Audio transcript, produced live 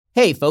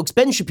Hey folks,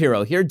 Ben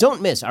Shapiro here.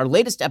 Don't miss our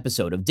latest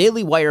episode of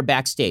Daily Wire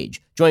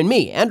Backstage. Join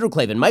me, Andrew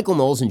Klavan, Michael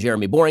Knowles, and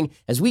Jeremy Boring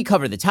as we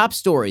cover the top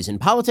stories in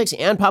politics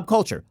and pop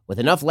culture with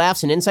enough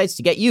laughs and insights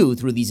to get you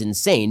through these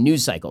insane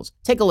news cycles.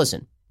 Take a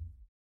listen.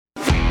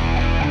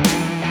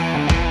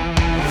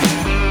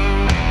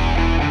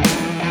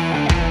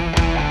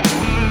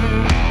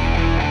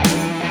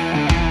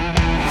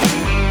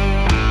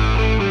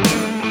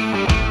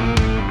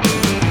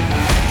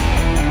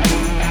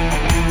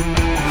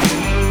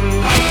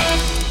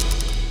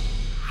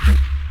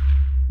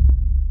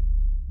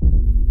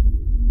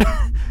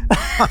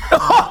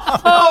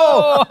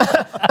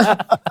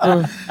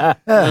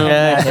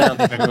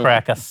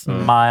 Crack a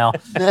smile.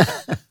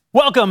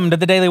 Welcome to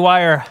the Daily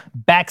Wire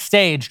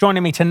Backstage.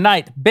 Joining me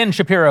tonight, Ben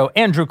Shapiro,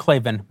 Andrew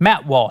Klavan,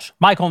 Matt Walsh,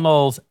 Michael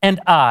Knowles, and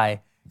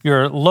I,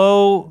 your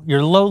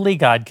lowly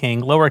God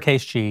King,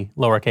 lowercase g,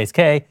 lowercase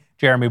k,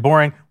 Jeremy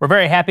Boring. We're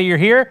very happy you're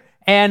here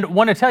and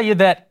want to tell you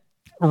that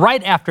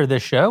right after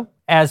this show,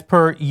 as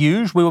per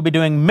usual, we will be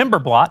doing Member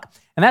Block,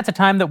 and that's a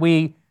time that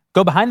we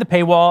go behind the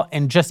paywall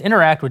and just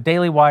interact with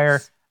Daily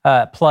Wire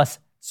Plus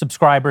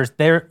subscribers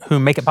there who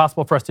make it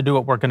possible for us to do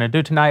what we're going to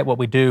do tonight, what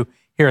we do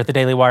here at the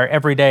Daily Wire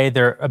every day.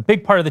 They're a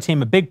big part of the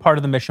team, a big part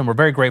of the mission. We're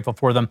very grateful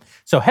for them.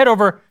 So head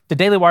over to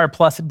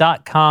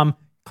dailywireplus.com.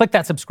 Click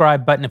that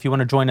subscribe button if you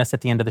want to join us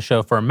at the end of the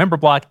show for a member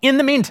block. In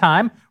the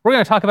meantime, we're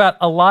going to talk about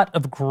a lot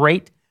of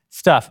great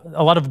stuff,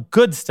 a lot of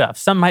good stuff.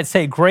 Some might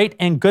say great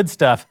and good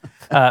stuff.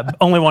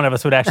 Only one of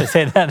us would actually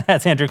say that.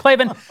 That's Andrew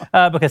Klavan,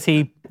 because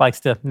he likes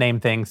to name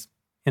things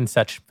in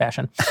such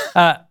fashion.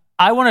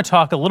 I want to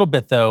talk a little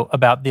bit, though,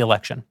 about the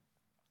election.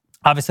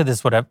 Obviously, this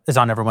is what is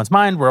on everyone's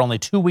mind. We're only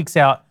 2 weeks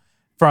out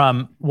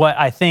from what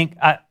I think,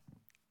 I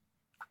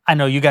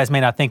know you guys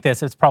may not think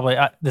this. It's probably,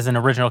 this is an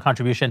original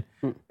contribution.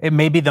 It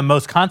may be the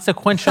most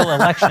consequential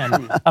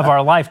election of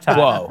our lifetime.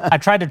 Whoa. I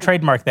tried to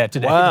trademark that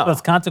today. Wow. The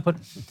most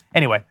consequential.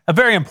 Anyway, a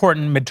very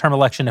important midterm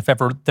election, if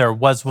ever there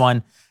was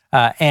one.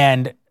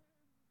 And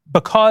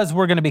because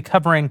we're going to be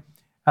covering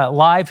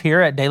live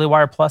here at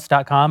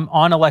dailywireplus.com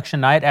on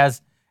election night,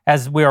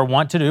 as we are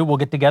wont to do, we'll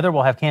get together.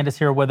 We'll have Candace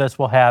here with us.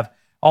 We'll have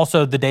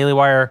also the Daily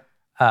Wire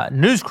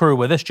news crew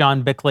with us.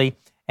 John Bickley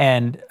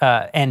and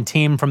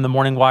team from the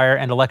Morning Wire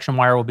and Election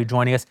Wire will be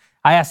joining us.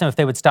 I asked them if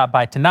they would stop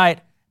by tonight,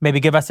 maybe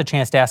give us a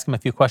chance to ask them a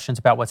few questions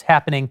about what's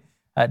happening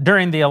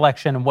during the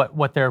election and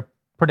what their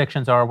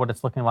predictions are, what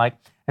it's looking like.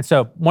 And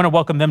so want to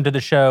welcome them to the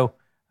show.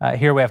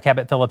 Here we have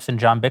Cabot Phillips and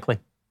John Bickley.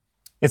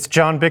 It's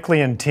John Bickley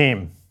and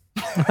team.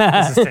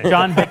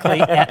 John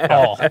Bickley et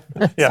al.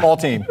 Yeah. Small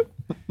team.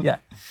 Yeah.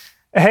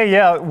 Hey,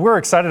 yeah, we're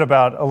excited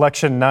about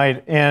election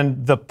night,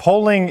 and the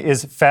polling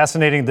is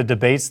fascinating. The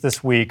debates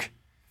this week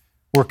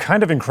were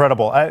kind of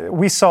incredible.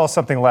 We saw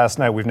something last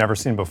night we've never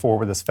seen before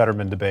with this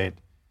Fetterman debate.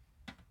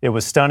 It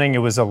was stunning. It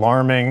was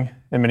alarming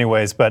in many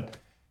ways. But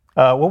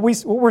what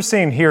we're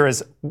seeing here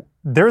is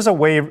there's a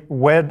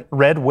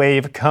red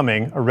wave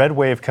coming. A red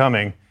wave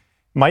coming.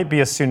 Might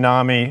be a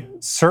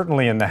tsunami,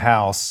 certainly in the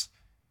House.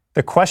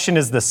 The question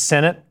is the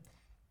Senate.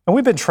 And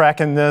we've been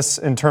tracking this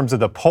in terms of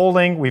the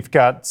polling. We've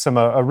got some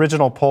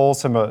original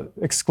polls, some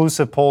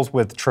exclusive polls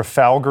with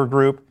Trafalgar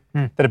Group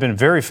that have been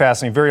very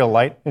fascinating, very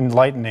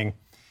enlightening.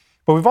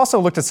 But we've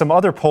also looked at some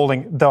other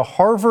polling. The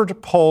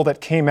Harvard poll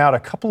that came out a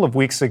couple of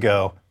weeks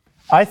ago,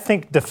 I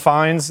think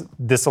defines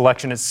this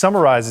election. It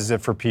summarizes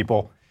it for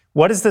people.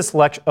 What is this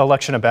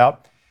election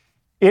about?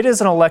 It is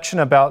an election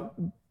about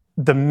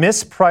the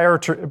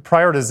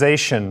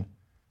misprioritization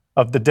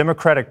of the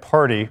Democratic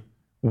Party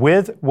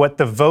with what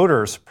the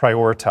voters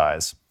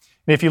prioritize.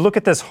 And if you look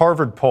at this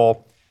Harvard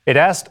poll, it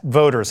asked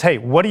voters, hey,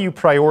 what do you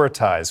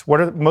prioritize? What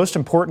are most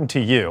important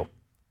to you?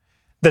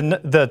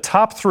 The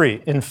top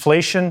three: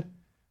 inflation,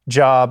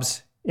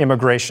 jobs,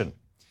 immigration.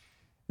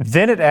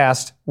 Then it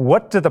asked,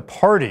 what do the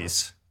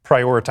parties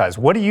prioritize?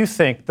 What do you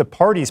think the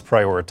parties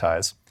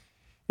prioritize?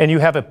 And you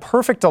have a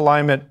perfect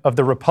alignment of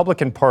the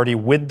Republican Party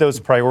with those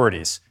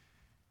priorities: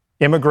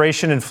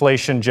 immigration,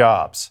 inflation,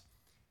 jobs.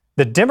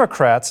 The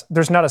Democrats,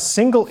 there's not a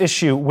single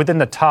issue within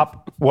the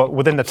top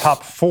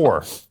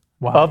four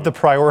of the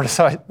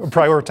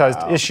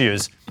prioritized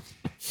issues.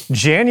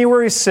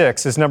 January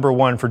 6th is number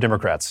one for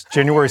Democrats.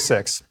 January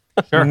 6th.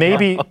 Sure.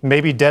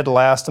 Maybe dead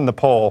last in the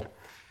poll.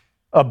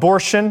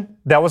 Abortion,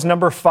 that was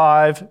number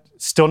 5,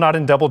 still not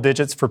in double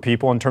digits for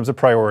people in terms of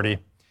priority.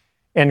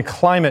 And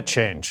climate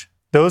change.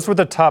 Those were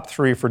the top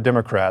 3 for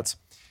Democrats.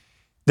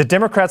 The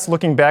Democrats,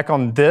 looking back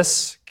on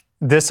this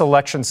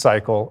election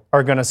cycle,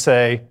 are going to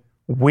say,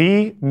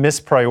 we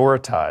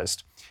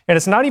misprioritized. And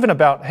it's not even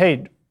about,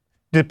 hey,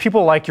 do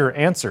people like your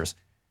answers?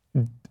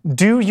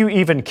 Do you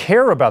even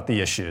care about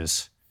the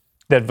issues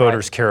that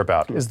voters care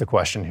about, is the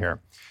question here.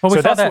 Well, we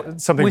so saw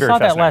that's something very that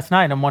fascinating. last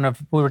night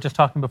we were just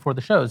talking before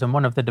the shows, in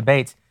one of the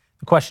debates,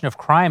 the question of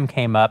crime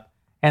came up,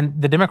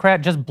 and the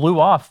Democrat just blew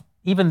off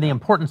even the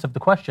importance of the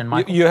question,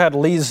 Michael. You had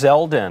Lee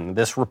Zeldin,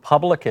 this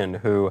Republican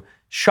who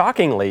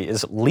shockingly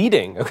is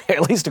leading,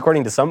 at least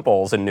according to some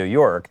polls in New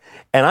York.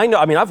 And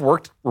I've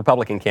worked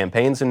Republican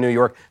campaigns in New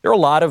York. There are a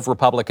lot of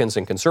Republicans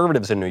and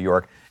conservatives in New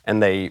York,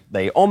 and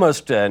they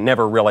almost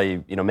never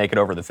really, make it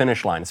over the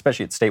finish line,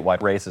 especially at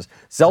statewide races.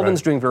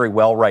 Zeldin's doing very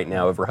well right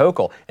now over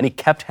Hochul, and he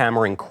kept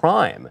hammering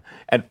crime.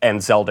 And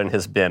Zeldin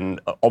has been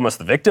almost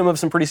the victim of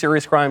some pretty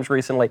serious crimes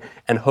recently.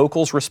 And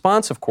Hochul's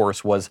response, of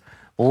course, was,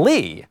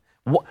 Lee,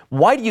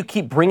 why do you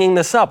keep bringing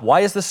this up? Why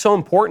is this so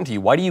important to you?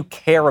 Why do you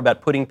care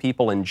about putting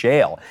people in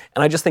jail?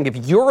 And I just think if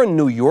you're a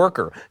New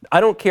Yorker,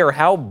 I don't care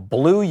how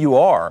blue you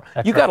are,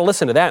 you got to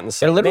listen to that and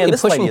say, they're literally man,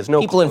 this pushing lady has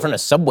no people clue. in front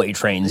of subway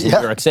trains in New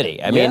York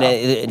City. I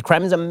mean,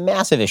 crime is a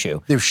massive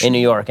issue in New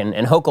York,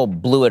 and Hochul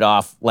blew it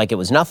off like it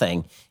was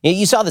nothing.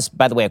 You saw this,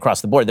 by the way,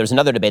 across the board. There's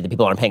another debate that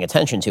people aren't paying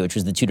attention to, which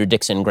was the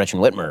Tudor-Dixon-Gretchen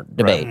Whitmer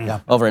debate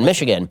over in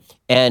Michigan.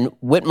 And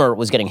Whitmer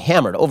was getting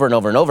hammered over and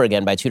over and over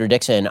again by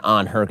Tudor-Dixon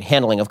on her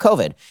handling of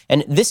COVID.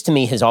 And this, to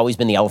me, has always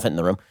been the elephant in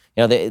the room.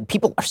 The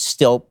people are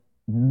still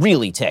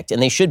really ticked, and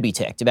they should be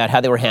ticked about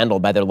how they were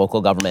handled by their local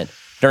government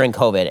during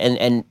COVID.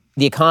 And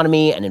the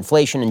economy and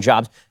inflation and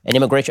jobs and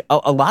immigration,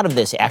 a lot of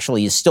this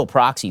actually is still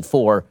proxy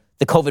for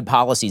the COVID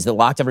policies that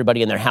locked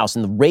everybody in their house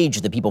and the rage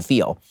that people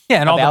feel.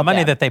 Yeah, and all the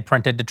money that they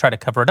printed to try to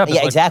cover it up.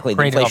 Yeah, exactly.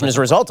 The inflation is a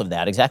result of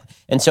that, exactly.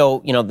 And so,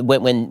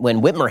 when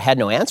Whitmer had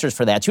no answers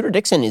for that,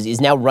 Tudor-Dixon is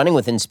now running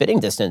within spitting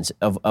distance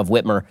of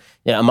Whitmer.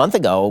 A month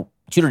ago,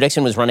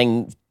 Tudor-Dixon was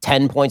running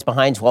 10 points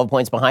behind, 12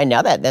 points behind.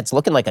 Now that's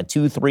looking like a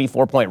 2, 3,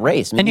 4-point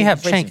race. I mean, and you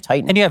have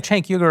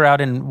Cenk Uygur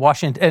out in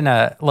Washington,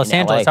 Los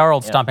Angeles, LA. our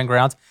old stomping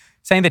grounds,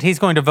 saying that he's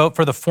going to vote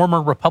for the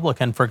former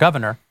Republican for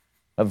governor.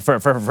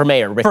 For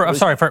mayor.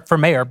 For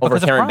mayor. Over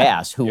Karen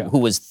Bass, who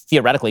was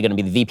theoretically going to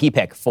be the VP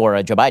pick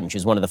for Joe Biden. She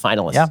was one of the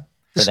finalists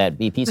for that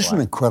VP slot. This is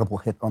an incredible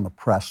hit on the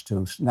press,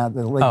 too. Now,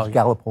 the latest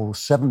Gallup poll,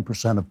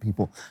 7% of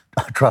people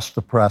trust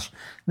the press.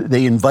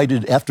 They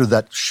invited, after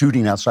that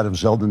shooting outside of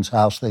Zeldin's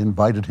house, they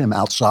invited him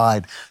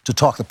outside to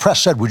talk. The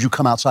press said, would you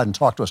come outside and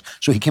talk to us?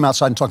 So he came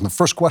outside and talked. And the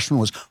first question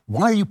was,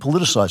 why are you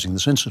politicizing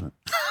this incident?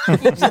 You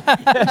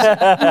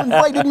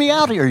invited me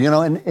out here,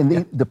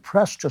 and the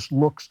press just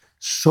looks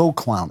so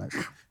clownish,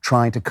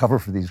 trying to cover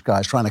for these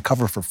guys, trying to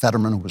cover for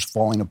Fetterman, who was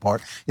falling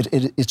apart.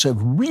 It's a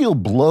real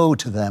blow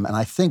to them. And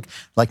I think,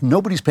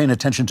 nobody's paying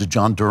attention to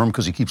John Durham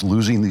because he keeps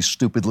losing these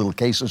stupid little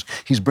cases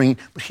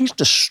but he's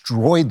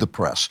destroyed the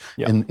press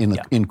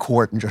in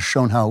court and just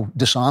shown how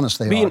dishonest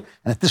they are. And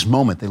at this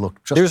moment, they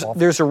look just awful.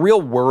 There's a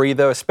real worry,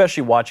 though,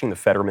 especially watching the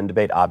Fetterman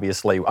debate,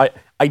 obviously.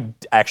 I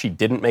actually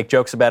didn't make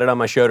jokes about it on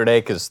my show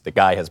today because the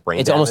guy has brain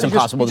damage. It's almost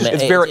impossible to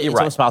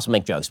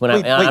make jokes.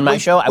 On my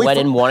show, I went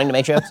in wanting to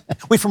make jokes.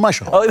 Wait for my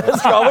show. Oh,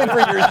 that's I'll wait for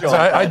your show.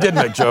 I did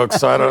make jokes.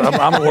 So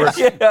I'm the worst.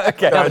 Yeah,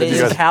 okay.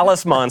 These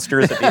callous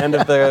monsters at the end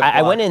of the...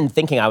 I went in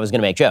thinking I was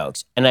going to make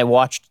jokes, and I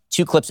watched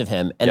 2 clips of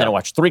him, and then I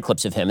watched 3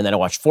 clips of him, and then I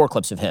watched 4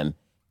 clips of him.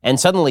 And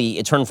suddenly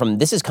it turned from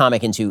this is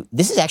comic into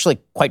this is actually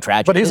quite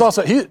tragic.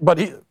 But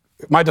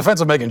my defense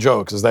of making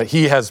jokes is that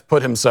he has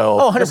put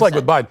himself, just like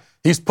with Biden,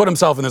 he's put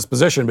himself in this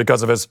position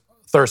because of his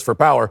thirst for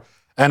power.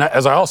 And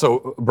as I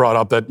also brought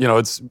up that,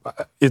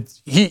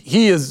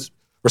 he is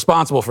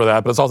responsible for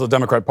that, but it's also the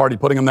Democrat Party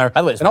putting him there.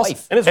 And his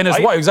wife. His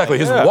wife, exactly.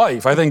 His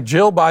wife. I think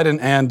Jill Biden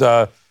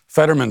and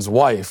Fetterman's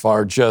wife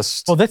are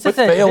just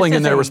failing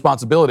in their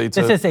responsibility.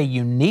 This is a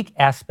unique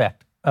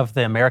aspect of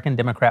the American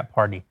Democrat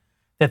Party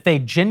that they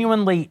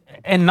genuinely,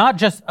 and not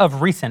just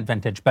of recent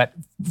vintage, but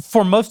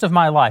for most of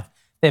my life,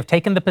 they've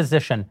taken the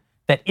position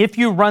that if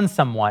you run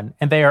someone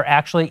and they are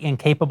actually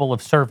incapable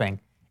of serving,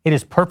 it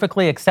is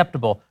perfectly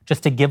acceptable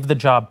just to give the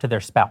job to their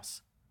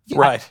spouse.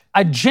 Right.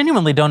 I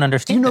genuinely don't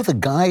understand. Do you know the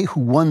guy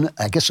who won,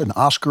 I guess, an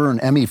Oscar or an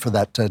Emmy for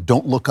that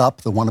Don't Look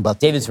Up, the one about...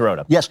 David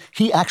Sirota. Yes.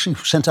 He actually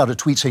sent out a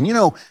tweet saying,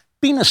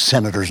 being a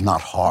senator is not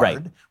hard. Right.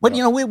 But,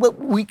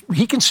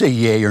 he can say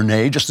yay or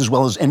nay just as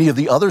well as any of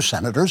the other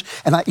senators.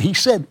 And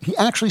he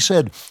actually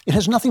said, it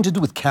has nothing to do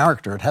with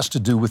character. It has to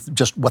do with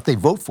just what they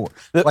vote for.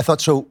 So I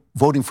thought,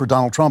 voting for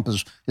Donald Trump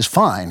is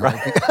fine.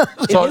 Right?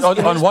 So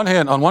on one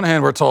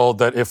hand, we're told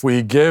that if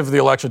we give the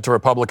election to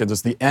Republicans,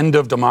 it's the end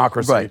of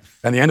democracy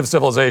and the end of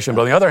civilization.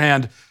 But on the other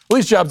hand, at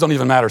least jobs don't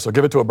even matter, so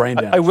give it to a brain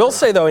damage. I will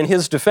say, though, in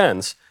his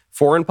defense,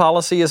 foreign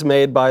policy is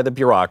made by the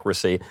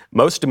bureaucracy.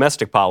 Most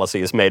domestic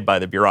policy is made by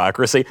the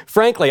bureaucracy.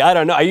 Frankly, I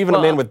don't know. Even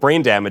a man with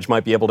brain damage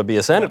might be able to be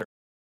a senator.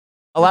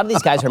 A lot of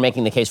these guys are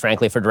making the case,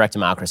 frankly, for direct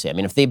democracy. I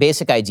mean, if the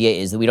basic idea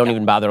is that we don't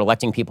even bother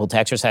electing people to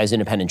exercise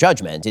independent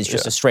judgment, it's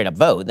just a straight-up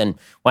vote, then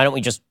why don't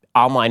we just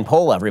online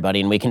poll everybody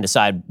and we can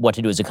decide what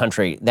to do as a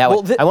country that way?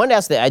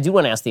 I do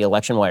want to ask the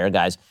election wire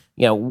guys,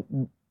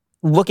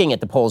 looking at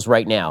the polls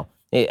right now,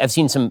 I've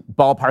seen some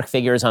ballpark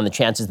figures on the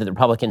chances that the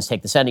Republicans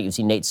take the Senate. You've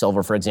seen Nate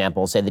Silver, for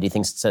example, say that he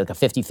thinks it's like a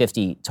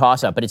 50-50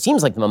 toss-up. But it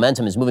seems like the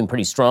momentum is moving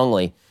pretty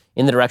strongly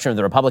in the direction of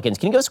the Republicans.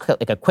 Can you give us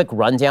a quick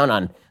rundown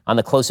on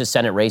the closest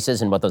Senate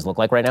races and what those look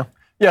like right now?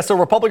 Yeah, so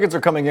Republicans are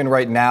coming in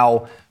right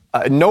now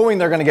knowing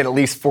they're going to get at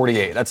least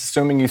 48. That's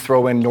assuming you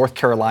throw in North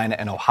Carolina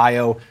and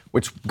Ohio,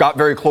 which got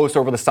very close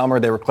over the summer.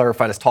 They were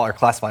classified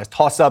as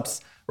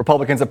toss-ups.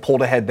 Republicans have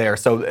pulled ahead there.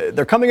 So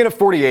they're coming in at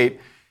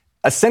 48.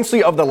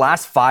 Essentially, of the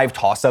last 5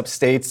 toss-up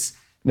states,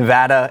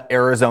 Nevada,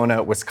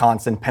 Arizona,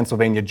 Wisconsin,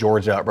 Pennsylvania,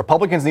 Georgia,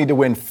 Republicans need to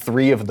win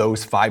 3 of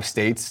those 5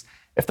 states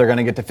if they're going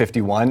to get to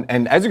 51.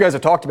 And as you guys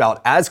have talked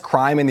about, as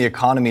crime and the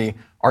economy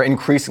are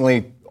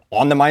increasingly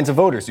on the minds of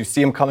voters, you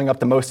see them coming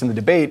up the most in the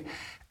debate.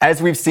 As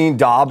we've seen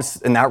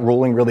Dobbs and that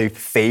ruling really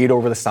fade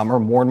over the summer,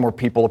 more and more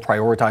people are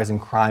prioritizing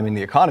crime and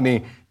the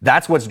economy.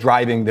 That's what's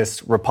driving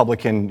this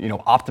Republican,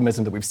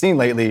 optimism that we've seen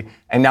lately.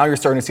 And now you're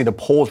starting to see the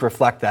polls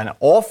reflect that. In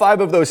all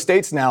 5 of those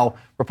states now,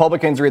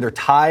 Republicans are either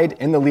tied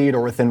in the lead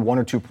or within 1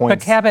 or 2 points.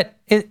 But Cabot,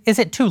 is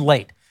it too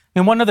late? I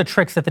mean, one of the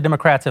tricks that the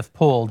Democrats have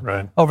pulled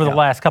over the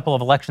last couple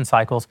of election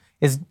cycles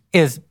is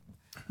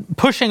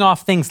pushing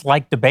off things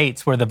like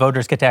debates where the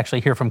voters get to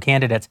actually hear from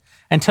candidates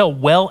until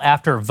well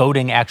after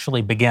voting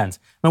actually begins.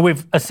 I mean,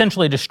 we've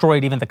essentially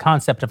destroyed even the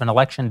concept of an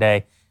election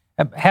day.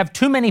 Have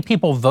too many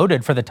people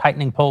voted for the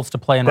tightening polls to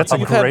play in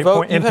Republican? That's a great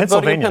point. You've had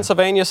voting in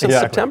Pennsylvania since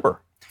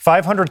September.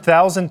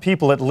 500,000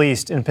 people at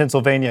least in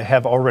Pennsylvania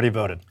have already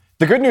voted.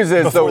 The good news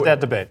is, before that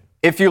debate,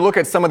 if you look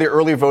at some of the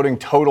early voting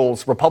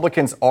totals,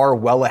 Republicans are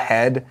well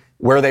ahead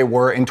where they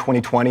were in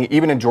 2020,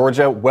 even in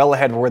Georgia, well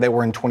ahead of where they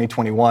were in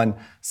 2021.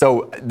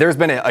 So there's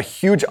been a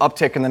huge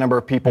uptick in the number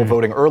of people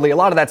voting early. A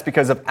lot of that's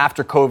because of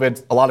after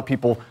COVID, a lot of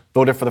people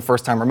voted for the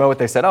first time remote.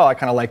 They said, I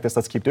kind of like this,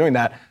 let's keep doing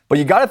that. But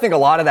you got to think a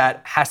lot of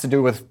that has to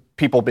do with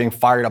people being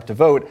fired up to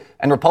vote.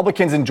 And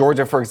Republicans in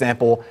Georgia, for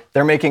example,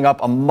 they're making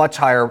up a much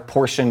higher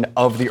portion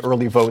of the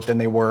early vote than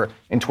they were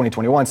in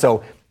 2021.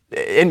 So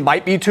it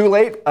might be too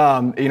late,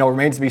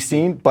 remains to be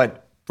seen,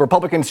 but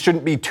Republicans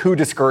shouldn't be too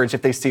discouraged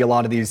if they see a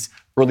lot of these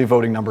early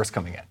voting numbers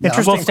coming in.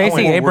 Will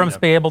Stacey Abrams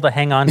be able to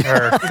hang on to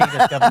her seat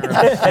as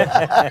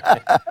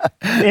governor?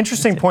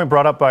 Interesting point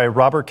brought up by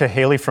Robert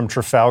Cahaley from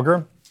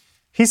Trafalgar.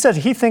 He said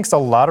he thinks a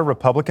lot of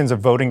Republicans are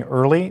voting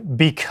early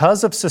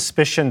because of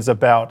suspicions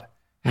about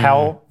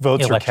how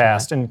votes are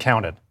cast and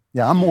counted.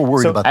 Yeah, I'm more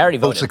worried about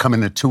votes that come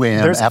in at 2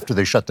 a.m. after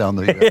they shut down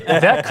the...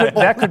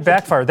 That could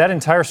backfire. That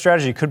entire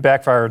strategy could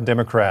backfire on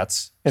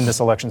Democrats in this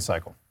election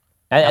cycle.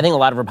 I think a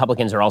lot of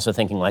Republicans are also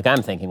thinking like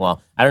I'm thinking,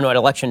 well, I don't know what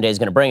election day is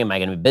going to bring. Am I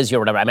going to be busy or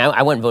whatever? I mean,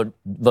 I went and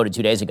voted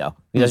 2 days ago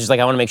because it's like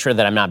I want to make sure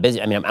that I'm not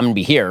busy. I mean, I'm going to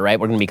be here, right?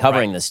 We're going to be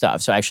covering this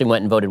stuff. So I actually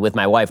went and voted with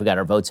my wife. We got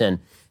our votes in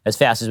as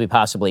fast as we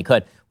possibly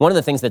could. One of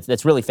the things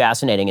that's really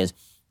fascinating is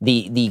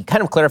the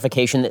kind of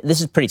clarification. This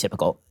is pretty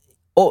typical.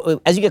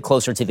 As you get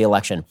closer to the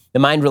election, the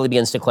mind really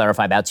begins to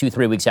clarify about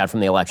 2-3 weeks out from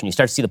the election. You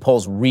start to see the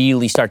polls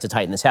really start to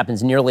tighten. This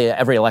happens nearly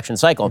every election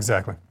cycle.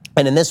 Exactly.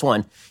 And in this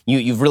one,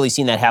 you've really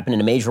seen that happen in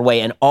a major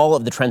way, and all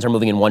of the trends are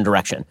moving in one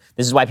direction.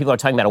 This is why people are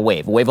talking about a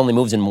wave. A wave only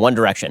moves in one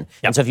direction. Yep.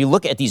 And so if you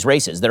look at these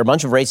races, there are a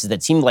bunch of races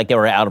that seemed like they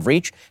were out of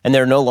reach, and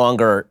they're no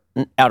longer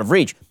out of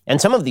reach. And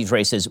some of these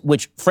races,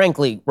 which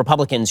frankly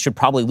Republicans should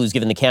probably lose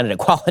given the candidate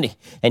quality,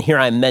 and here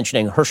I'm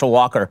mentioning Herschel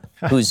Walker,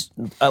 whose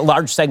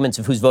large segments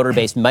of whose voter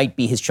base might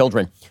be his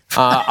children,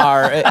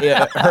 Herschel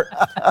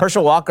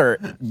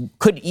Walker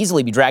could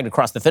easily be dragged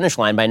across the finish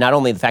line by not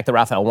only the fact that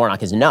Raphael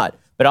Warnock is a nut,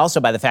 but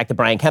also by the fact that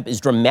Brian Kemp is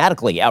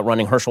dramatically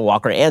outrunning Herschel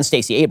Walker and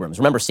Stacey Abrams.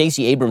 Remember,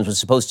 Stacey Abrams was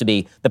supposed to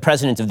be the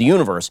president of the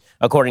universe,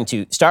 according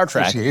to Star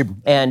Trek.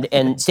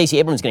 And Stacey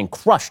Abrams is getting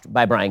crushed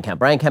by Brian Kemp.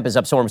 Brian Kemp is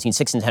up somewhere between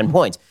 6 and 10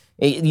 points.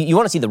 You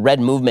want to see the red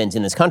movement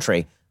in this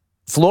country.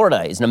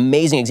 Florida is an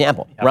amazing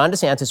example. Yep. Ron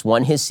DeSantis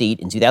won his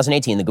seat in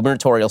 2018, the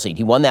gubernatorial seat.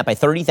 He won that by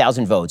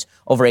 30,000 votes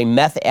over a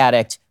meth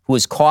addict who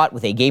was caught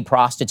with a gay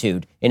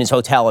prostitute in his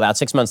hotel about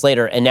 6 months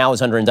later and now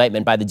is under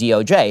indictment by the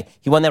DOJ.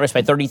 He won that race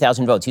by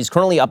 30,000 votes. He's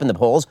currently up in the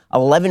polls,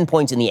 11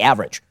 points in the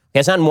average. Okay,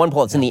 it's not in one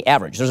poll, it's in the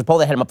average. There's a poll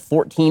that had him up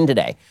 14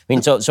 today. I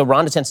mean, so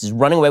Ron DeSantis is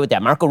running away with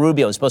that. Marco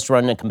Rubio is supposed to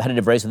run in a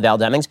competitive race with Val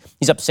Demings.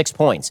 He's up 6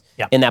 points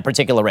in that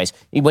particular race.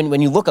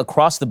 When you look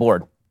across the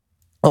board,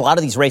 a lot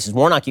of these races,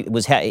 Warnock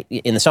was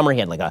in the summer, he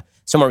had like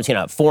somewhere between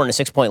a 4 and a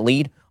 6 point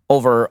lead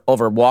over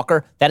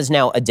Walker. That is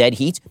now a dead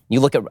heat. You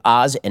look at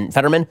Oz and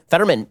Fetterman.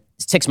 Fetterman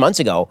 6 months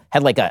ago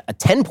had like a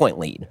 10-point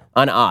lead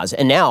on Oz,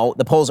 and now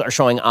the polls are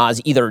showing Oz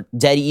either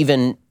dead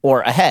even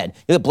or ahead.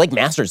 You look at Blake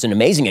Masters, an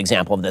amazing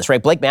example of this,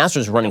 right? Blake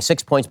Masters is running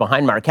 6 points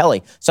behind Mark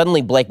Kelly.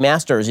 Suddenly, Blake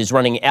Masters is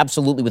running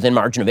absolutely within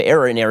margin of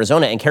error in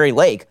Arizona, and Kerry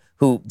Lake,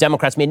 who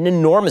Democrats made an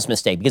enormous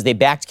mistake because they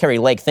backed Kerry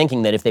Lake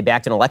thinking that if they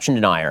backed an election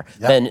denier,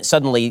 then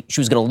suddenly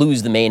she was going to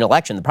lose the main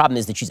election. The problem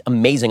is that she's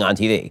amazing on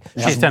TV.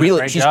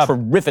 Yeah. She's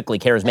terrifically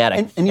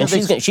charismatic. And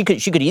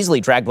she could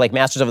easily drag Blake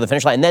Masters over the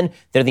finish line. And then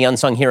they're the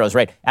unsung heroes,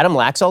 right? Adam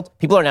Laxalt,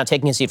 people are now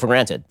taking his seat for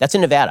granted. That's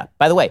in Nevada.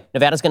 By the way,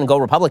 Nevada's going to go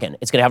Republican.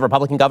 It's going to have a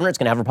Republican governor. It's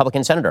going to have a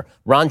Republican senator.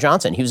 Ron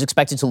Johnson, he was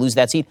expected to lose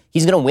that seat.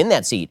 He's going to win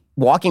that seat,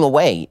 walking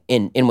away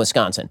in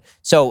Wisconsin.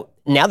 So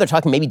now they're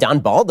talking maybe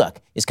Don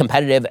Baldock is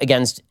competitive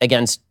against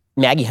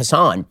Maggie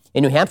Hassan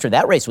in New Hampshire.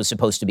 That race was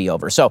supposed to be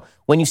over. So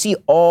when you see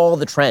all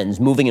the trends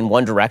moving in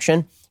one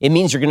direction, it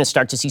means you're going to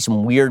start to see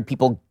some weird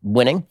people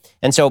winning.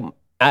 And so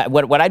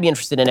what I'd be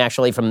interested in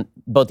actually from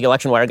both the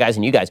election wire guys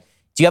and you guys,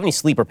 do you have any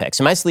sleeper picks?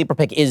 And my sleeper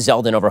pick is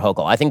Zeldin over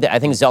Hochul. I think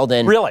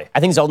Zeldin. Really? I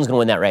think Zeldin's going to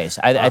win that race.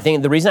 I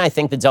think the reason I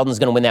think that Zeldin's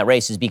going to win that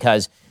race is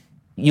because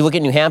you look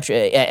at New Hampshire,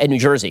 at New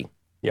Jersey.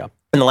 Yeah.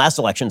 in the last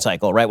election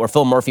cycle, right, where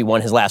Phil Murphy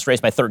won his last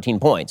race by 13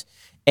 points.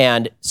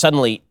 And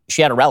suddenly,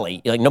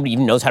 Schiaparelli, like nobody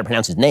even knows how to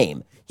pronounce his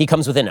name. He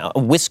comes within a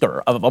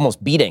whisker of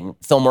almost beating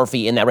Phil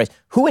Murphy in that race.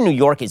 Who in New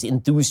York is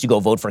enthused to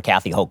go vote for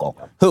Kathy Hochul?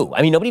 Who?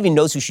 I mean, nobody even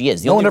knows who she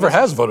is. No one ever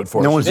has voted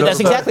for her.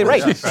 That's exactly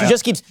right. She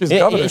just keeps,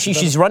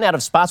 she's run out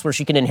of spots where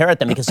she can inherit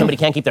them because somebody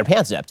can't keep their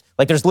pants zipped.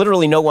 Like, there's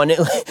literally no one,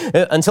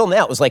 until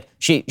now, it was like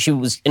she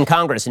was in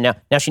Congress and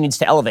now she needs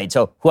to elevate.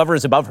 So whoever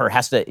is above her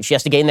has to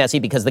gain that seat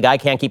because the guy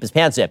can't keep his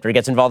pants zipped or he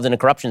gets involved in a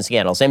corruption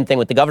scandal. Same thing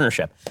with the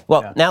governorship.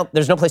 Well, now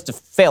there's no place to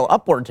fail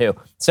upward to.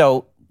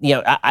 So,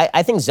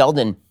 I think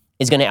Zeldin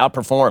is going to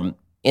outperform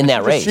in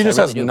that race. She just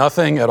has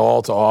nothing at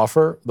all to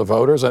offer the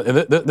voters. And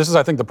this is,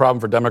 I think, the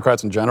problem for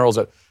Democrats in general is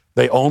that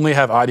they only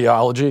have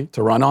ideology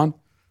to run on.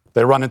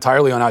 They run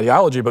entirely on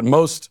ideology, but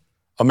most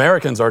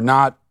Americans are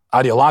not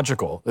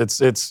ideological.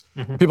 It's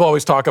people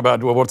always talk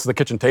about, well, what's the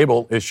kitchen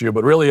table issue?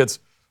 But really it's,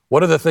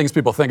 what are the things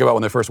people think about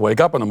when they first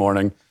wake up in the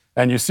morning?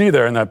 And you see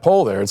there in that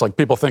poll there, it's like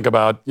people think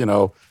about,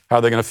 how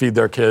they're going to feed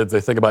their kids. They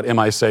think about, am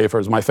I safe or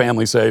is my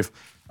family safe?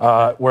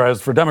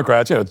 Whereas for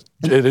Democrats, it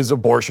is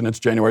abortion. It's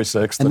January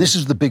 6th. And this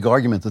is the big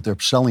argument that they're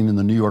selling in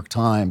the New York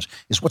Times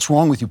is what's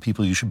wrong with you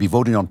people? You should be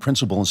voting on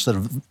principle instead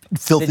of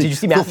filthy, Did you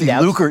see Matthew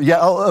Dowd? lucre. Yeah,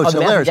 it's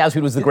hilarious. Matthew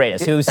Dowd was the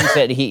greatest.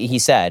 He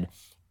said,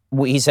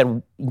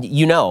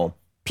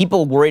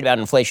 people worried about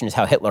inflation is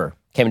how Hitler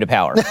came to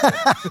power.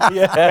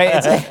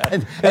 Right?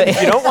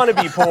 If you don't want to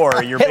be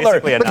poor, you're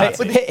basically a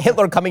Nazi.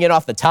 Hitler coming in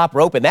off the top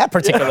rope in that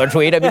particular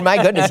tweet. I mean, my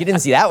goodness, you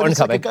didn't see that one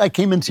coming. Like a guy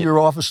came into your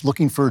office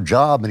looking for a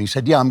job, and he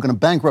said, I'm going to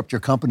bankrupt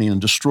your company and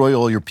destroy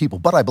all your people,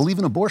 but I believe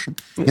in abortion.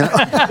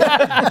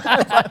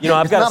 I've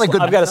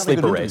got a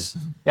sleeper race.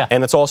 Yeah.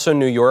 And it's also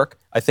New York.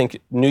 I think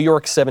New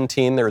York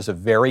 17, there is a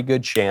very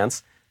good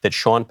chance that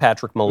Sean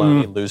Patrick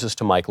Maloney loses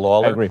to Mike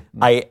Lawler. I agree.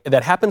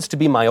 That happens to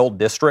be my old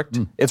district.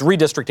 It's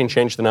redistricting,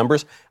 changed the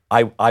numbers.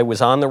 I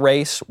was on the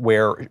race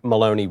where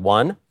Maloney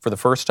won for the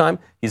first time.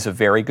 He's a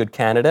very good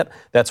candidate.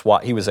 That's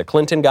why he was a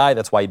Clinton guy.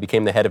 That's why he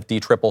became the head of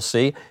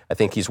DCCC. I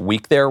think he's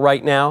weak there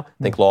right now.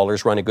 I think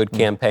Lawler's run a good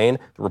campaign.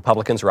 The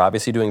Republicans are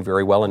obviously doing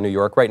very well in New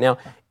York right now.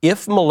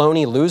 If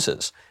Maloney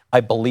loses,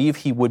 I believe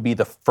he would be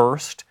the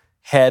first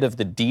head of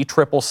the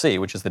DCCC,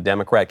 which is the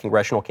Democrat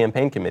Congressional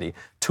Campaign Committee,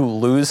 to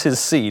lose his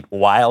seat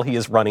while he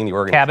is running the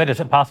organization. Cabot, is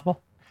it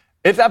possible?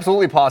 It's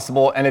absolutely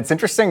possible, and it's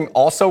interesting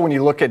also when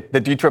you look at the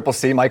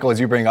DCCC, Michael,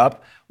 as you bring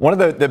up, one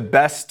of the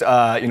best,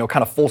 kind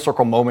of full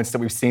circle moments that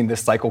we've seen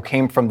this cycle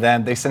came from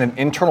them. They sent an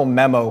internal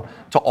memo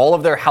to all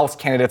of their House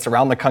candidates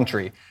around the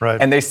country,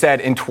 and they said,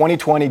 in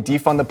 2020,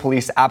 defund the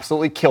police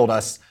absolutely killed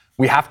us.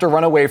 We have to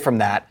run away from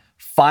that.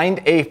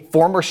 Find a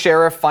former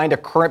sheriff, find a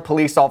current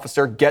police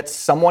officer, get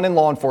someone in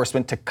law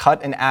enforcement to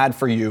cut an ad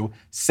for you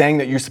saying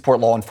that you support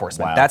law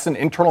enforcement. Wow. That's an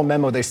internal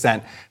memo they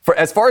sent.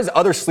 As far as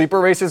other sleeper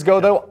races go,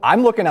 though,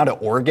 I'm looking out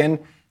at Oregon.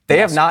 They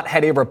have not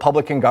had a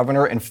Republican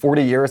governor in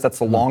 40 years. That's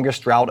the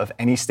longest drought of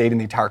any state in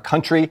the entire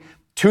country.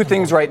 Two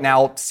things right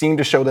now seem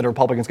to show that a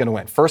Republican's going to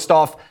win. First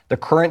off, the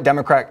current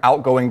Democrat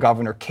outgoing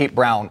governor, Kate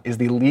Brown, is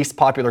the least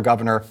popular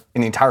governor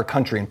in the entire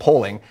country in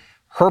polling.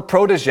 Her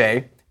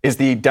protege is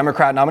the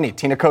Democrat nominee,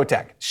 Tina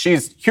Kotek.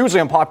 She's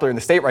hugely unpopular in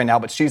the state right now,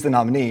 but she's the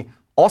nominee.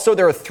 Also,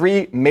 there are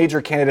three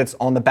major candidates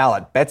on the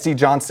ballot. Betsy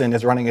Johnson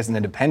is running as an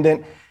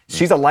independent.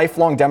 She's a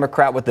lifelong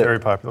Democrat with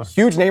a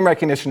huge name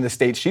recognition in the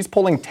state. She's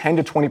polling 10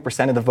 to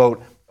 20% of the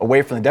vote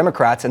away from the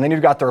Democrats. And then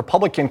you've got the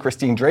Republican,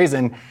 Christine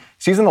Drazan.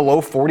 She's in the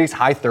low 40s,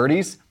 high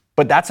 30s.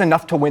 But that's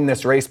enough to win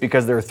this race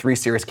because there are three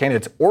serious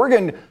candidates.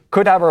 Oregon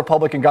could have a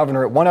Republican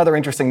governor. One other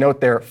interesting note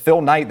there,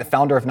 Phil Knight, the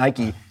founder of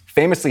Nike,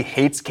 famously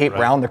hates Kate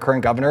Brown, the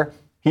current governor.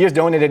 He has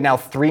donated now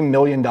 $3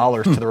 million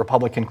to the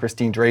Republican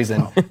Christine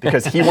Drazan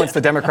because he wants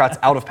the Democrats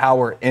out of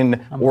power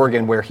in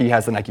Oregon where he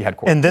has the Nike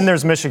headquarters. And then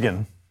there's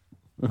Michigan.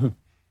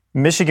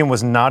 Michigan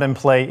was not in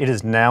play. It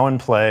is now in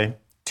play.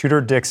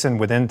 Tudor Dixon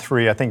within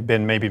 3. I think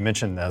Ben maybe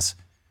mentioned this.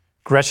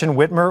 Gretchen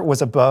Whitmer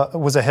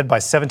was ahead by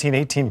 17,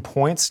 18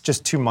 points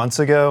just 2 months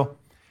ago.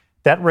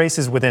 That race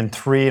is within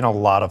 3 in a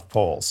lot of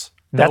polls.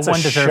 That's no one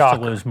a deserves shocker.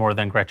 to lose more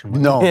than Gretchen Whitmer.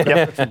 No.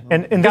 Yep.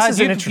 And this Guys, is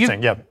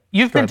interesting.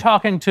 You've been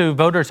talking to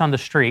voters on the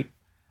street.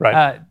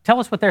 Right. Tell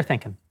us what they're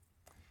thinking.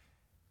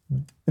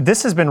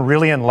 This has been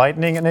really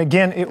enlightening. And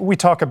again, we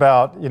talk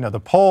about, the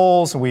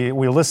polls, we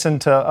listen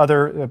to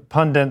other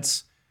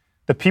pundits.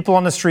 The people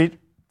on the street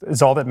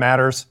is all that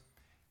matters.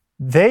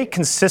 They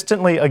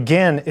consistently,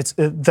 again,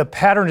 the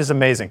pattern is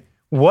amazing.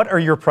 What are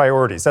your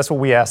priorities? That's what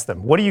we ask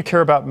them. What do you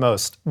care about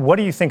most? What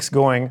do you think's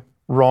going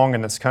wrong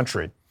in this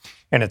country?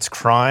 And it's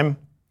crime,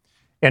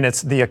 and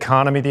it's the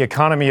economy,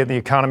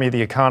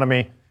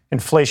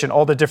 inflation,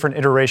 all the different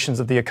iterations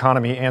of the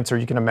economy answer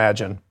you can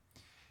imagine.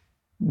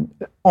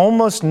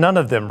 Almost none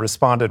of them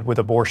responded with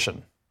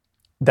abortion.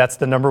 That's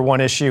the number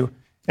one issue.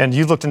 And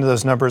you looked into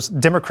those numbers.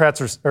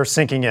 Democrats are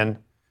sinking in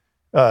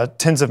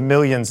tens of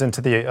millions into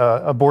the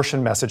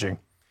abortion messaging.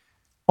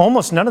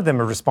 Almost none of them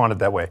have responded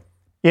that way.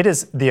 It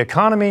is the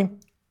economy,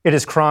 it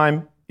is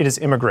crime, it is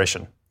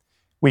immigration.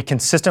 We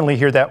consistently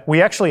hear that.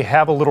 We actually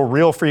have a little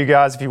reel for you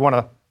guys if you want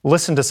to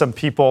listen to some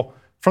people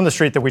from the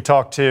street that we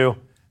talked to.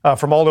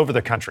 from all over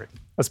the country.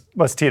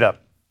 Let's tee it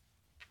up.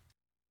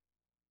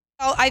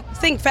 Well, I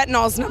think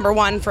fentanyl is number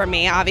one for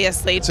me,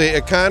 obviously. It's the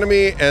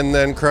economy and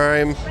then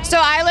crime. So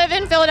I live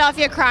in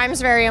Philadelphia. Crime's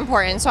very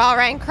important. So I'll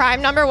rank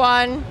crime number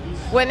one,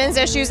 women's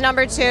issues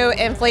number two,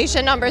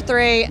 inflation number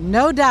three.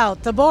 No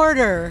doubt, the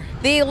border.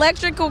 The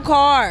electrical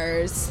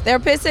cars, they're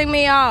pissing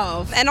me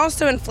off. And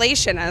also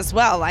inflation as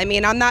well. I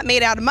mean, I'm not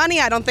made out of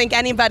money. I don't think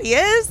anybody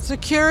is.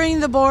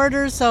 Securing the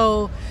border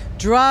so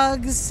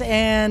drugs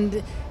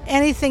and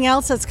anything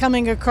else that's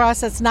coming across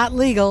that's not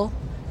legal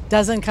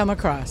doesn't come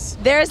across.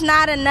 There's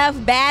not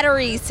enough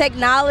batteries,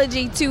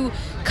 technology to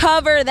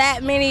cover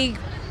that many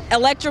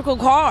electrical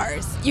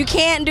cars. You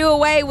can't do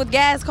away with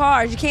gas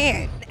cars. You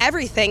can't.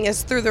 Everything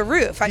is through the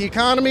roof. The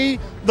economy,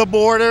 the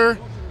border,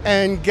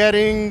 and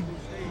getting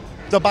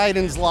the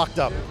Bidens locked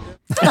up.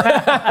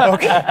 John,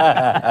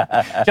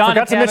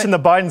 Forgot to mention the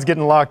Bidens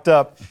getting locked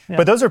up. Yeah.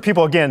 But those are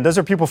people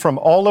from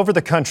all over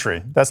the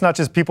country. That's not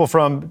just people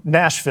from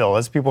Nashville.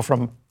 That's people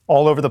from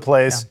all over the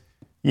place. Yeah.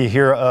 You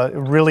hear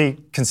really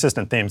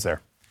consistent themes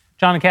there.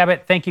 John and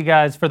Cabot, thank you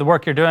guys for the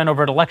work you're doing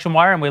over at Election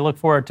Wire, and we look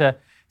forward to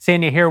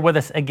seeing you here with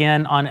us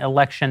again on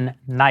election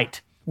night.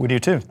 We do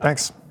too.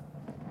 Thanks.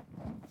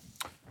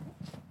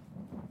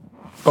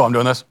 Oh, I'm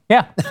doing this?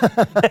 Yeah.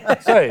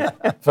 Say,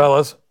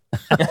 fellas.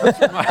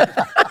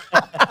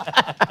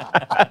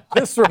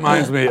 This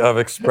reminds me of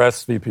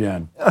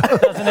ExpressVPN.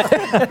 Doesn't it?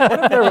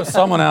 What if there was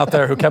someone out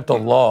there who kept a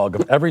log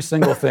of every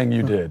single thing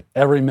you did,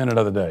 every minute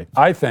of the day?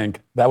 I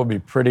think that would be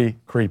pretty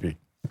creepy.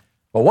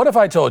 But what if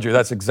I told you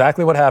that's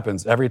exactly what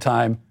happens every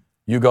time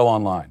you go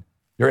online?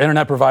 Your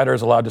internet provider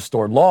is allowed to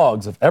store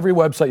logs of every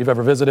website you've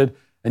ever visited,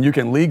 and you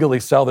can legally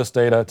sell this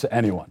data to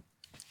anyone.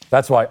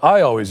 That's why I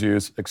always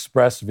use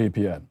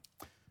ExpressVPN.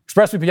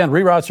 ExpressVPN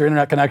reroutes your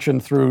internet connection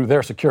through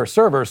their secure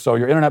servers so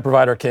your internet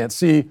provider can't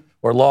see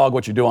or log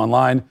what you do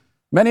online.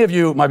 Many of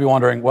you might be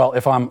wondering, well,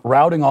 if I'm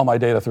routing all my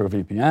data through a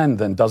VPN,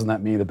 then doesn't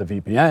that mean that the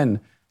VPN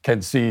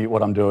can see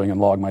what I'm doing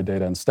and log my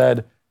data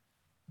instead?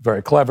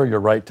 Very clever, you're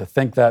right to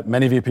think that.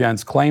 Many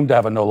VPNs claim to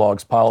have a no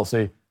logs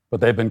policy, but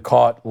they've been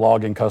caught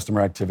logging customer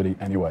activity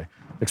anyway.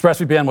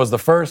 ExpressVPN was the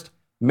first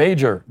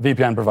major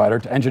VPN provider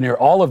to engineer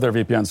all of their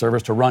VPN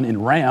servers to run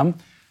in RAM.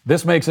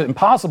 This makes it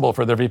impossible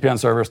for their VPN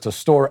servers to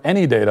store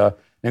any data,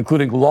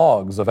 including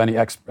logs of any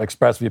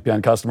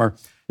ExpressVPN customer.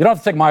 You don't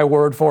have to take my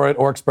word for it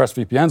or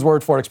ExpressVPN's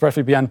word for it.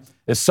 ExpressVPN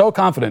is so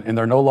confident in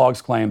their no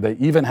logs claim, they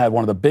even had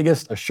one of the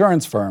biggest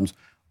assurance firms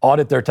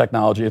audit their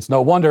technology. It's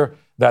no wonder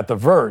that The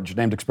Verge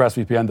named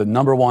ExpressVPN the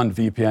 #1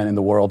 VPN in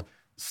the world.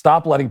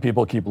 Stop letting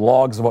people keep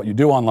logs of what you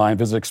do online.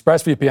 Visit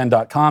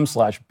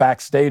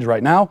expressvpn.com/backstage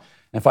right now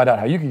and find out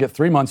how you can get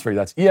 3 months free.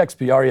 That's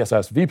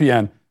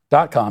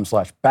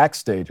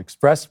expressvpn.com/backstage.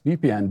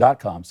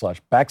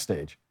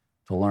 expressvpn.com/backstage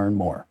to learn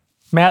more.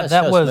 Matt,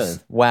 that was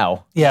smooth.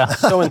 Wow. Yeah.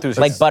 So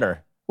enthusiastic. Like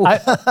butter.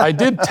 I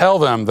did tell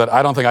them that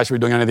I don't think I should be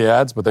doing any of the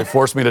ads, but they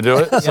forced me to do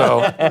it.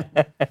 So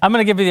I'm going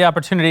to give you the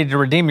opportunity to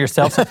redeem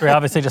yourself since we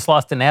obviously just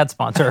lost an ad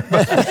sponsor.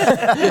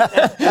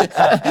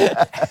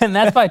 And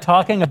that's by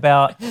talking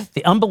about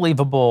the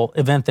unbelievable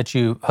event that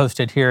you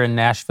hosted here in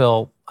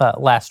Nashville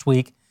last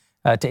week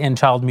to end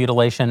child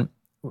mutilation.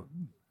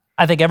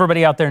 I think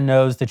everybody out there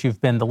knows that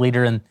you've been the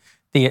leader in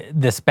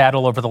this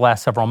battle over the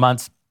last several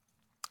months,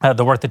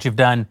 the work that you've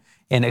done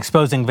in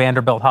exposing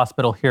Vanderbilt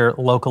Hospital here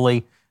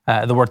locally,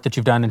 the work that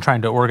you've done in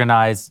trying to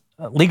organize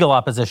legal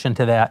opposition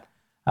to that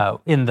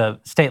in the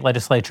state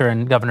legislature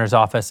and governor's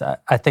office.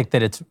 I think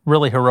that it's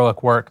really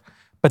heroic work.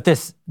 But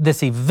this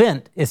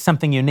event is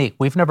something unique.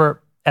 We've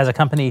never, as a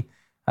company,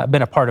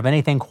 been a part of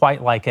anything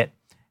quite like it.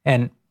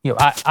 And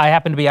I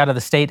happened to be out of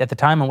the state at the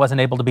time and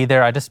wasn't able to be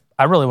there.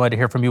 I really wanted to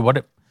hear from you.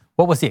 What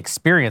was the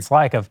experience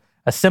like of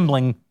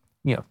assembling,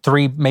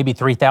 maybe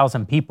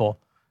 3,000 people,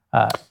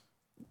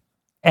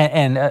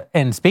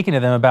 and speaking to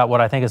them about what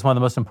I think is one of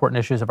the most important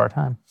issues of our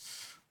time?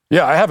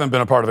 Yeah, I haven't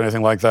been a part of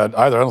anything like that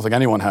either. I don't think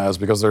anyone has,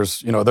 because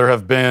there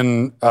have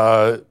been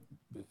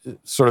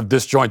sort of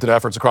disjointed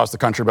efforts across the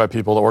country by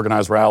people to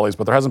organize rallies,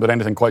 but there hasn't been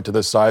anything quite to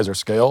this size or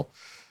scale.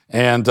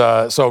 And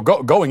so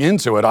going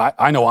into it,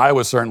 I know I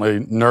was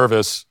certainly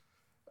nervous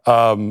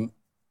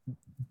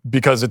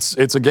because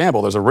it's a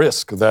gamble. There's a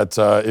risk that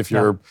if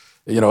you're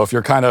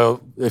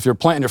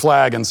planting your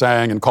flag and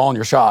saying and calling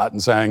your shot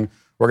and saying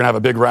we're going to have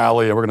a big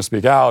rally and we're going to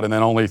speak out, and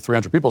then only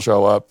 300 people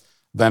show up,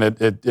 then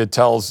it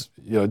tells,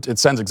 it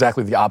sends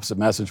exactly the opposite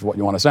message of what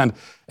you want to send.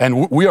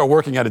 And we are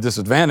working at a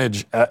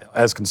disadvantage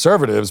as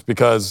conservatives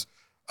because,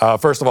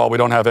 first of all, we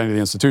don't have any of the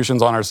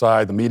institutions on our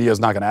side. The media is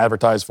not going to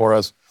advertise for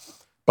us.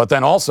 But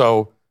then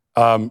also,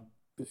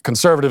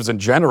 conservatives in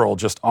general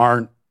just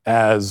aren't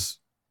as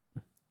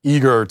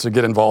eager to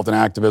get involved in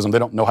activism. They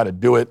don't know how to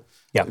do it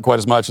quite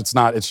as much. It's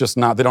just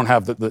not. They don't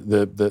have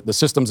the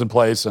systems in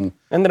place, and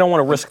they don't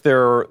want to risk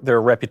their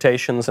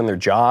reputations and their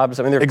jobs.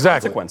 I mean, there are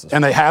consequences.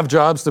 And they have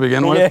jobs to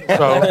begin with.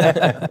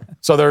 Yeah.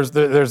 So there's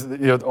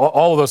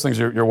all of those things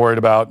you're worried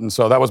about, and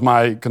so that was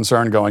my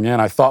concern going in.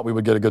 I thought we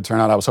would get a good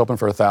turnout. I was hoping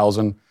for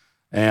 1,000,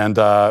 and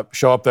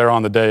show up there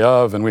on the day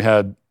of, and we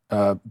had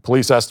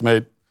police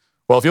estimate.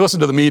 Well, if you listen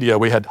to the media,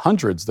 we had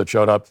hundreds that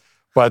showed up.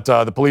 But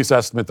the police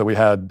estimate that we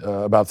had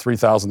about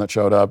 3,000 that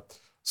showed up.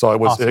 So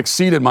it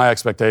exceeded my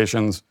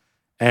expectations.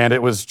 And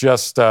it was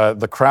just,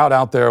 the crowd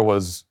out there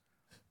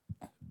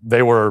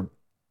they were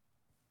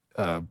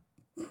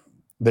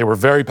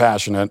very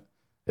passionate.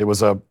 It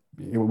was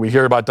we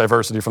hear about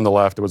diversity from the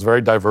left. It was a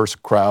very diverse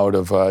crowd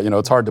of,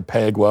 it's hard to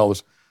peg well.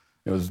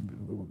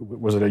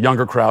 Was it a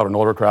younger crowd or an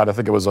older crowd? I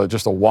think it was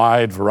just a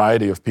wide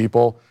variety of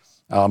people.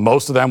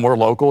 Most of them were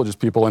local, just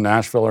people in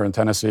Nashville or in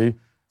Tennessee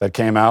that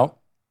came out.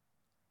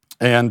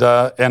 And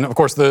of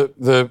course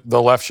the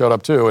left showed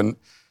up too.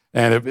 And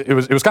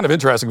it was kind of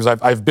interesting because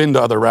I've been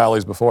to other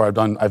rallies before.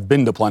 I've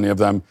been to plenty of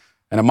them.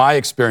 And in my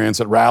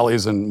experience at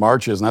rallies and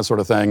marches and that sort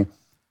of thing,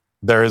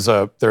 there's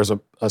a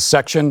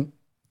section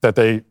that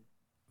they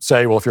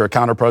say, well, if you're a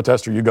counter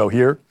protester, you go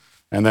here.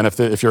 And then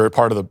if you're a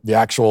part of the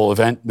actual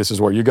event, this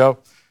is where you go.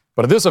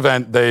 But at this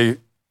event,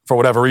 for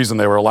whatever reason,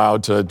 they were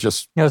allowed to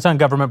just... it's on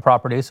government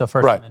property, so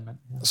First Amendment.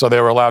 Yeah. So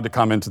they were allowed to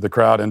come into the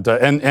crowd. And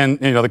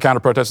the counter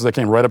protesters, they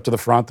came right up to the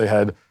front. They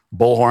had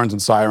bullhorns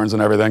and sirens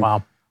and everything.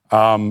 Wow.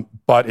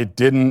 But it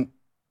didn't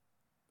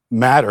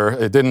matter.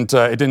 It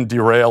didn't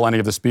derail any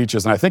of the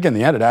speeches. And I think in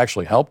the end, it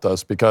actually helped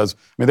us because,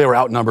 they were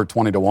outnumbered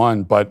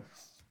 20-1, but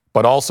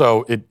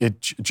also it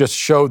just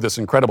showed this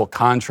incredible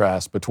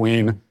contrast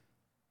between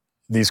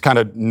these kind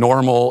of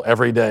normal,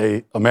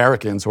 everyday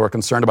Americans who are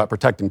concerned about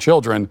protecting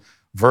children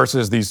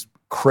versus these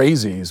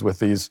crazies with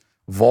these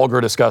vulgar,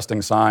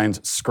 disgusting signs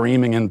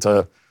screaming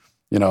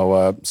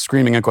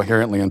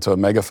incoherently into a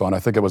megaphone. I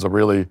think it was a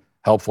really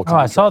helpful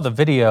contrast. I saw the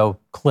video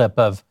clip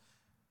of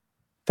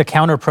the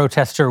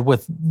counter-protester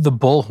with the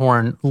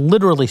bullhorn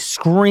literally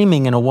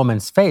screaming in a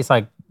woman's face.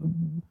 Like,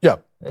 yeah.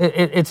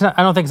 It's not,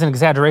 I don't think it's an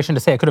exaggeration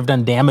to say it could have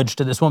done damage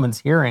to this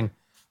woman's hearing.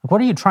 Like, what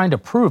are you trying to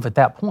prove at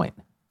that point?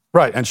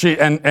 Right,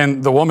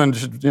 and the woman,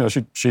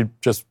 she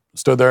just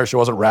stood there. She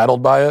wasn't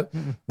rattled by it.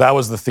 Mm-hmm. That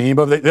was the theme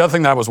of it. The other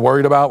thing that I was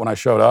worried about when I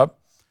showed up,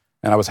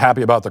 and I was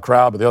happy about the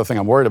crowd, but the other thing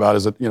I'm worried about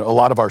is that a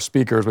lot of our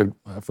speakers,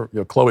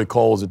 Chloe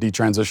Cole is a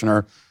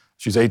detransitioner.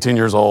 She's 18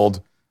 years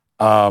old,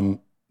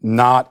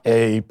 not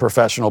a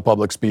professional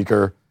public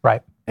speaker.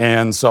 Right.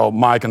 And so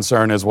my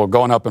concern is,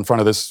 going up in front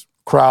of this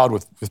crowd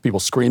with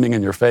people screaming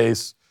in your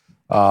face,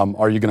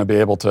 are you going to be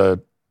able to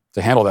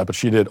handle that?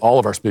 But all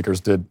of our speakers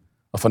did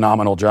a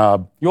phenomenal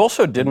job. You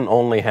also didn't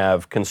only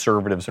have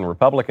conservatives and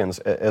Republicans.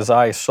 As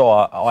I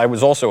saw, I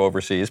was also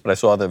overseas, but I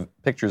saw the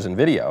pictures and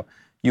video.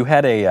 You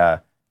had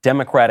a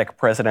Democratic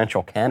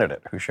presidential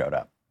candidate who showed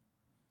up.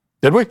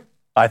 Did we?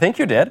 I think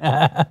you did.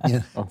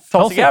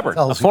 Tulsi Gabbard.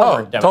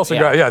 Former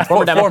Democrat.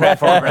 Former Democrat,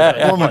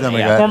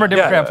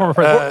 former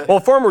president.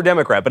 Well, former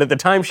Democrat, but at the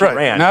time she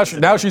ran.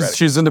 Now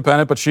she's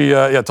independent, but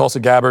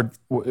Tulsi Gabbard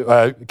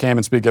came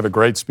and gave a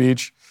great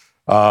speech.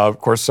 Of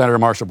course, Senator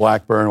Marsha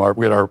Blackburn,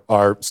 we had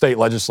our state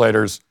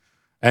legislators.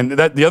 And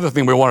the other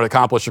thing we wanted to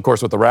accomplish, of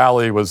course, with the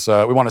rally was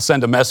we want to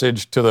send a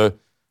message to the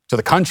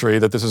country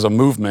that this is a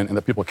movement and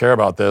that people care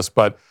about this.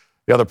 But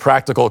the other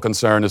practical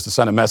concern is to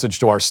send a message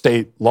to our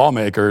state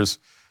lawmakers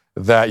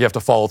that you have to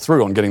follow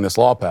through on getting this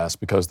law passed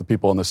because the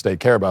people in the state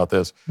care about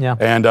this. Yeah.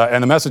 And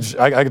the message,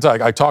 I can tell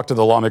you, I talked to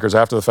the lawmakers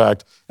after the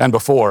fact and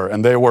before,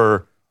 and they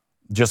were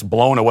just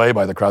blown away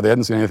by the crowd. They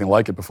hadn't seen anything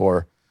like it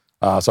before.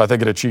 So I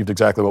think it achieved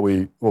exactly what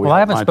we Well, I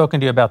haven't spoken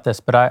to you about this,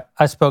 but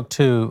I spoke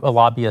to a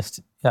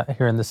lobbyist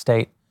here in the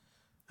state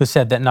who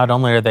said that not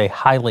only are they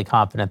highly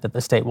confident that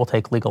the state will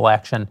take legal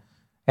action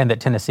and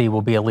that Tennessee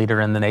will be a leader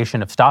in the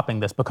nation of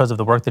stopping this because of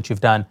the work that you've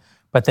done,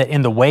 but that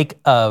in the wake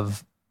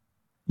of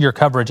your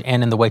coverage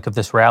and in the wake of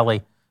this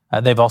rally,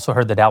 they've also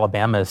heard that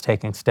Alabama is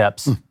taking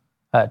steps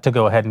to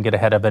go ahead and get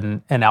ahead of it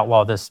and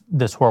outlaw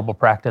this horrible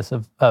practice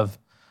of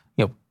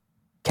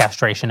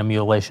castration and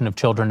mutilation of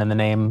children in the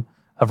name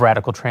of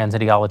radical trans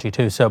ideology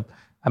too. So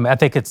I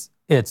think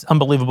it's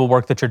unbelievable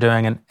work that you're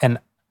doing, and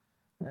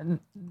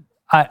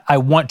I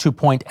want to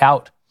point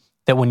out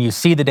that when you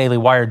see the Daily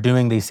Wire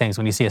doing these things,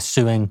 when you see us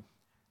suing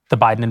the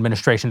Biden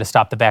administration to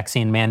stop the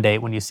vaccine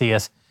mandate, when you see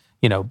us,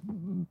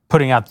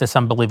 putting out this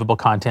unbelievable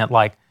content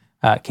like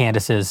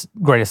Candace's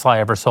Greatest Lie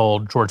Ever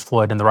Sold, George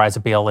Floyd and the Rise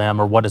of BLM,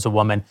 or What is a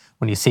Woman,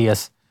 when you see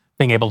us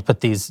being able to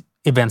put these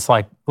events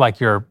like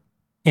your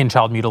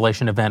in-child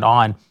mutilation event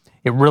on,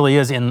 it really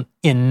is in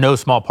no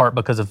small part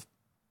because of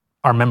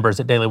our members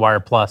at Daily Wire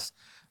Plus,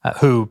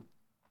 who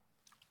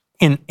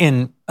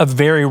in a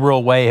very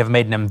real way have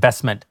made an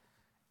investment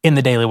in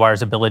the Daily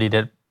Wire's ability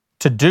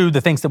to do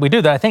the things that we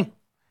do, that I think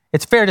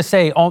it's fair to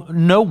say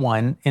no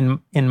one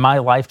in my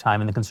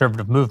lifetime in the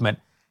conservative movement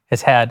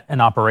has had an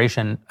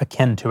operation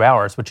akin to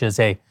ours, which is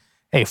a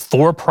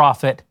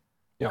for-profit,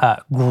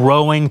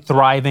 growing,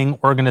 thriving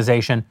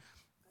organization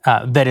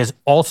that is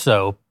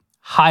also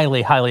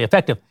highly, highly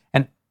effective.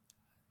 And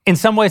in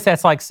some ways,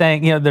 that's like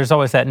saying, there's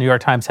always that New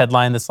York Times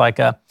headline that's like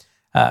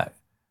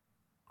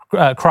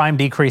crime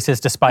decreases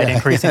despite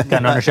increasing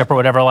gun ownership or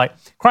whatever, like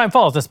crime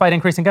falls despite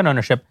increasing gun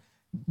ownership.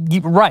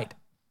 Right.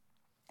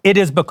 It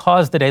is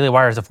because the Daily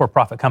Wire is a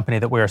for-profit company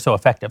that we are so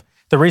effective.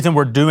 The reason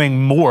we're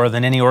doing more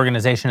than any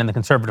organization in the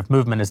conservative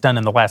movement has done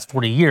in the last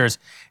 40 years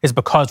is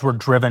because we're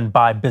driven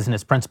by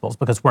business principles,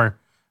 because we're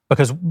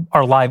because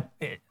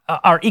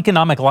our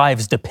economic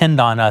lives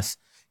depend on us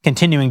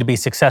continuing to be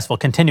successful,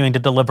 continuing to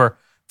deliver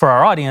for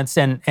our audience,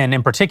 and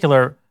in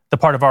particular, the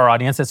part of our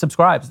audience that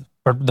subscribes,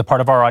 or the part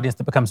of our audience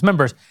that becomes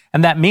members.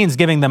 And that means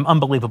giving them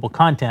unbelievable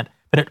content,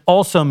 but it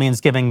also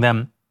means giving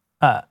them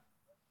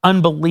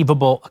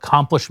unbelievable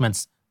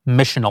accomplishments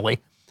missionally.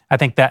 I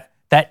think that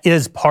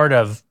is part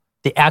of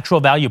the actual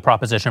value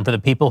proposition for the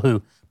people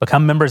who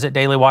become members at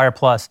Daily Wire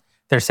Plus.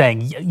 They're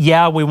saying,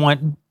 yeah, we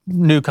want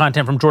new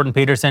content from Jordan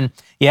Peterson.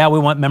 Yeah, we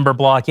want Member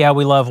Block. Yeah,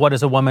 we love What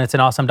is a Woman? It's an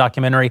awesome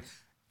documentary.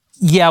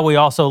 Yeah, we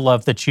also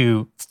love that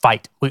you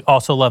fight. We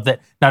also love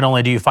that not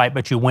only do you fight,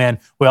 but you win.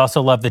 We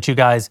also love that you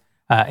guys,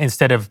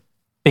 instead of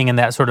being in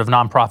that sort of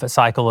nonprofit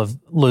cycle of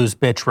lose,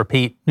 bitch,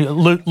 repeat,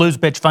 lose,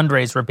 bitch,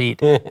 fundraise,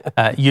 repeat,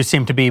 you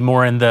seem to be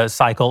more in the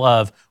cycle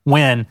of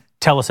win,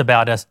 tell us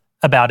about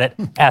it,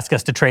 ask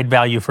us to trade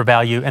value for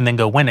value, and then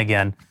go win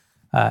again.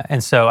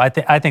 And so I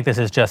think this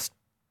is just...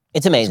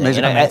 It's amazing.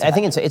 And I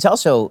think it's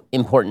also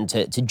important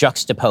to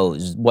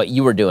juxtapose what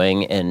you were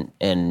doing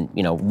and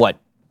what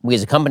we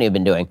as a company have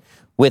been doing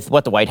with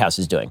what the White House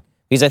is doing.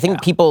 Because I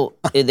think people,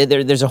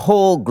 there's a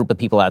whole group of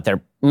people out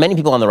there, many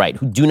people on the right,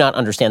 who do not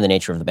understand the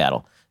nature of the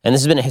battle. And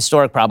this has been a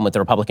historic problem with the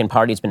Republican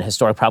Party. It's been a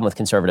historic problem with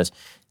conservatives.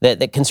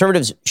 That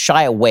conservatives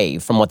shy away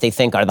from what they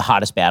think are the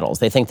hottest battles.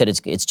 They think that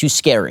it's too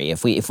scary.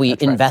 If we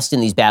invest in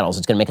these battles,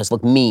 it's going to make us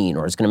look mean,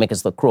 or it's going to make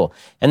us look cruel.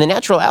 And the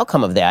natural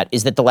outcome of that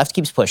is that the left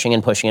keeps pushing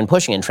and pushing and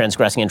pushing and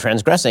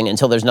transgressing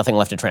until there's nothing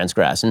left to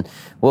transgress. And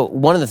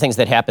one of the things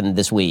that happened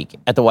this week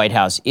at the White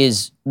House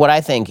is what I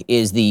think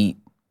is the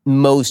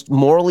most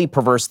morally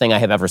perverse thing I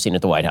have ever seen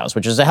at the White House,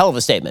 which is a hell of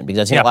a statement, because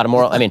I've seen a lot of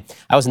moral. I mean,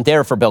 I wasn't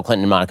there for Bill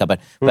Clinton and Monica, but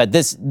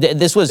this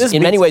was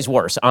in many ways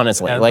worse,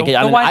 honestly. Yeah, like the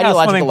on an White House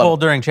ideological swimming level. pool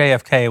during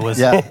JFK was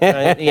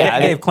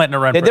gave Clinton a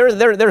run.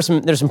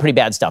 There's some pretty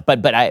bad stuff,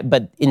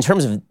 but in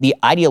terms of the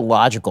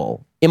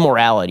ideological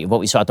immorality of what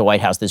we saw at the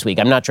White House this week,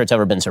 I'm not sure it's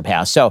ever been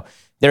surpassed. So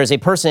there is a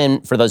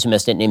person, for those who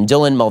missed it, named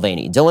Dylan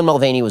Mulvaney. Dylan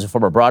Mulvaney was a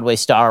former Broadway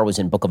star, was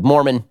in Book of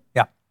Mormon.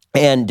 Yeah.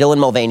 And Dylan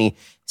Mulvaney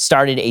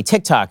started a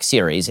TikTok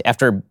series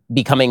after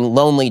becoming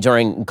lonely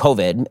during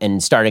COVID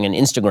and starting an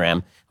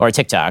Instagram, or a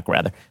TikTok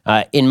rather,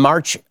 in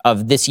March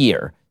of this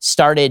year,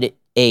 started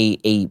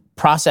a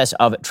process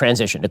of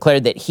transition,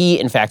 declared that he,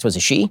 in fact, was a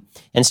she,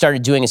 and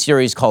started doing a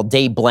series called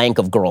Day Blank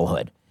of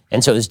Girlhood.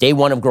 And so it was Day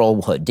 1 of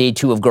Girlhood, Day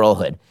 2 of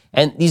Girlhood.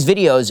 And these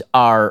videos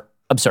are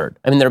absurd.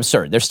 I mean, they're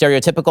absurd. They're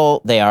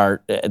stereotypical. They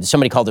are,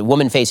 somebody called it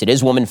woman face. It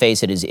is woman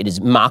face. It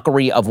is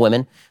mockery of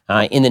women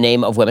in the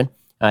name of women.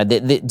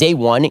 The Day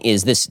 1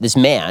 is this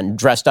man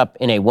dressed up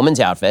in a woman's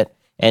outfit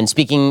and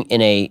speaking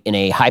in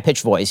a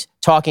high-pitched voice,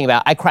 talking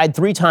about, I cried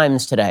 3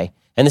 times today,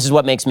 and this is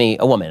what makes me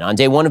a woman. On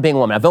day 1 of being a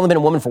woman, I've only been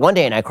a woman for 1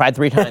 day, and I cried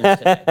 3 times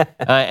today.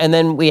 And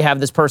then we have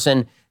this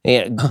person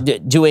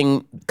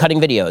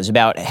cutting videos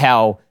about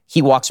how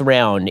he walks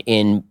around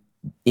in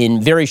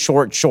very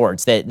short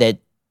shorts that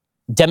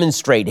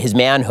demonstrate his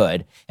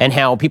manhood, and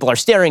how people are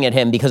staring at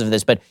him because of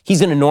this, but he's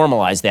going to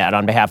normalize that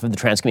on behalf of the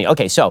trans community.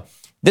 Okay, so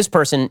this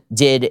person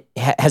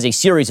has a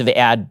series of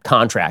ad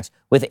contracts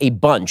with a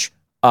bunch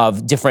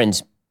of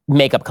different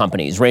makeup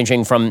companies,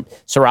 ranging from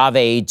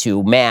CeraVe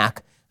to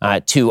MAC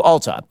to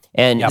Ulta.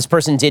 And this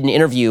person did an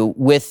interview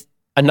with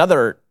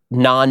another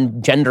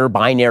gender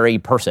non-binary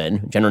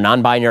person for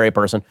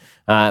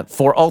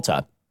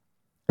Ulta.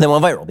 That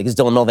went viral because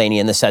Dylan Mulvaney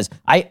in this says,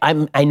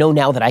 I know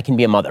now that I can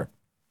be a mother.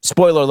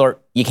 Spoiler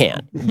alert, you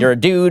can't. You're a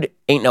dude,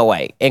 ain't no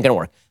way, ain't gonna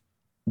work.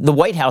 The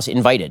White House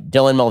invited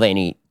Dylan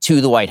Mulvaney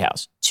to the White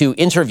House to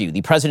interview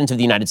the President of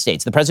the United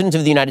States. The President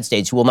of the United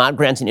States, who will not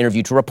grant an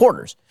interview to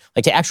reporters,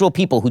 like to actual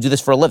people who do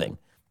this for a living,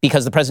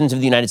 because the President of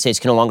the United States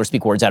can no longer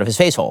speak words out of his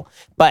face hole.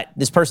 But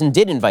this person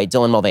did invite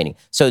Dylan Mulvaney.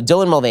 So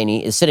Dylan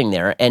Mulvaney is sitting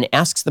there and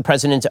asks the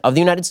President of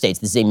the United States,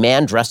 this is a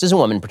man dressed as a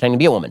woman, pretending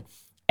to be a woman,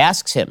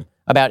 asks him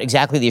about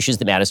exactly the issues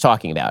that Matt is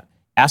talking about.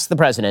 Asks the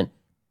President,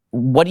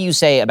 what do you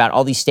say about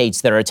all these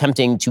states that are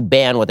attempting to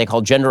ban what they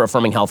call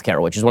gender-affirming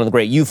healthcare, which is one of the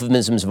great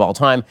euphemisms of all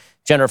time?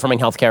 Gender-affirming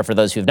healthcare, for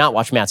those who have not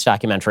watched Matt's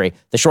documentary,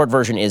 the short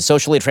version is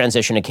socially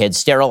transition a kid,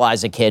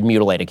 sterilize a kid,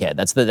 mutilate a kid.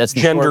 That's the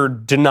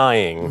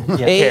gender-denying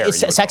care.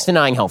 It's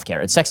sex-denying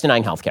healthcare. It's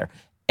sex-denying healthcare.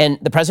 And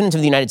the President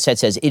of the United States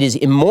says it is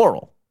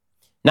immoral,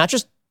 not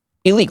just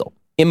illegal,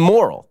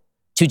 immoral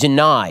to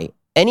deny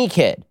any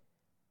kid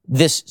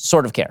this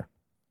sort of care.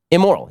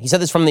 Immoral. He said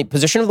this from the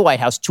position of the White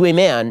House to a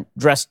man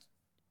dressed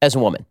as a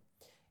woman.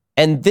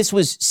 And this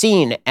was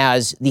seen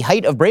as the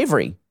height of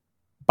bravery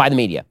by the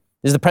media.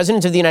 This is the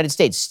President of the United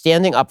States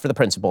standing up for the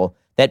principle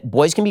that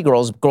boys can be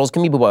girls, girls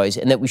can be boys,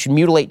 and that we should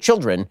mutilate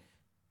children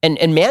and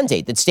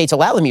mandate that states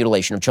allow the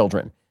mutilation of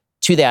children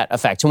to that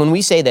effect. So when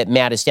we say that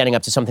Matt is standing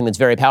up to something that's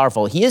very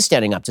powerful, he is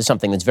standing up to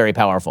something that's very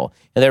powerful.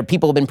 And there are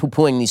people who have been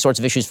poo-pooing these sorts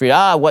of issues for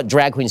what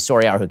drag queen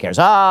story are, who cares?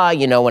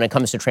 When it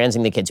comes to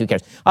transing the kids, who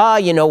cares?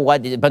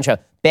 A bunch of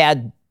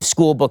bad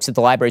school books at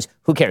the libraries,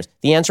 who cares?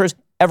 The answer is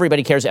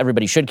everybody cares,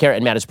 everybody should care,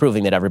 and Matt is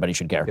proving that everybody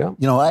should care.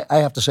 Yeah. I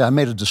have to say, I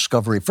made a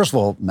discovery. First of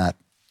all, Matt,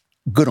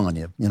 good on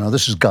you. You know,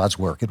 this is God's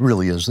work. It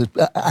really is.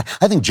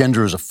 I think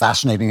gender is a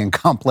fascinating and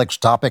complex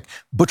topic.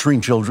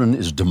 Butchering children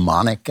is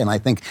demonic. And I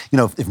think, you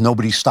know, if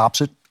nobody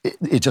stops it,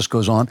 it just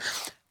goes on.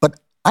 But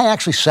I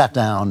actually sat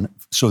down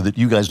so that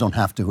you guys don't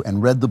have to,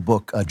 and read the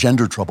book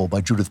Gender Trouble by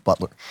Judith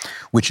Butler,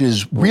 which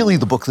is really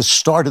the book that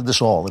started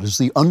this all. It is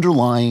the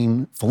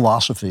underlying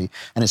philosophy,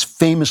 and it's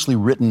famously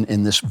written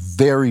in this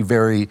very,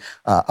 very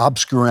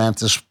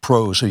obscurantist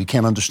prose, so you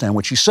can't understand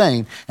what she's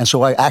saying. And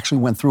so I actually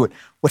went through it.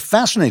 What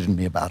fascinated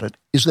me about it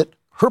is that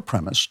her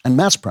premise and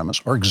Matt's premise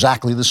are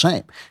exactly the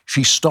same.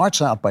 She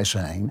starts out by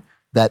saying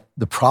that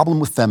the problem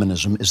with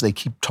feminism is they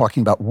keep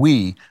talking about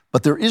we,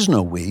 but there is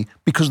no we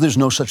because there's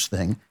no such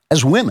thing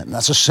as women.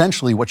 That's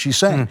essentially what she's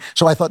saying.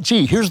 So I thought,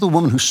 gee, here's the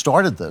woman who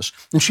started this,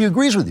 and she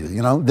agrees with you.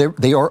 You know,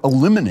 they are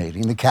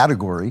eliminating the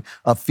category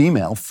of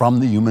female from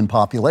the human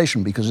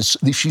population because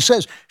she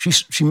says,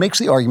 she makes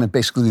the argument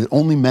basically that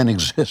only men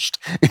exist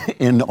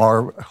in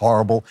our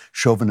horrible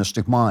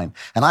chauvinistic mind.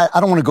 And I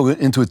don't want to go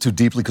into it too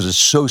deeply because it's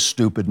so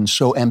stupid and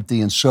so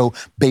empty and so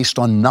based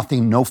on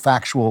nothing, no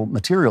factual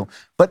material.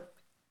 But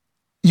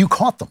you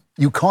caught them.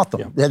 You caught them.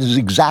 Yeah. That is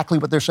exactly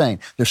what they're saying.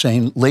 They're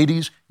saying,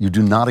 ladies, you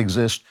do not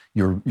exist.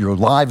 Your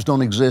lives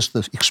don't exist.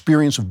 The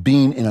experience of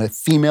being in a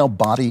female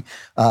body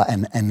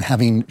and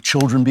having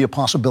children be a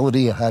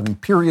possibility, of having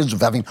periods,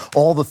 of having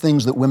all the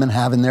things that women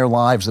have in their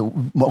lives that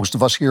most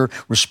of us here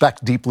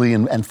respect deeply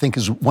and think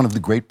is one of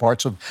the great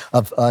parts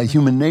of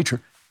human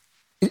nature.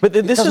 But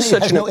this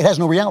it has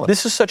no reality.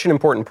 This is such an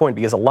important point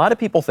because a lot of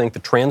people think the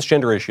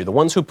transgender issue, the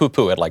ones who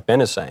poo-poo it, like Ben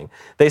is saying,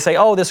 they say,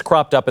 oh, this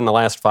cropped up in the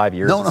last 5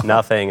 years. It's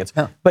nothing.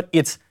 But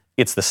it's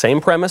the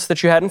same premise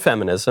that you had in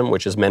feminism,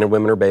 which is men and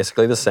women are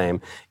basically the same.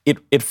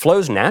 It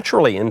flows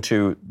naturally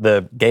into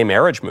the gay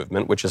marriage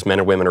movement, which is men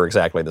and women are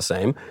exactly the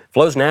same.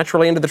 Flows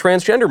naturally into the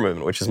transgender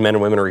movement, which is men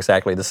and women are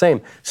exactly the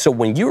same. So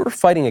when you're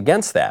fighting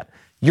against that,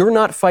 you're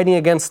not fighting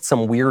against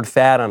some weird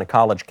fad on a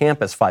college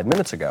campus 5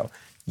 minutes ago.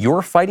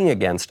 You're fighting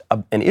against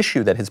an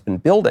issue that has been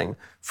building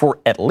for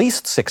at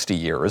least 60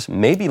 years,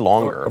 maybe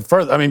longer.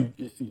 Further, I mean,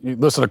 you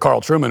listen to Carl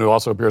Truman, who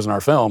also appears in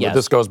our film, but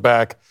this goes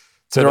back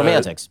to the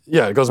Romantics.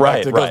 It goes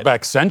back. It goes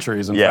back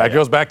centuries. In fact, it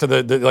goes back to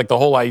the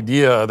whole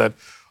idea that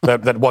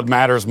what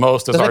matters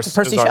most is our.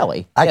 Percy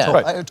Shelley.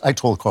 I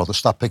told Carl to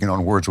stop picking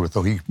on Wordsworth,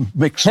 though he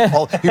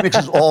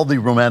mixes all the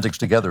romantics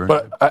together.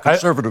 But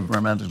conservative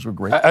romantics were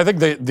great. I think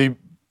to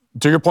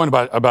your point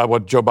about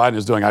what Joe Biden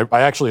is doing,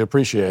 I actually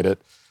appreciate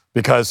it.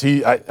 Because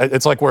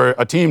it's like we're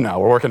a team now.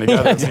 We're working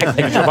together.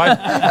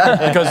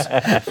 Because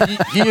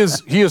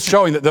he is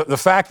showing that the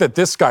fact that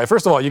this guy,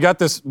 first of all, you got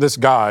this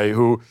guy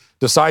who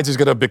decides he's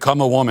going to become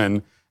a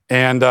woman,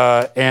 and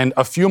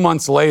a few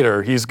months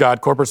later, he's got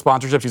corporate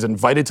sponsorships. He's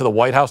invited to the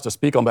White House to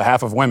speak on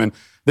behalf of women.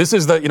 This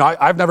is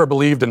I've never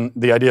believed in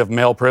the idea of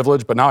male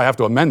privilege, but now I have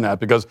to amend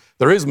that because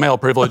there is male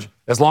privilege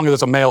as long as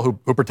it's a male who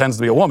pretends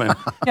to be a woman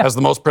has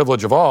the most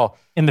privilege of all.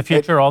 In the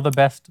future, all the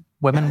best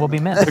women will be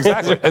men.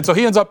 Exactly. And so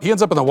he ends up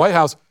in the White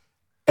House,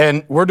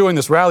 and we're doing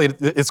this rally.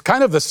 It's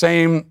kind of the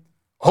same,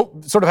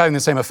 sort of having the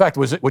same effect,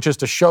 which is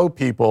to show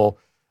people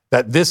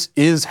that this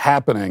is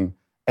happening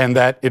and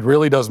that it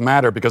really does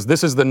matter because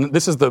this is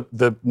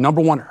the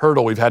number one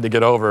hurdle we've had to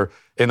get over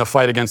in the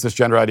fight against this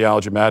gender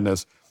ideology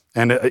madness.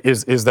 And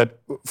is that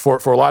for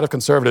a lot of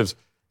conservatives,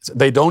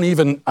 they don't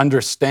even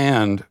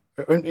understand,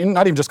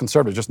 not even just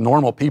conservatives, just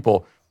normal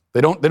people,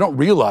 they don't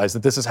realize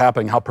that this is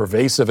happening, how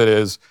pervasive it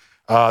is.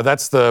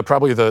 That's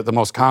probably the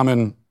most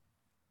common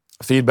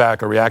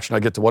feedback or reaction I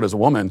get to what is a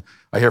woman.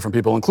 I hear from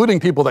people, including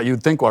people that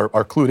you'd think are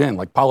clued in,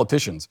 like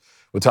politicians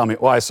would tell me,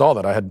 well, I saw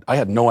that. I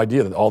had no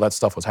idea that all that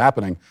stuff was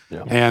happening.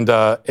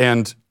 Yeah.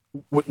 And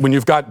when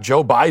you've got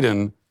Joe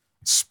Biden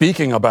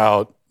speaking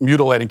about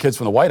mutilating kids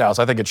from the White House,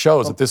 I think it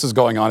shows that this is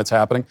going on, it's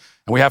happening.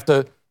 And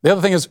the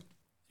other thing is,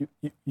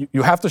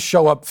 you have to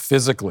show up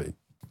physically,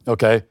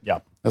 okay? Yeah.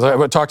 As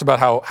I talked about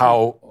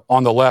how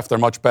on the left they're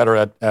much better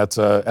at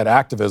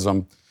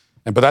activism,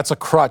 but that's a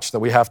crutch that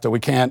we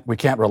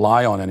can't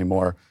rely on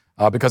anymore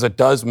because it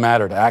does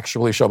matter to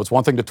actually show up. It's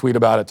one thing to tweet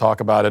about it,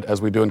 talk about it,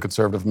 as we do in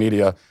conservative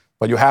media,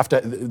 but you have to,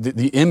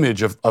 the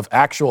image of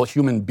actual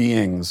human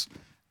beings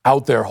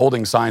out there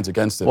holding signs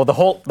against it. Well, the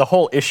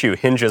whole issue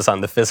hinges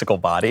on the physical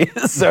body,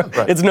 so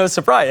it's no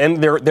surprise,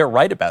 and they're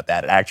right about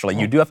that. Actually,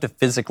 you do have to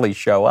physically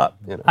show up.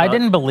 I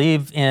didn't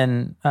believe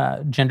in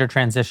gender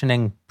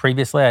transitioning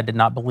previously. I did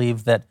not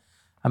believe that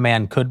a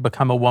man could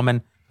become a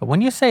woman. But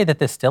when you say that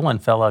this Dillon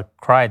fella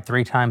cried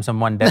 3 times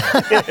in one day,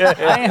 I'm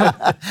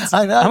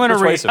going to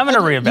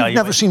reevaluate. You've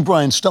never seen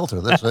Brian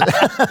Stelter. That's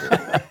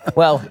it.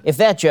 Well, if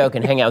that joke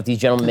and hang out with these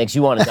gentlemen makes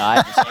you want to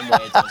die the same way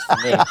it does for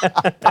me,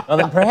 well,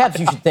 then perhaps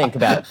you should think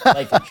about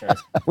life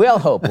insurance. We all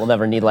hope we'll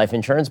never need life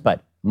insurance,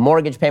 but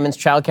mortgage payments,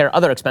 childcare,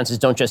 other expenses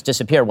don't just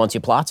disappear once you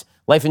plot.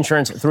 Life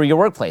insurance through your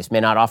workplace may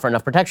not offer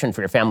enough protection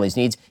for your family's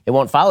needs. It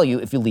won't follow you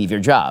if you leave your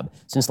job.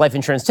 Since life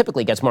insurance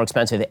typically gets more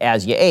expensive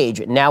as you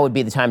age, now would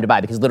be the time to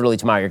buy because literally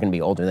tomorrow you're going to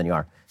be older than you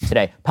are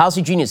today.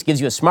 Policy Genius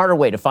gives you a smarter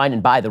way to find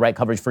and buy the right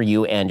coverage for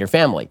you and your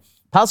family.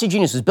 Policy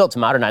Genius was built to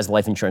modernize the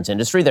life insurance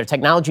industry. Their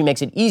technology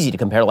makes it easy to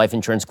compare life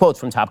insurance quotes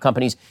from top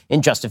companies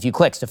in just a few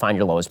clicks to find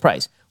your lowest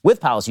price. With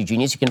Policy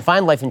Genius, you can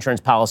find life insurance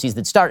policies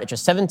that start at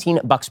just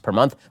 $17 per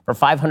month for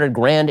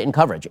 $500,000 in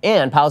coverage.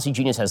 And Policy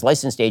Genius has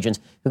licensed agents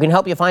who can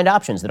help you find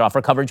options that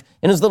offer coverage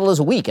in as little as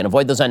a week and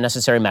avoid those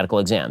unnecessary medical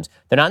exams.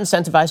 They're not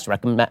incentivized to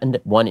recommend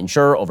one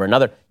insurer over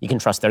another. You can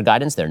trust their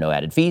guidance. There are no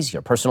added fees.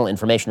 Your personal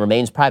information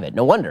remains private.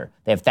 No wonder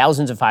they have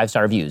thousands of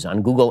 5-star reviews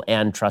on Google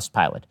and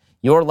Trustpilot.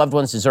 Your loved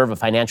ones deserve a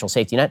financial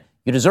safety net.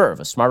 You deserve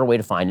a smarter way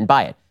to find and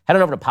buy it. Head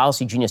on over to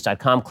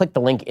PolicyGenius.com, click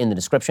the link in the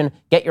description,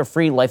 get your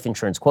free life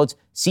insurance quotes,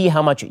 see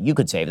how much you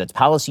could save. That's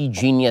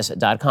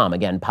PolicyGenius.com.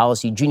 Again,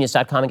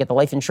 PolicyGenius.com, and get the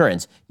life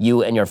insurance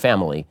you and your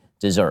family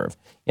deserve.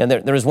 You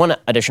know, there is one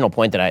additional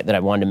point that I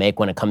wanted to make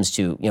when it comes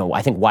to,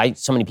 I think why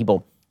so many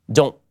people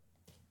don't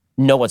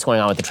know what's going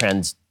on with the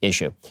trans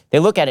issue. They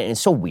look at it and it's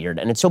so weird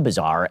and it's so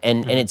bizarre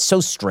and it's so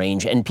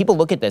strange. And people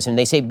look at this and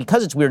they say,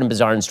 because it's weird and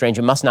bizarre and strange,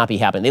 it must not be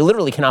happening. They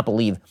literally cannot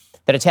believe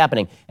that it's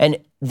happening. And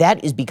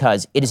that is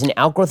because it is an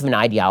outgrowth of an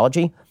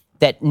ideology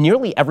that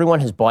nearly everyone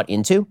has bought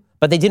into,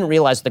 but they didn't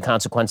realize what the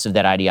consequences of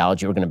that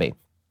ideology were going to be.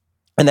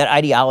 And that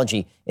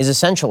ideology is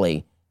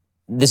essentially,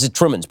 this is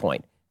Truman's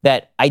point,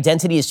 that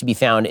identity is to be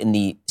found in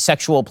the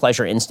sexual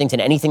pleasure instinct,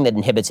 and anything that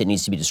inhibits it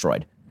needs to be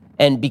destroyed.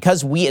 And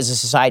because we as a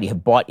society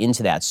have bought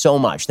into that so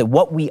much that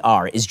what we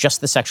are is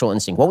just the sexual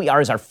instinct, what we are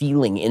is our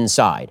feeling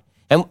inside.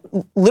 And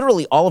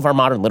literally all of our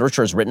modern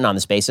literature is written on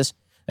this basis.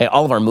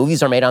 All of our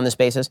movies are made on this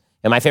basis.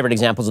 And my favorite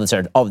examples of this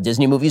are all the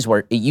Disney movies, where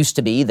it used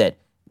to be that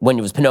when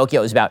it was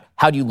Pinocchio, it was about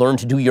how do you learn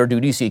to do your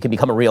duty so you can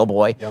become a real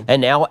boy. Yep.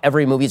 And now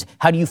every movie is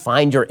how do you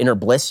find your inner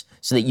bliss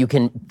so that you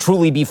can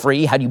truly be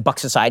free? How do you buck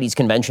society's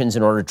conventions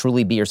in order to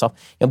truly be yourself?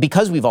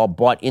 Because we've all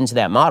bought into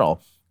that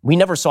model, we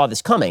never saw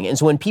this coming. And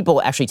so when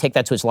people actually take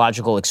that to its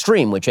logical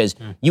extreme, which is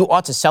you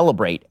ought to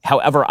celebrate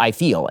however I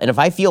feel. And if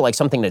I feel like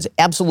something that's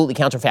absolutely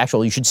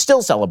counterfactual, you should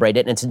still celebrate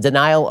it. And it's a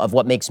denial of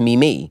what makes me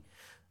me.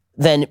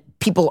 Then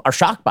people are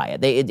shocked by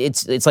it.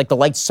 It's like the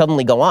lights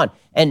suddenly go on.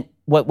 And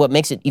what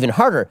makes it even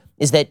harder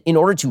is that in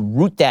order to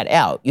root that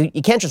out,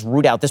 you can't just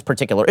root out this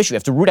particular issue. You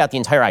have to root out the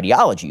entire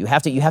ideology. You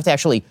have to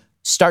actually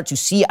start to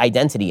see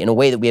identity in a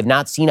way that we have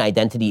not seen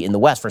identity in the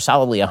West for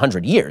solidly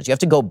 100 years. You have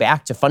to go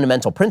back to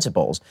fundamental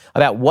principles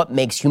about what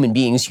makes human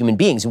beings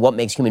and what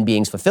makes human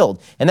beings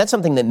fulfilled. And that's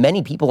something that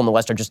many people in the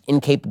West are just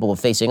incapable of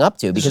facing up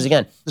to. Because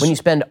again, when you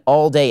spend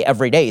all day,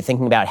 every day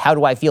thinking about how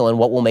do I feel and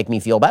what will make me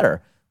feel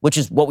better, which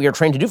is what we are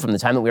trained to do from the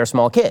time that we are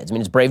small kids. I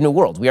mean, it's Brave New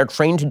World. We are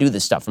trained to do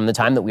this stuff from the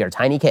time that we are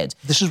tiny kids.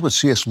 This is what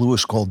C.S.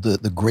 Lewis called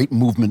the great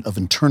movement of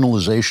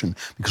internalization,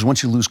 because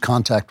once you lose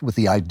contact with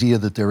the idea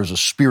that there is a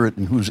spirit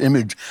in whose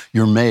image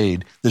you're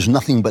made, there's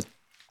nothing but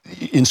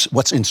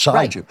what's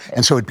inside you.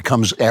 And so it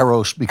becomes,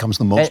 Eros becomes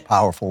the most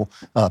powerful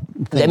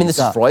thing. I mean, this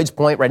is Freud's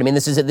point, right? I mean,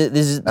 he's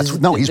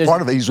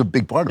part of it. He's a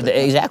big part of it.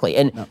 Exactly.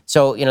 And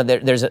so,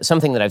 there's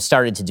something that I've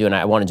started to do, and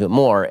I want to do it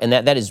more, and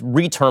that is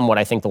reterm what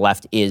I think the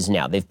left is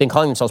now. They've been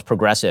calling themselves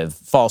progressive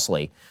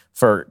falsely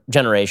for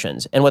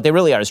generations, and what they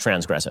really are is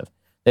transgressive.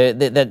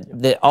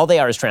 All they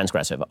are is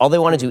transgressive. All they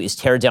want to do is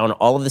tear down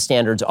all of the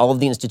standards, all of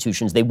the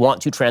institutions. They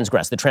want to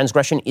transgress. The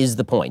transgression is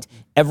the point.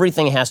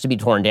 Everything has to be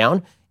torn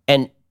down,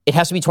 and it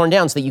has to be torn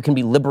down so that you can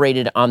be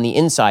liberated on the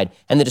inside.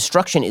 And the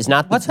destruction is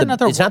not it's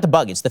not the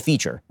bug, it's the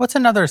feature. What's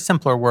another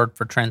simpler word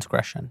for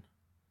transgression?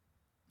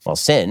 Well,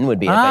 sin would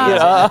be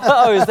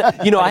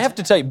I have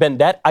to tell you, Ben,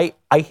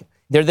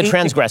 they're the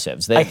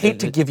transgressives. I hate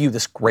to give you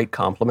this great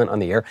compliment on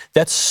the air.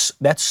 That's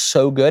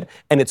so good,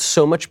 and it's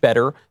so much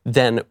better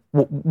than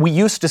we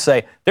used to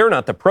say. They're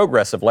not the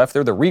progressive left;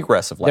 they're the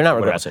regressive left. They're not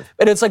regressive.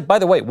 And it's like, by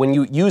the way, when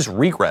you use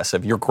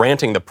regressive, you're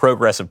granting the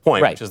progressive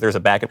point, which is there's a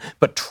back end.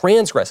 But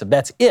transgressive,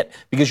 that's it,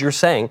 because you're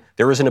saying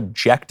there is an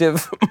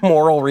objective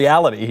moral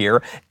reality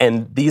here,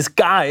 and these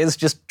guys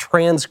just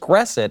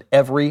transgress it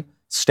every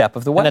step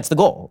of the way. And that's the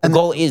goal. The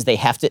goal is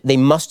they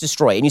must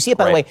destroy. And you see it,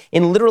 by the way,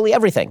 in literally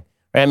everything.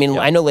 I mean,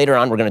 I know later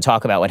on we're going to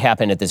talk about what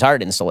happened at this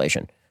art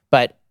installation,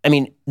 but I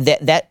mean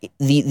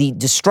the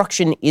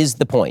destruction is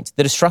the point.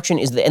 The destruction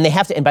is and they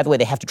have to. And by the way,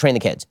 they have to train the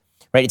kids,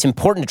 right? It's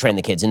important to train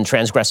the kids in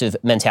transgressive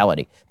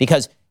mentality,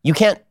 because you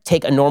can't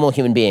take a normal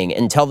human being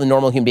and tell the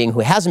normal human being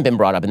who hasn't been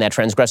brought up in that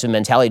transgressive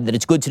mentality that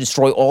it's good to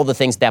destroy all the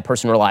things that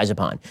person relies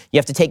upon. You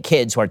have to take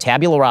kids who are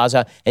tabula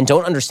rasa and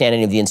don't understand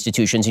any of the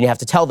institutions, and you have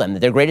to tell them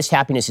that their greatest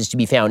happiness is to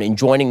be found in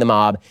joining the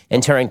mob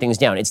and tearing things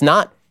down. It's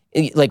not.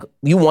 Like,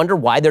 you wonder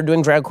why they're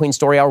doing Drag Queen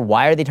Story Hour.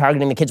 Why are they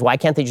targeting the kids? Why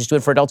can't they just do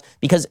it for adults?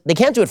 Because they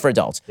can't do it for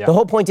adults. Yeah. The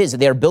whole point is that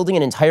they are building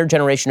an entire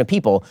generation of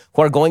people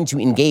who are going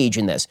to engage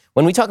in this.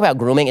 When we talk about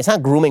grooming, it's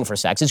not grooming for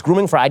sex. It's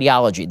grooming for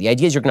ideology. The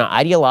idea is you're going to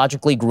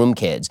ideologically groom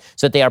kids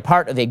so that they are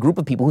part of a group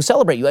of people who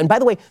celebrate you. And by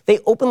the way, they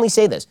openly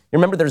say this. You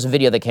remember there's a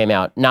video that came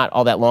out not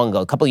all that long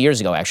ago, a couple of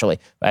years ago, actually.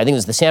 I think it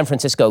was the San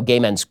Francisco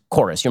Gay Men's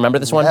Chorus. You remember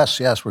this one?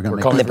 Yes, we're going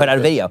to make it. They put out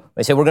a video.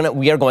 They say,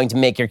 we are going to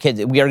make your kids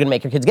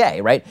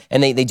gay, right?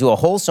 And they do a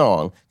whole song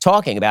song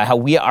talking about how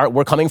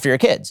we're coming for your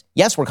kids.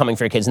 Yes, we're coming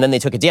for your kids. And then they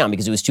took it down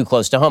because it was too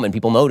close to home and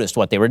people noticed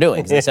what they were doing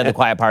because they said the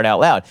quiet part out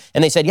loud.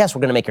 And they said, yes,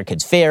 we're going to make your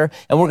kids fair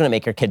and we're going to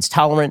make your kids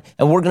tolerant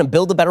and we're going to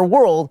build a better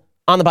world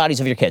on the bodies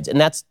of your kids. And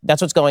that's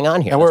what's going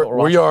on here. And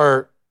we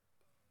are,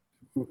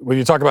 when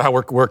you talk about how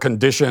we're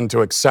conditioned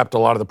to accept a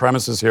lot of the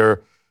premises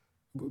here,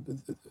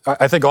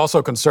 I think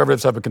also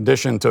conservatives have a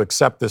condition to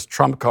accept this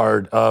trump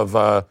card of,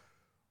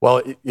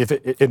 well, if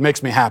it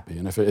makes me happy.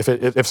 And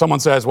if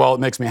someone says, well, it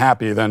makes me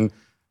happy, then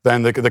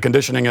the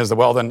conditioning is that,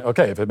 well, then,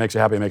 okay, if it makes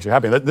you happy, it makes you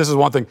happy. This is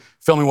one thing,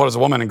 filming What is a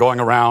Woman and going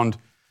around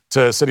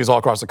to cities all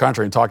across the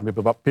country and talking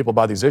to people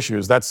about these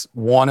issues. That's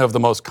one of the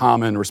most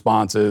common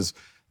responses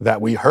that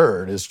we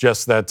heard, is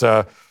just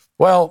that,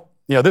 well,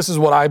 this is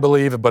what I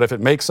believe, but if it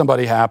makes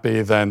somebody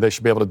happy, then they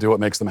should be able to do what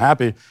makes them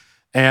happy.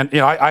 And,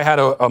 I had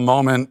a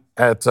moment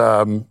at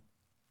our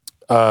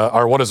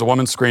What is a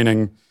Woman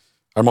screening,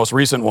 our most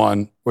recent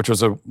one, which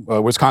was a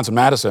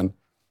Wisconsin-Madison,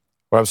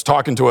 where I was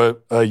talking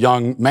to a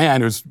young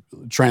man who's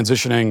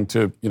transitioning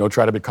to,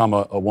 try to become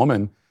a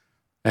woman.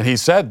 And he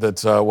said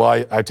that,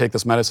 well, I take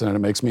this medicine and it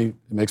makes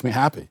me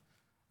happy.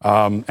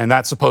 And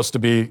that's supposed to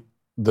be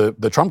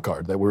the trump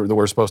card that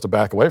we're supposed to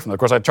back away from. Of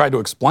course, I tried to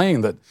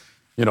explain that,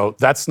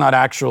 that's not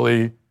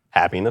actually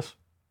happiness.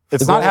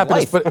 It's not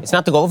happiness, but it's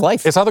not the goal of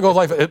life. It's not the goal of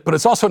life, but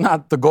it's also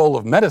not the goal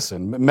of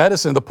medicine.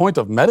 The point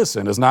of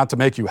medicine is not to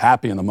make you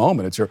happy in the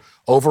moment. It's your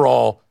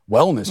overall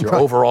wellness, your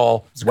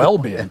overall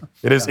well-being.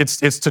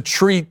 It's to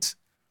treat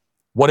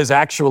what is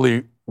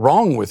actually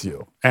wrong with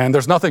you. And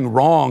there's nothing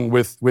wrong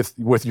with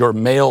your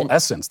male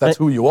essence. That's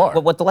who you are.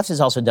 But what the left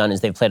has also done is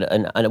they've played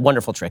a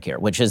wonderful trick here,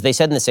 which is they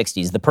said in the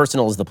 60s, the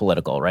personal is the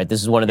political, right?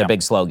 This is one of their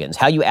big slogans.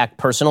 How you act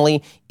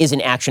personally is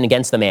an action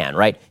against the man,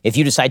 right? If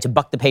you decide to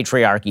buck the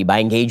patriarchy by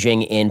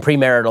engaging in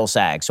premarital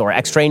sex or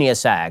extraneous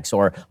sex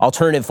or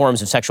alternative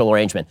forms of sexual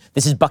arrangement,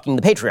 this is bucking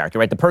the patriarchy,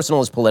 right? The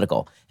personal is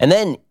political. And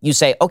then you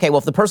say, okay, well,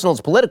 if the personal is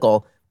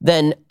political,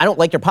 then I don't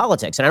like your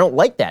politics, and I don't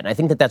like that, and I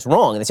think that that's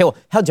wrong. And they say, well,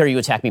 how dare you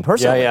attack me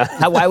personally?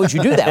 Why would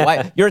you do that?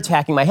 Why? You're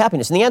attacking my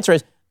happiness. And the answer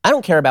is, I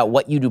don't care about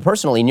what you do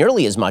personally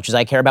nearly as much as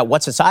I care about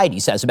what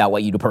society says about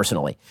what you do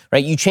personally,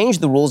 right? You change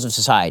the rules of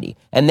society,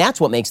 and that's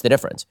what makes the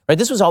difference, right?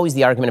 This was always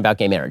the argument about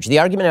gay marriage. The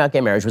argument about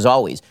gay marriage was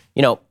always,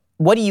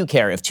 what do you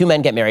care if two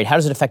men get married? How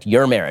does it affect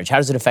your marriage? How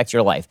does it affect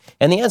your life?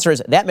 And the answer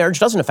is, that marriage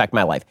doesn't affect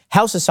my life.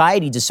 How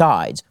society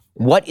decides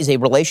what is a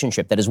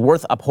relationship that is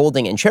worth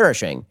upholding and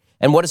cherishing,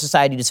 and what a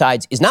society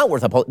decides is not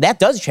worth upholding, that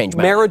does change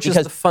my life. Marriage is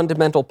the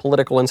fundamental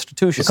political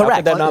institution.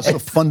 Correct. It's a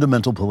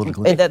fundamental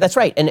political institution. That's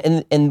right.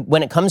 And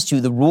when it comes to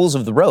the rules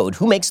of the road,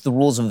 who makes the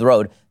rules of the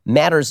road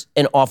matters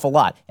an awful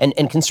lot.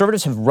 And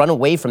conservatives have run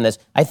away from this,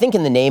 I think,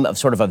 in the name of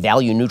sort of a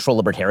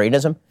value-neutral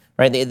libertarianism.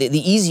 Right?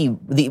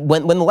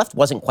 When the left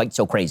wasn't quite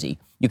so crazy,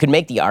 you could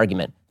make the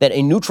argument that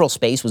a neutral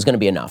space was going to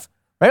be enough.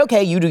 Right?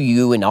 Okay, you do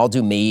you and I'll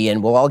do me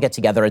and we'll all get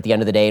together at the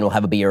end of the day and we'll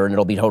have a beer and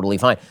it'll be totally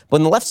fine. But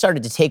when the left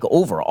started to take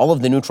over all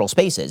of the neutral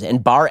spaces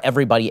and bar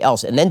everybody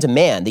else and then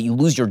demand that you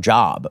lose your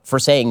job for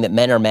saying that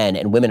men are men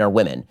and women are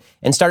women,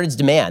 and started to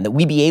demand that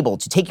we be able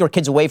to take your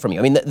kids away from you.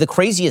 I mean, the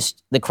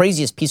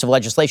craziest piece of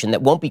legislation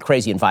that won't be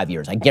crazy in 5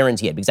 years, I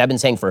guarantee it, because I've been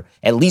saying for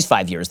at least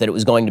 5 years that it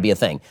was going to be a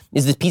thing,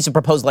 is this piece of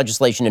proposed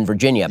legislation in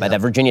Virginia by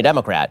that Virginia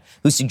Democrat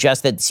who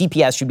suggests that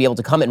CPS should be able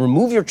to come and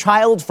remove your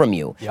child from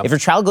you if your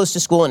child goes to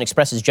school and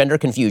expresses gender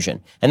confusion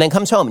and then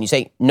comes home and you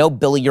say, no,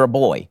 Billy, you're a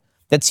boy.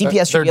 That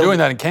CPS should They're doing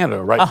that in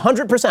Canada, right?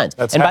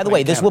 100%. And by the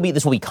way, this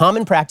will be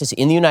common practice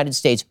in the United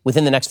States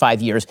within the next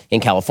 5 years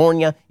in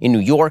California, in New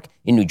York,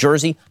 in New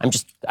Jersey.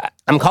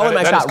 I'm calling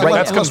my shot right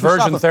now. That's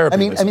conversion therapy.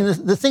 I mean,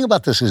 the thing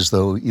about this is,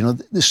 though,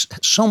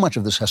 so much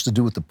of this has to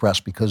do with the press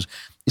because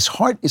it's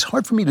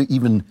hard for me to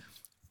even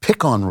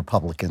pick on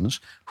Republicans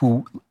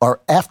who are,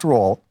 after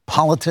all,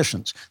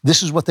 politicians.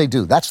 This is what they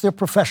do. That's their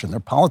profession. They're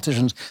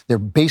politicians. Their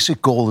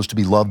basic goal is to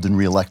be loved and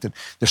reelected.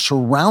 They're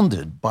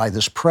surrounded by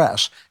this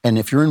press. And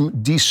if you're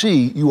in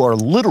D.C., you are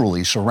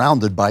literally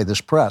surrounded by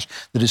this press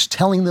that is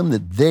telling them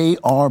that they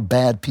are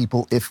bad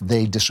people if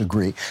they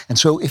disagree. And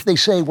so if they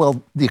say,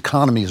 well, the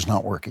economy is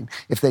not working,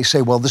 if they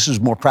say, well, this is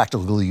more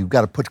practical, you've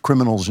got to put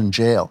criminals in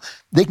jail,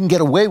 they can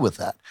get away with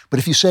that. But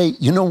if you say,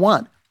 you know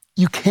what?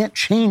 You can't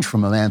change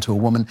from a man to a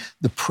woman.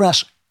 The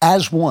press,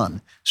 as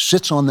one,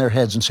 sits on their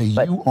heads and say,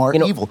 you are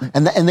evil.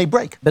 And they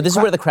break. But this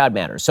is where the crowd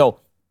matters. So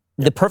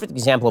the perfect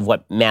example of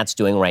what Matt's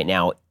doing right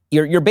now,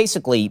 you're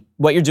basically,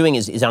 what you're doing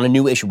is on a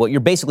new issue. What you're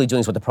basically doing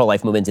is what the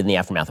pro-life movement did in the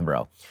aftermath of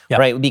Roe. Yep.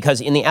 Right?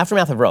 Because in the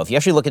aftermath of Roe, if you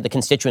actually look at the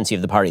constituency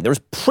of the party, there was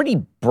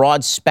pretty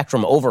broad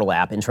spectrum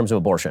overlap in terms of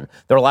abortion.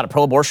 There were a lot of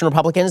pro-abortion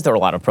Republicans. There were a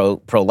lot of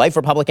pro-life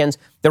Republicans.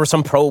 There were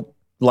some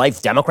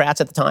pro-life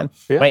Democrats at the time,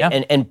 right?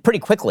 Yeah. And pretty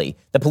quickly,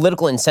 the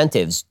political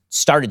incentives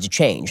started to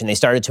change and they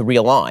started to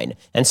realign.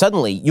 And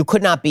suddenly, you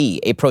could not be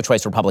a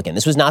pro-choice Republican.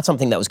 This was not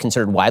something that was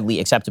considered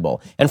widely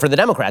acceptable. And for the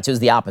Democrats, it was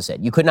the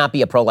opposite. You could not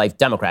be a pro-life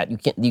Democrat.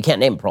 You can't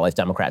name a pro-life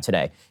Democrat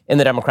today in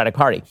the Democratic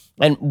Party.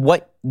 And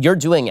what you're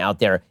doing out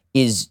there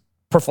is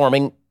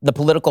performing the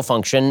political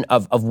function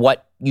of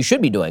what you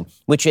should be doing,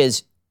 which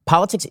is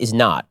politics is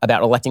not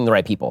about electing the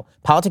right people.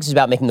 Politics is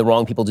about making the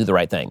wrong people do the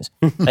right things.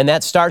 And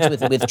that starts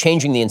with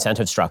changing the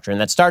incentive structure. And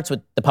that starts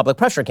with the public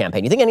pressure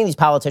campaign. You think any of these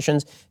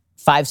politicians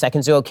 5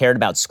 seconds ago cared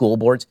about school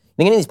boards? You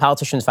think any of these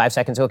politicians 5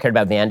 seconds ago cared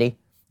about Vandy?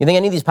 You think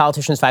any of these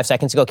politicians 5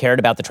 seconds ago cared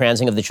about the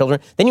transing of the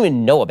children? They didn't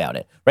even know about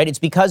it, right? It's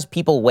because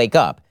people wake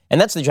up. And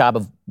that's the job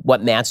of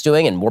what Matt's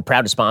doing. And we're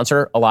proud to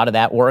sponsor a lot of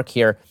that work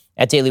here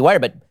at Daily Wire.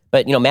 But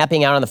Matt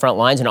being out on the front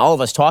lines and all of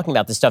us talking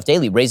about this stuff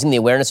daily, raising the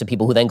awareness of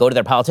people who then go to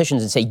their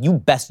politicians and say, you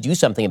best do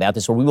something about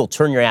this or we will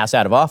turn your ass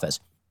out of office.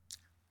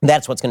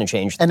 That's what's going to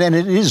change. And then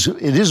it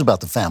is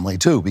about the family,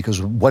 too,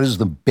 because what is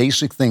the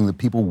basic thing that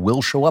people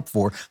will show up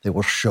for? They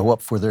will show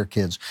up for their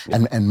kids.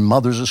 And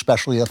mothers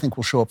especially, I think,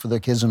 will show up for their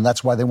kids, and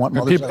that's why they want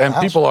mothers and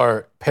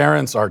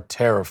parents are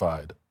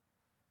terrified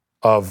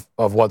of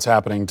what's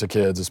happening to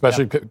kids,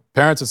 especially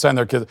parents that send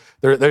their kids.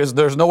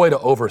 There's no way to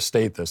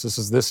overstate this.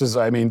 This is.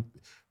 I mean,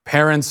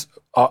 parents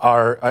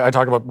are. I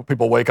talk about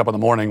people wake up in the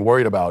morning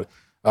worried about.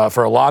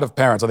 For a lot of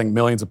parents, I think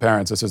millions of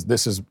parents,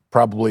 this is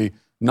probably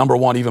number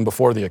one even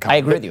before the economy. I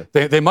agree with you.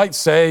 They might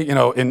say, in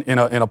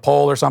a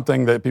poll or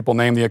something that people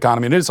name the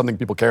economy, and it is something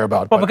people care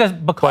about. Well,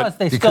 because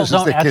they still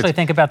don't actually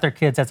think about their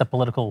kids as a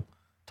political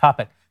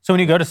topic. So when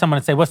you go to someone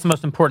and say, what's the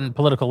most important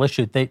political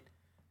issue? They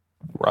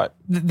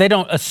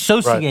don't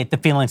associate the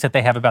feelings that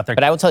they have about their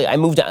kids. But I will tell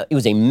you, it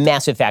was a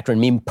massive factor in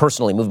me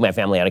personally moving my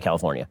family out of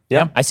California.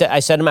 Yeah. I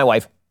said to my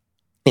wife,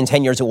 in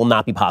 10 years, it will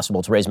not be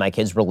possible to raise my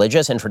kids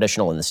religious and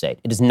traditional in the state.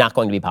 It is not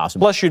going to be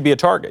possible. Plus, you'd be a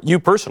target. You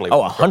personally.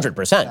 Oh,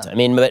 100%. I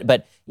mean,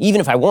 but even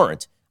if I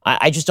weren't,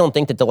 I just don't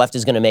think that the left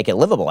is going to make it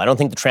livable. I don't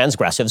think the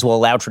transgressives will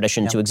allow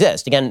tradition to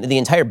exist. Again, the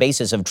entire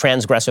basis of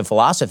transgressive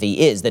philosophy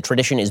is that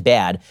tradition is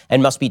bad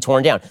and must be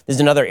torn down. There's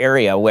another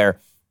area where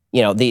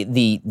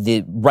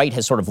the right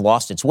has sort of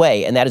lost its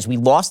way, and that is we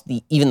lost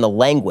even the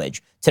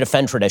language to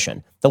defend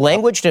tradition. The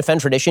language to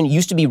defend tradition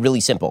used to be really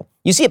simple.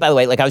 You see it, by the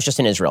way, like I was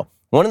just in Israel.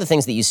 One of the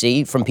things that you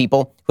see from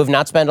people who have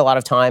not spent a lot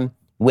of time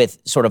with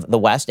sort of the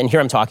West, and here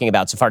I'm talking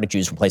about Sephardic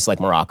Jews from places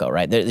like Morocco,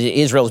 right?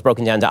 Israel is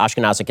broken down to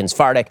Ashkenazic and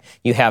Sephardic.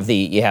 You have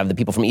the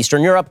people from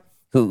Eastern Europe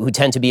who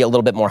tend to be a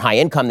little bit more high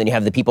income than you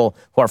have the people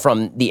who are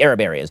from the Arab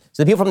areas.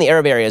 So the people from the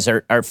Arab areas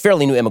are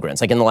fairly new immigrants,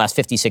 like in the last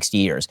 50, 60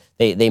 years.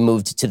 They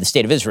moved to the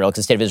state of Israel because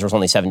the state of Israel is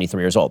only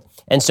 73 years old.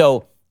 And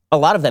so a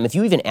lot of them, if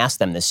you even ask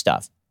them this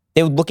stuff,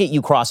 they would look at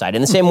you cross-eyed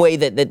in the same way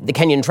that the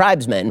Kenyan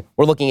tribesmen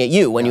were looking at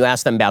you when you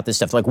asked them about this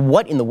stuff. Like,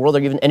 what in the world are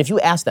you even... And if you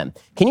ask them,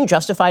 can you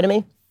justify to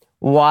me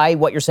why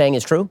what you're saying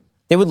is true?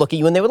 They would look at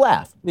you and they would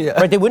laugh. Yeah.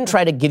 Right? They wouldn't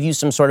try to give you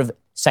some sort of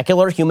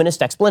secular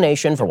humanist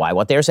explanation for why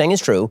what they're saying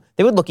is true.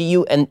 They would look at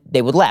you and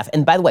they would laugh.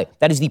 And by the way,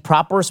 that is the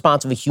proper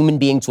response of a human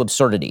being to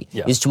absurdity,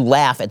 is to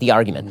laugh at the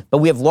argument. But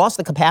we have lost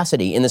the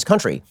capacity in this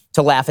country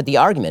to laugh at the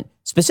argument,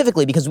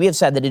 specifically because we have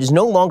said that it is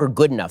no longer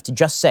good enough to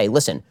just say,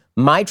 listen,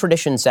 my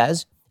tradition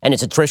says, and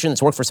it's a tradition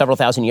that's worked for several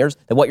thousand years,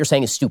 that what you're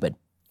saying is stupid.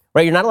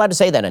 Right? You're not allowed to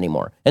say that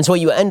anymore. And so what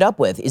you end up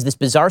with is this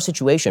bizarre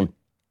situation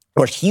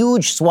where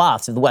huge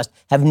swaths of the West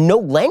have no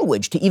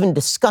language to even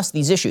discuss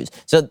these issues.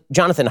 So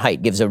Jonathan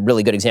Haidt gives a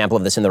really good example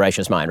of this in The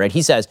Righteous Mind, right?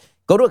 He says,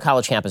 go to a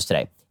college campus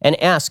today and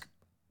ask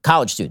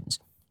college students,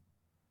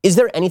 is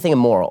there anything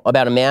immoral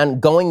about a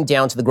man going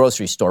down to the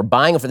grocery store,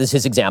 this is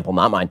his example,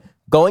 not mine,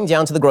 going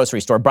down to the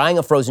grocery store, buying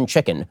a frozen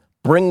chicken,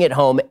 bringing it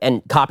home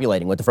and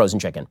copulating with the frozen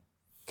chicken?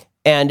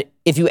 And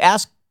if you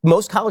ask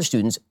most college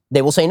students,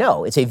 they will say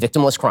no, it's a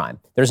victimless crime.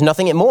 There's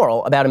nothing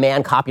immoral about a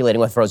man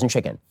copulating with frozen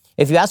chicken.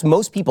 If you ask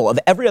most people of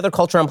every other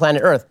culture on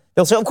planet Earth,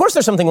 they'll say, of course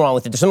there's something wrong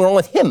with it. There's something wrong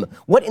with him.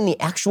 What in the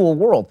actual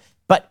world?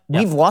 But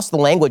we've lost the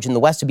language in the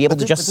West to be able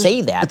to just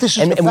say that.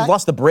 And we've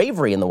lost the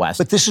bravery in the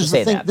West to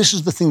say that. This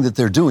is the thing that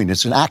they're doing.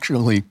 It's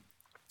actually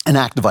an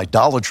act of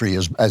idolatry,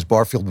 as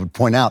Barfield would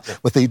point out.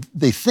 What they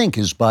think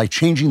is by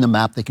changing the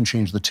map, they can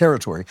change the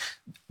territory.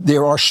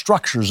 There are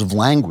structures of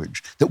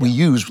language that we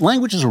use.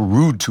 Language is a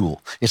rude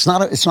tool. It's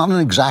not an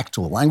exact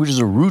tool. Language is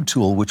a rude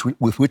tool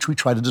with which we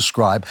try to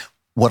describe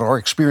what our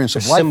experience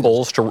of life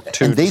symbols is. to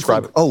and they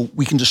describe think, oh,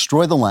 we can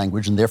destroy the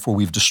language, and therefore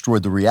we've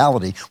destroyed the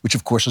reality, which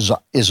of course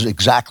is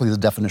exactly the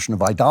definition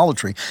of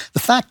idolatry. The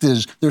fact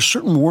is, there's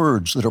certain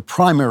words that are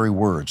primary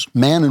words.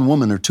 Man and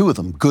woman are two of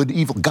them. Good,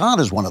 evil.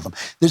 God is one of them.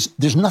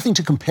 There's nothing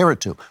to compare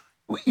it to.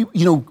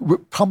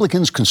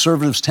 Republicans,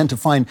 conservatives tend to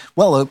find,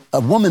 well,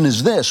 a woman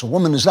is this, a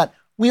woman is that.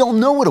 We all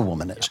know what a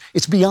woman is.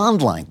 It's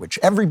beyond language.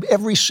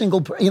 Every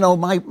single,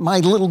 my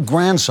little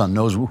grandson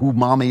knows who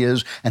mommy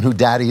is and who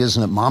daddy is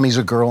and that mommy's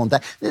a girl and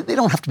that. They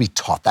don't have to be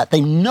taught that.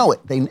 They know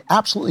it. They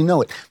absolutely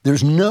know it.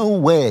 There's no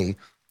way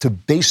to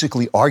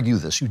basically argue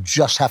this. You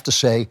just have to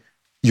say,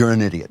 you're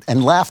an idiot.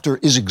 And laughter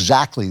is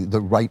exactly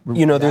the right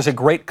reaction. There's a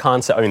great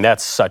concept. I mean,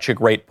 that's such a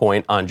great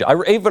point on. I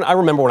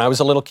remember when I was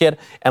a little kid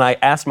and I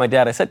asked my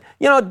dad, I said,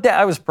 Dad,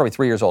 I was probably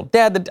 3 years old.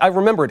 Dad, I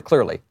remember it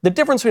clearly. The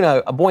difference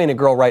between a boy and a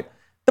girl, right?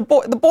 The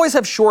boys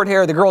have short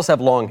hair, the girls have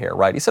long hair,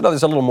 right? He said,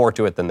 there's a little more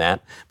to it than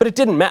that. But it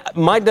didn't matter.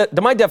 My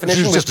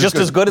definition was just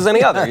as good as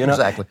any other,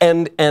 Exactly.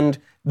 And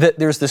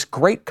there's this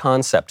great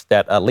concept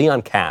that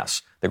Leon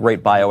Kass, the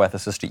great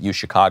bioethicist at U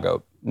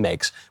Chicago,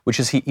 makes, which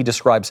is he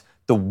describes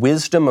the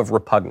wisdom of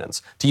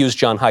repugnance, to use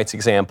John Haidt's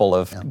example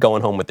of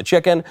going home with the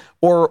chicken,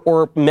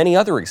 or many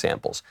other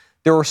examples.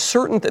 There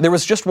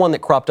was just one that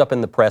cropped up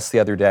in the press the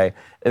other day,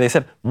 and they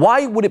said,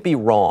 why would it be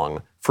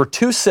wrong for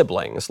two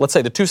siblings, let's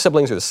say the two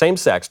siblings are the same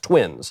sex,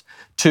 twins,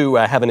 to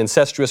have an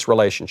incestuous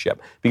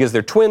relationship? Because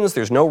they're twins,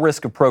 there's no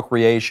risk of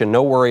procreation,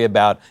 no worry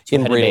about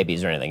inbreeding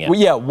babies or anything.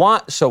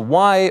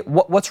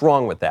 What's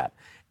wrong with that?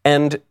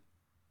 And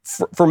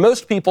for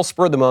most people,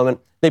 spur of the moment,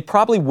 they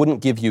probably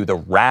wouldn't give you the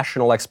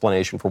rational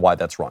explanation for why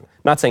that's wrong.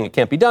 Not saying it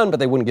can't be done, but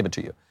they wouldn't give it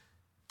to you.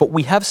 But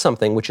we have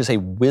something which is a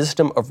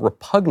wisdom of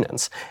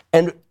repugnance,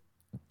 and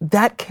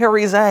that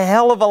carries a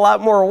hell of a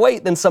lot more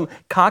weight than some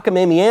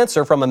cockamamie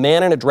answer from a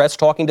man in a dress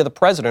talking to the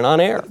president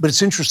on air. But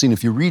it's interesting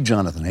if you read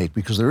Jonathan Haidt,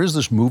 because there is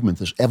this movement,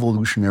 this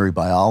evolutionary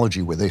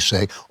biology, where they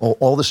say, oh,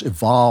 all this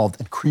evolved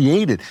and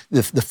created.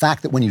 The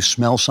fact that when you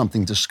smell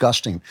something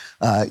disgusting,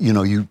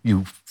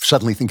 you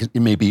suddenly think it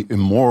may be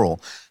immoral.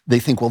 They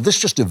think, well, this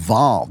just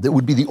evolved. It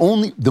would be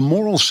the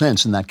moral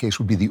sense in that case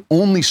would be the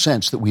only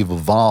sense that we've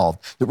evolved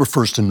that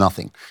refers to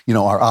nothing.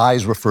 Our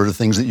eyes refer to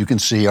things that you can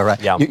see, our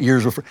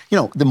ears refer,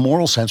 the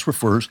moral sense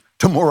refers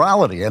to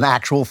morality, an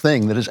actual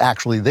thing that is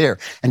actually there.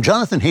 And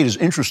Jonathan Haidt is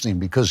interesting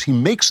because he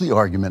makes the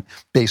argument,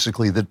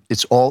 basically, that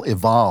it's all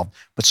evolved,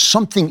 but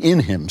something in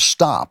him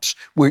stops,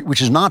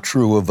 which is not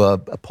true of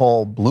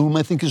Paul Bloom,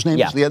 I think his name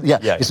is.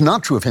 It's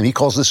not true of him. He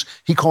calls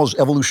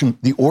evolution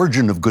the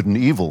origin of good and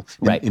evil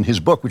in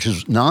his book, which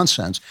is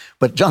nonsense.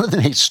 But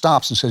Jonathan Haidt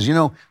stops and says,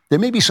 there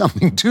may be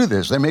something to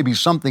this. There may be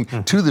something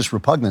to this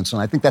repugnance,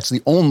 and I think that's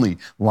the only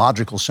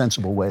logical,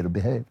 sensible way to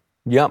behave.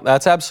 Yeah,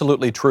 that's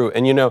absolutely true.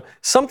 And,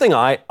 something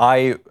I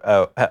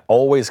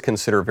always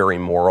consider very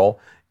moral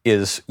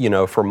is,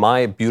 for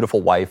my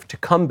beautiful wife to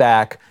come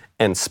back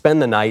and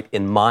spend the night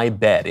in my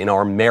bed, in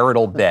our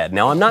marital bed.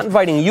 Now, I'm not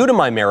inviting you to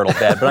my marital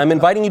bed, but I'm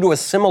inviting you to a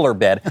similar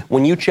bed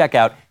when you check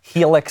out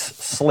Helix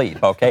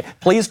Sleep, okay?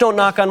 Please don't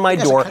knock on my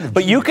door,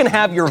 but you can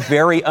have your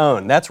very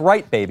own. That's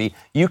right, baby.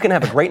 You can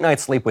have a great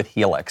night's sleep with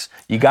Helix.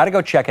 You got to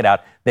go check it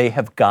out. They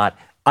have got...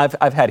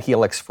 I've had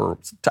Helix for,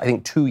 I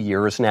think, 2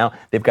 years now.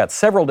 They've got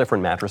several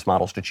different mattress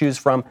models to choose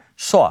from.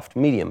 Soft,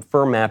 medium,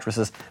 firm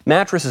mattresses.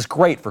 Mattress is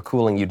great for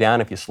cooling you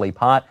down if you sleep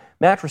hot.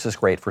 Mattress is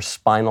great for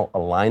spinal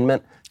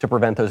alignment to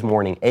prevent those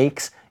morning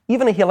aches.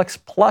 Even a Helix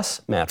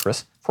Plus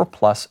mattress for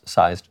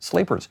plus-sized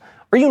sleepers.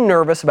 Are you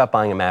nervous about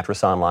buying a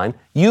mattress online?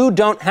 You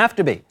don't have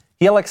to be.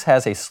 Helix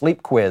has a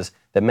sleep quiz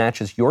that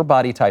matches your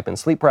body type and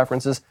sleep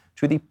preferences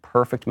to the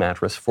perfect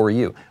mattress for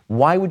you.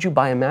 Why would you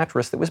buy a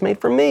mattress that was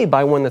made for me?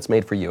 Buy one that's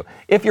made for you.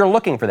 If you're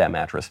looking for that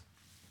mattress,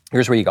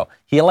 here's where you go.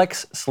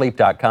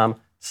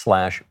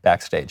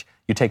 HelixSleep.com/Backstage.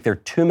 You take their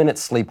 2-minute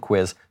sleep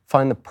quiz,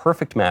 find the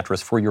perfect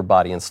mattress for your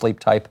body and sleep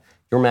type.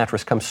 Your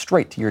mattress comes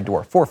straight to your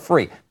door for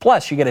free.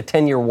 Plus, you get a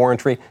 10-year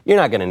warranty. You're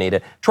not going to need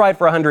it. Try it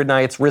for 100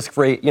 nights,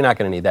 risk-free. You're not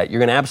going to need that. You're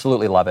going to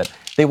absolutely love it.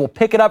 They will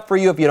pick it up for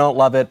you if you don't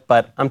love it,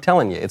 but I'm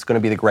telling you, it's going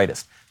to be the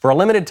greatest. For a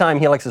limited time,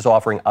 Helix is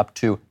offering up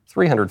to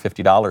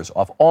 $350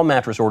 off all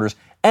mattress orders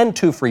and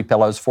 2 free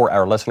pillows for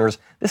our listeners.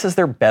 This is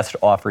their best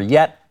offer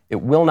yet.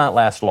 It will not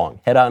last long.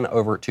 Head on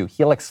over to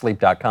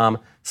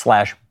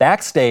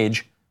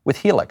HelixSleep.com/Backstage with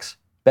Helix.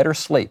 Better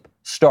sleep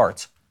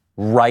starts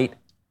right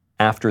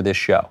after this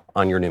show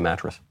on your new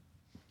mattress.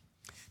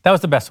 That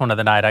was the best one of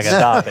the night, I guess.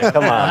 Stop it.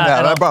 Come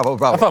on. Bravo.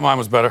 I thought mine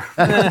was better.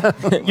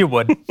 You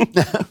would.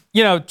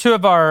 Two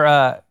of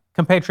our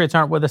compatriots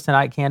aren't with us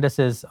tonight. Candace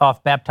is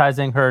off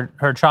baptizing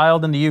her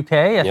child in the UK.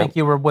 I think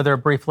you were with her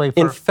briefly.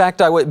 In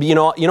fact, I would. You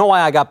know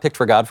why I got picked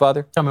for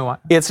Godfather? Tell me why.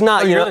 It's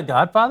not. You're the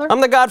Godfather? I'm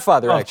the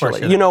Godfather,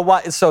 actually. You know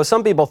why? So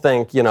some people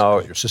think,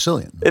 You're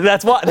Sicilian.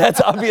 That's why. That's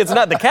obvious. It's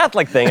not the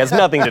Catholic thing. It has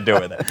nothing to do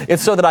with it.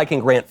 It's so that I can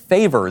grant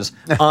favors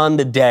on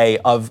the day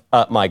of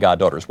my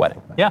goddaughter's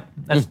wedding. Yeah,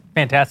 that's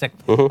fantastic.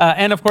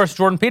 And of course,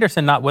 Jordan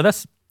Peterson not with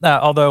us,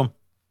 although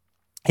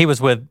he was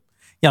with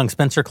young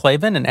Spencer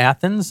Klavan in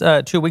Athens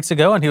 2 weeks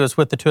ago, and he was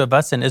with the two of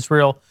us in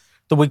Israel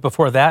the week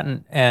before that,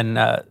 and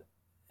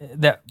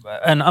that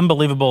an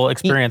unbelievable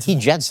experience. He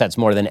jet sets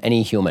more than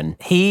any human.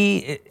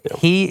 He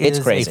is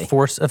crazy. A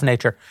force of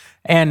nature.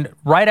 And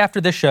right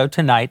after this show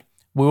tonight,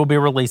 we will be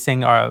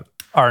releasing our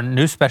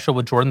new special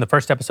with Jordan, the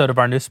first episode of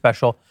our new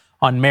special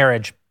on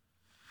marriage.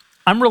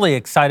 I'm really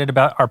excited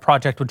about our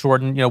project with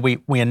Jordan.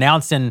 We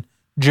announced in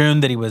June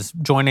that he was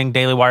joining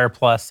Daily Wire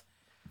Plus,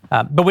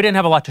 but we didn't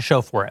have a lot to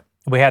show for it.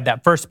 We had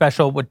that first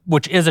special,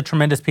 which is a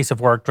tremendous piece of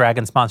work,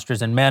 Dragons,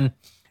 Monsters, and Men.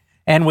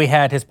 And we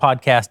had his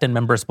podcast and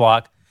Members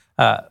Block.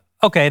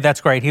 Okay,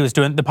 that's great. He was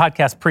doing, the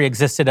podcast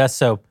pre-existed us,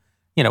 so,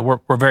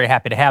 we're very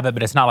happy to have it,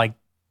 but it's not like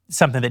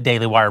something that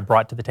Daily Wire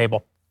brought to the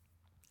table.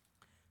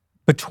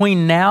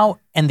 Between now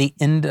and the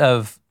end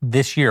of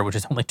this year, which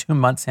is only 2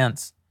 months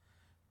hence,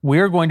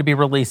 we're going to be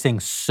releasing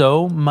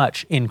so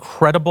much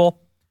incredible,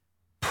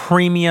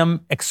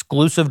 premium,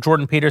 exclusive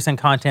Jordan Peterson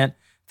content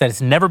that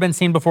has never been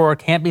seen before,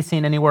 can't be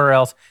seen anywhere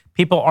else.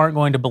 People aren't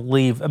going to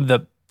believe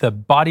the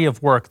body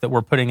of work that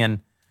we're putting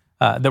in,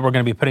 that we're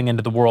going to be putting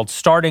into the world.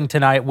 Starting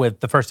tonight with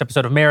the first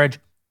episode of Marriage,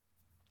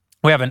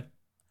 we have an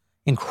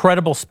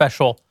incredible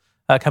special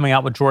coming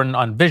out with Jordan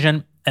on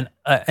Vision,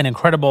 an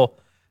incredible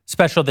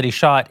special that he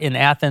shot in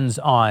Athens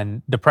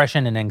on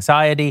depression and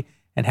anxiety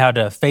and how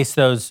to face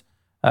those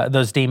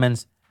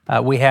demons.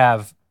 We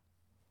have,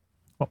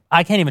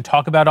 I can't even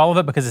talk about all of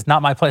it because it's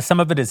not my place. Some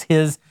of it is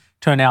his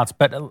to announce,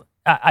 but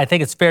I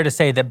think it's fair to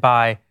say that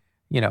by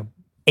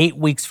 8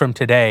 weeks from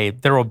today,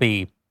 there will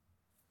be,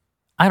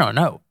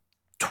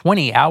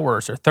 20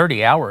 hours or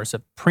 30 hours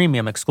of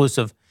premium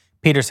exclusive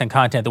Peterson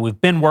content that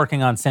we've been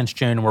working on since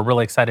June, and we're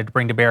really excited to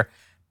bring to bear.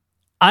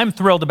 I'm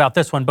thrilled about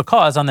this one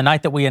because on the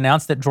night that we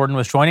announced that Jordan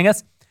was joining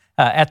us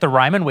at the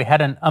Ryman, we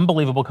had an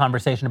unbelievable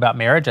conversation about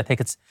marriage. I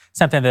think it's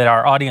something that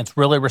our audience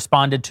really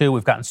responded to.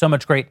 We've gotten so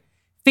much great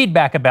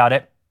feedback about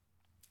it.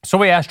 So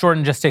we asked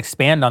Jordan just to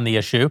expand on the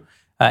issue,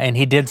 and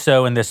he did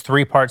so in this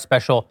 3-part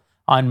special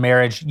on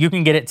marriage. You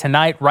can get it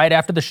tonight right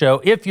after the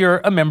show if you're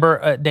a member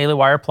at Daily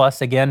Wire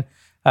Plus. Again,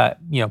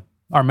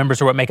 our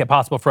members are what make it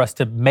possible for us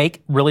to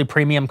make really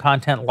premium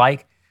content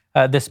like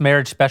this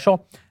marriage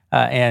special.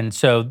 And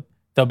so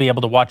they'll be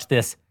able to watch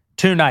this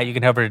tonight. You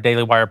can head over to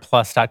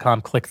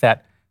dailywireplus.com, click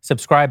that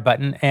subscribe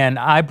button. And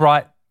I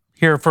brought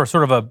here for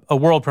sort of a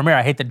world premiere.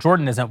 I hate that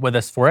Jordan isn't with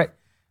us for it,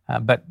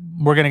 but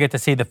we're going to get to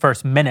see the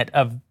first minute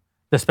of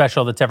the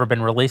special that's ever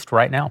been released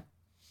right now.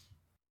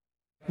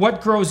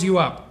 What grows you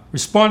up?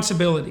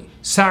 Responsibility,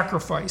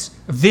 sacrifice,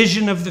 a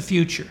vision of the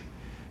future.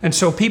 And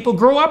so people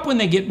grow up when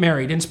they get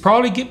married, and it's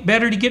probably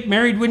better to get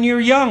married when you're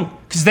young,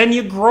 because then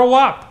you grow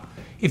up.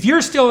 If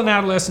you're still an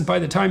adolescent by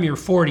the time you're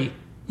 40,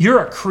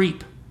 you're a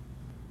creep.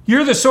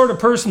 You're the sort of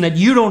person that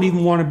you don't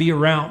even want to be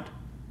around.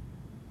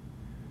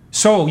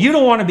 So you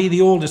don't want to be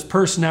the oldest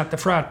person at the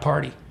frat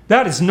party.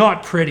 That is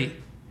not pretty.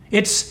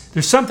 There's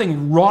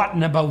something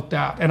rotten about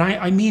that, and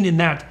I mean in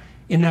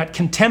that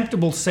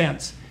contemptible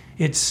sense.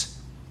 It's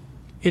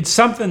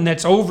something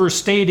that's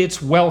overstayed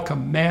its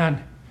welcome,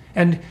 man.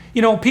 And,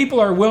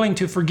 people are willing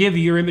to forgive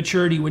your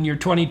immaturity when you're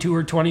 22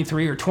 or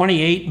 23 or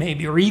 28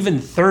 maybe, or even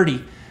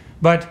 30.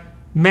 But,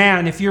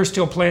 man, if you're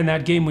still playing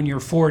that game when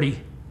you're 40,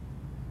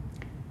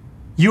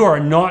 you are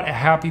not a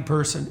happy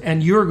person.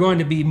 And you're going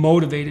to be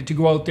motivated to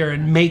go out there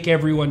and make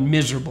everyone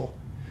miserable.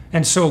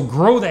 And so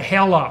grow the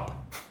hell up.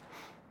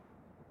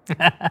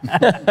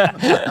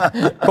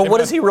 But what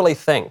does he really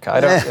think?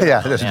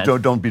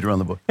 Don't beat around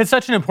the bush. It's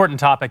such an important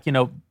topic.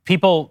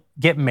 People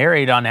get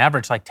married on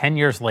average like 10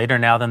 years later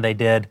now than they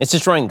did. It's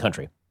destroying the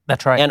country.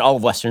 That's right. And all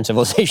of Western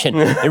civilization.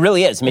 It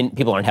really is. I mean,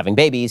 people aren't having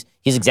babies.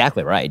 He's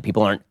exactly right.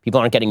 People aren't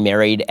getting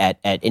married at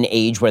an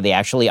age where they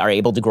actually are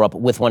able to grow up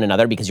with one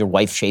another because your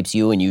wife shapes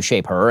you and you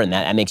shape her, and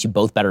that makes you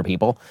both better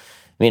people.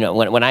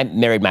 When I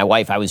married my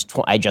wife,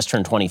 I just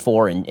turned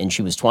 24 and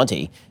she was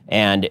 20,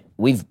 and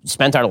we've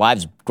spent our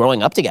lives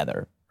growing up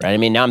together, right? I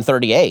mean, now I'm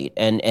 38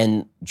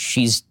 and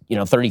she's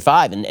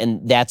 35,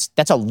 and that's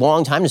a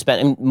long time to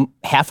spend.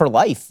 Half her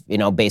life,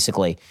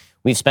 basically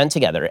we've spent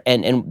together,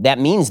 and that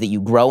means that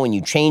you grow and you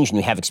change and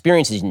you have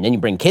experiences, and then you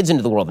bring kids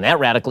into the world, and that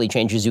radically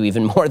changes you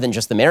even more than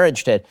just the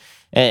marriage did.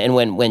 And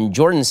when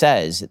Jordan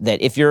says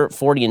that if you're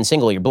 40 and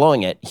single, you're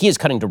blowing it, he is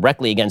cutting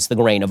directly against the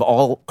grain of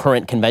all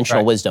current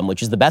conventional wisdom,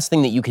 which is the best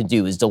thing that you can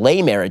do is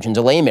delay marriage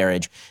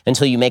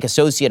until you make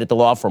associate at the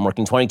law firm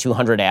working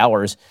 2,200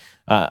 hours.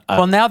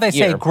 Well, now they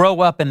say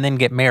grow up and then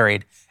get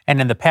married. And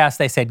in the past,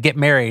 they said get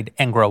married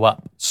and grow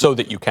up. So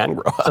that you can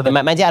grow up. So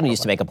my dad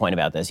used to make a point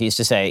about this. He used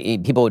to say,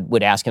 people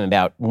would ask him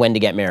about when to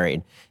get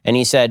married. And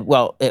he said,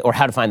 or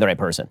how to find the right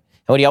person.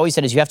 And what he always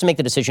said is you have to make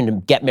the decision to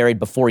get married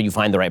before you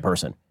find the right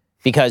person.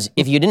 Because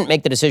if you didn't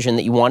make the decision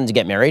that you wanted to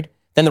get married,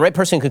 then the right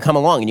person could come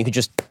along and you could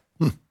just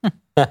pull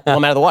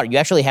them out of the water. You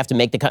actually have to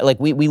make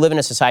we live in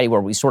a society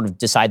where we sort of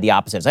decide the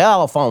opposite. It's like,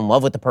 I'll fall in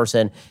love with the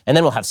person, and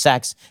then we'll have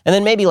sex, and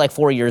then maybe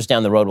 4 years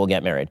down the road we'll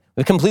get married.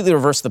 We've completely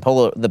reversed the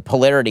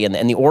polarity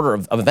and the order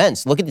of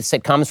events. Look at the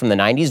sitcoms from the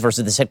 90s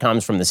versus the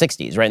sitcoms from the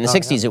 60s, right? In the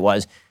 60s it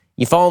was,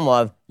 you fall in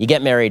love, you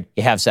get married,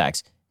 you have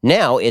sex.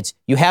 Now it's,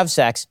 you have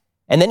sex,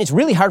 and then it's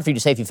really hard for you to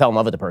say if you fell in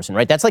love with the person,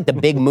 right? That's like the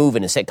big move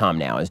in a sitcom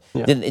now is,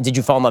 did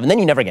you fall in love? And then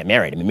you never get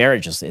married. I mean,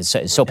 marriage is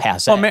so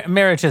passé. Well,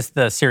 marriage is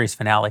the series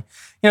finale.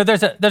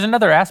 There's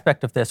another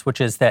aspect of this, which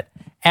is that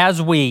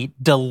as we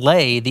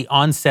delay the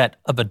onset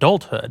of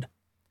adulthood,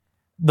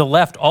 the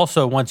left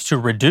also wants to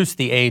reduce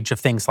the age of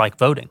things like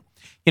voting.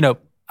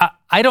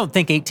 I don't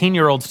think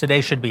 18-year-olds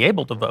today should be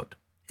able to vote,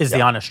 is the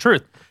honest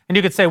truth. And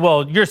you could say,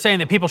 well, you're saying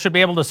that people should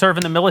be able to serve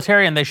in the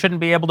military and they shouldn't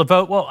be able to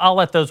vote. Well, I'll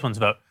let those ones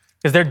vote.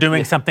 Because they're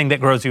doing something that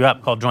grows you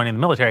up called joining the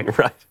military.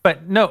 Right.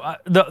 But no,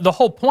 the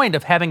whole point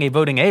of having a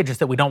voting age is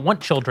that we don't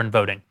want children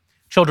voting.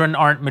 Children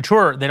aren't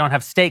mature. They don't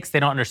have stakes. They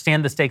don't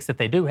understand the stakes that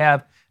they do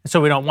have. And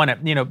so we don't want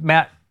it.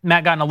 Matt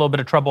got in a little bit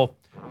of trouble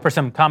for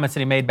some comments that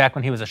he made back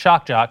when he was a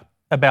shock jock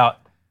about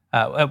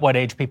at what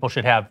age people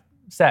should have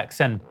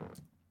sex. And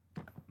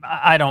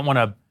I don't want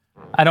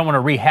to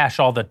rehash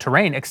all the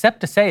terrain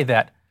except to say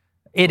that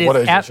it is what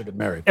age they should get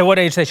married. At what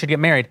age they should get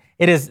married.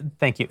 It is,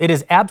 thank you. It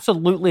is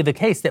absolutely the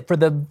case that for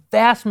the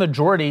vast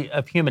majority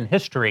of human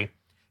history,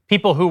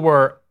 people who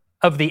were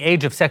of the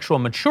age of sexual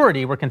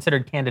maturity were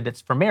considered candidates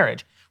for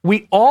marriage.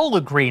 We all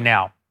agree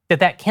now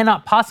that that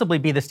cannot possibly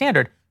be the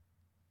standard.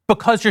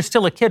 because you're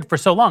still a kid for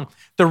so long.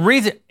 The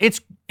reason it's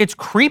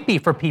creepy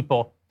for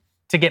people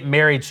to get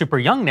married super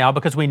young now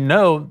because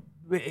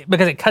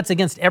it cuts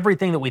against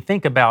everything that we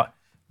think about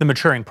the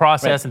maturing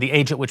process and the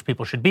age at which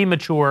people should be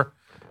mature.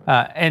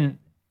 And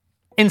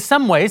in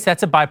some ways,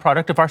 that's a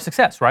byproduct of our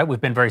success, right?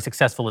 We've been very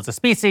successful as a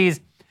species.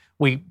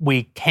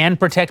 We can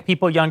protect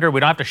people younger. We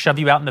don't have to shove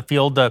you out in the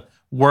field to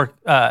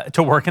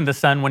work in the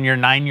sun when you're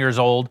 9 years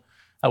old.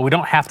 We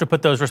don't have to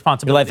put those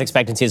responsibilities. Your life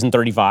expectancy isn't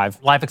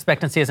 35. Life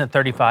expectancy isn't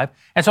 35.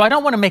 And so I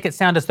don't want to make it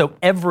sound as though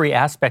every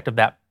aspect of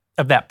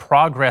that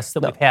progress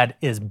that we've had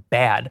is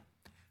bad.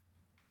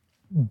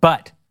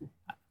 But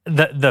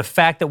the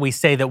fact that we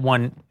say that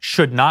one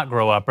should not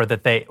grow up or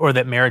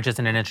that marriage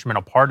isn't an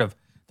instrumental part of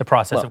the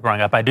process of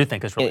growing up, I do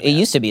think is really bad. It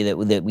used to be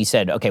that we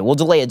said, okay, we'll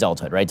delay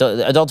adulthood, right?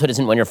 Adulthood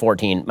isn't when you're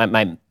 14.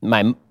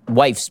 My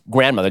wife's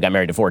grandmother got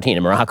married at 14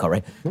 in Morocco,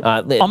 right?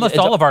 Almost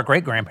all of our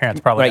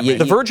great-grandparents probably got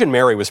married. The Virgin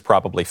Mary was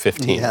probably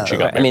 15 when she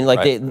got married. I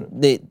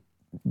mean,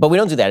 but we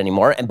don't do that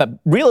anymore. But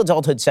real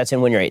adulthood sets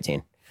in when you're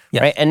 18,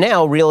 right? And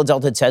now real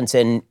adulthood sets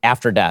in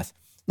after death.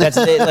 That's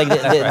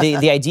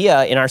the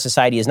idea in our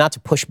society is not to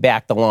push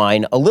back the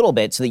line a little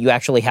bit so that you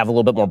actually have a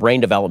little bit more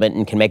brain development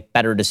and can make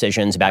better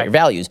decisions about your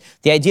values.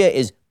 The idea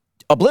is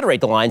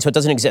obliterate the line so it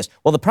doesn't exist.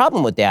 Well, the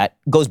problem with that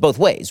goes both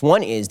ways.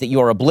 One is that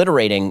you're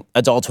obliterating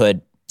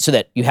adulthood so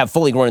that you have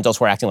fully grown adults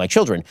who are acting like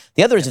children.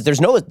 The other is if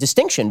there's no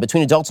distinction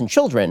between adults and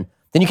children,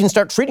 then you can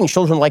start treating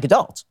children like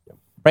adults,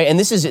 right? And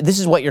this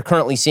is what you're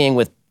currently seeing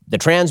with the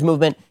trans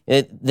movement.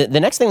 The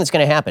next thing that's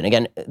going to happen,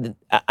 again,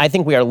 I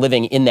think we are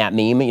living in that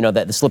meme,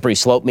 that the slippery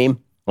slope meme.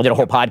 I did a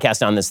whole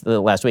podcast on this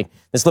last week.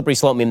 The slippery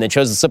slope meme that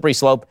shows the slippery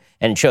slope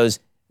and it shows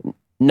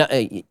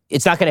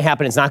it's not going to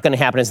happen, it's not going to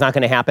happen, it's not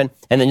going to happen.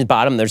 And then at the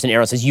bottom, there's an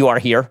arrow that says, you are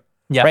here.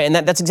 Right? And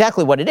that's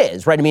exactly what it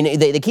is, right? I mean,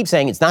 they keep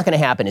saying it's not going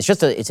to happen. It's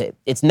just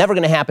it's never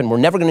going to happen. We're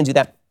never going to do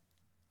that.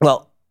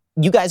 Well,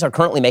 you guys are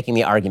currently making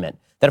the argument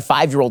that a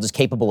 5-year-old is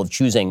capable of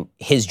choosing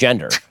his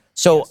gender.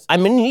 So I'm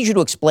going to need you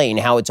to explain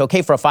how it's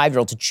okay for a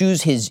 5-year-old to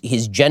choose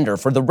his gender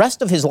for the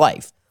rest of his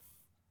life,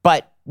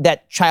 but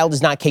that child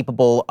is not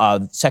capable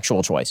of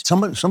sexual choice.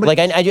 Somebody.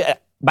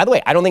 By the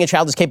way, I don't think a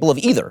child is capable of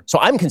either. So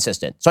I'm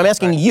consistent. So I'm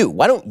asking you,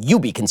 why don't you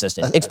be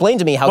consistent? Explain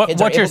to me how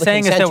kids are able to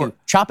consent to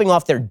chopping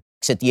off their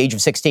dicks at the age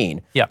of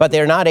 16, but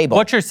they're not able.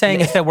 What you're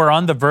saying is that we're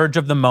on the verge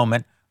of the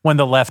moment when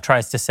the left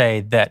tries to say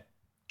that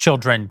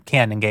children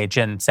can engage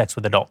in sex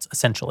with adults,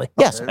 essentially.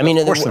 Yes. I mean,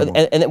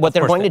 and what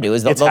they're going to do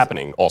is... It's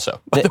happening also,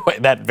 by the way,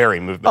 that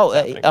very movement. Oh,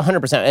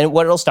 100%. And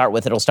what it'll start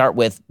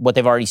with what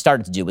they've already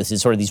started to do, which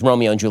is sort of these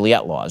Romeo and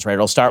Juliet laws, right?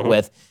 It'll start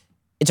with,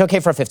 it's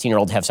okay for a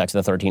 15-year-old to have sex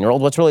with a 13-year-old.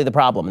 What's really the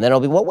problem? And then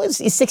it'll be,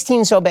 is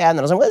 16 so bad? And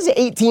then I was like, what is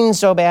 18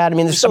 so bad? I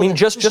mean, this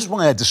is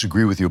why I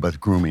disagree with you about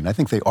grooming. I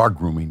think they are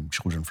grooming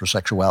children for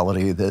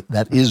sexuality.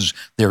 That is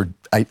their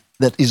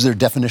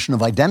definition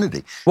of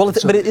identity. Well,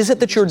 but is it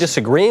that you're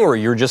disagreeing, or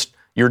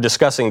you're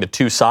discussing the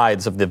two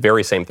sides of the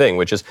very same thing,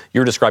 which is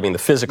you're describing the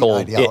physical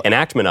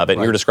enactment of it,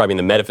 and you're describing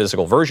the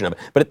metaphysical version of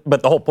it.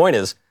 But the whole point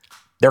is,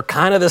 they're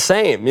kind of the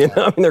same, I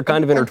mean, they're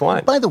kind of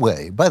intertwined. By the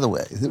way,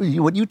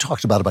 what you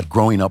talked about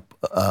growing up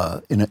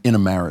in a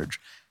marriage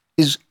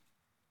is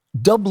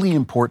doubly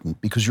important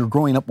because you're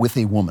growing up with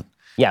a woman.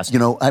 Yes.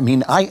 I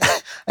mean,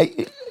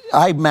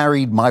 I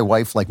married my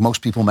wife like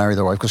most people marry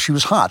their wife because she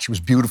was hot, she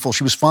was beautiful,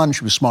 she was fun,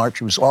 she was smart,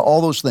 she was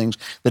all those things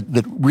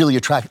that really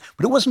attracted.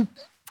 But it wasn't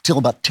till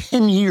about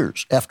 10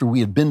 years after we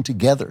had been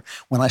together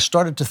when I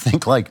started to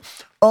think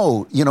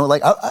for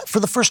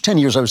the first 10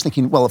 years I was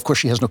thinking, well, of course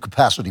she has no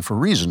capacity for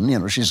reason.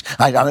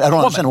 I don't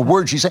understand a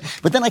word she said.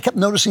 But then I kept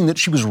noticing that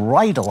she was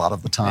right a lot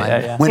of the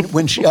time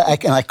when she,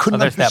 and I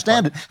couldn't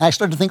understand it. And I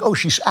started to think,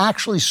 she's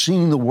actually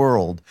seeing the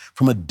world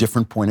from a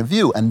different point of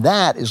view. And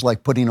that is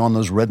like putting on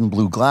those red and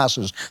blue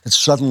glasses that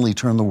suddenly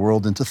turn the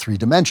world into 3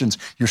 dimensions.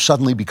 You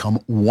suddenly become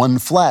one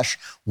flesh,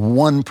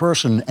 one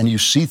person, and you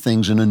see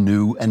things in a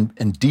new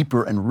and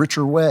deeper and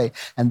richer way.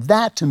 And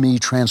that, to me,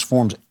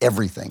 transforms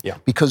everything. Yeah.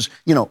 Because,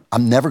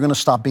 I'm never going to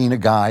stop being a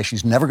guy.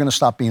 She's never going to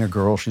stop being a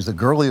girl. She's the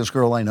girliest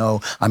girl I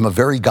know. I'm a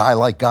very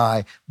guy-like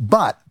guy.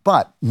 But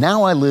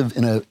now I live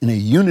in a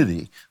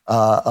unity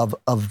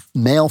of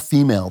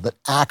male-female that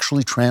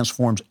actually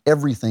transforms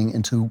everything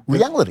into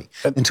reality,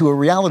 into a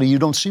reality you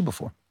don't see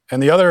before.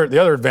 And the other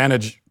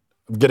advantage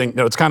of getting,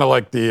 it's kind of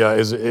like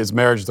is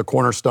marriage the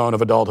cornerstone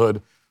of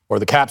adulthood or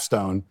the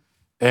capstone?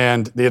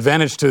 And the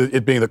advantage to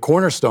it being the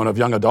cornerstone of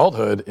young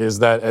adulthood is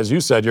that, as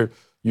you said,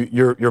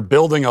 you're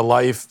building a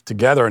life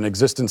together, an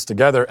existence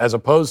together, as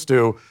opposed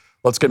to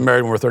let's get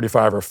married when we're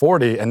 35 or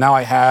 40, and now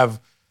I have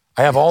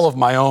all of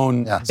my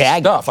own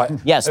stuff.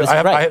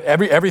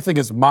 Everything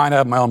is mine. I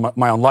have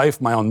my own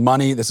life, my own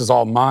money. This is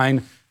all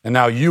mine. And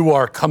now you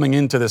are coming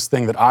into this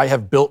thing that I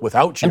have built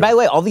without you. And by the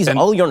way,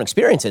 all your own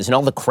experiences and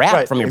all the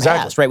crap from your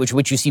past, right,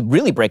 which you see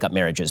really break up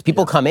marriages.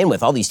 People come in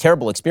with all these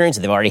terrible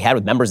experiences they've already had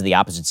with members of the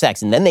opposite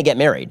sex, and then they get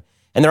married.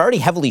 And they're already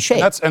heavily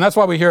shaped. And that's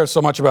why we hear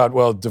so much about,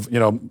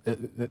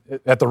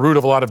 at the root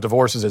of a lot of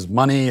divorces is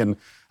money. And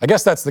I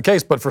guess that's the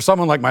case. But for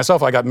someone like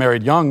myself, I got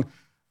married young.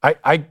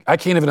 I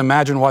can't even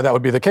imagine why that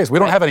would be the case. We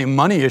don't have any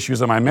money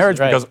issues in my marriage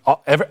because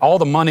all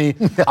the money,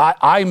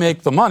 I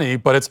make the money,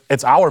 but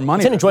it's our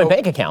money. It's in a joint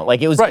bank account.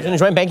 Like it was in a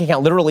joint bank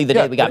account literally the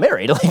day we got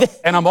married.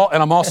 and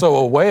I'm also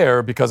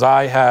aware because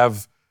I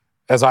have,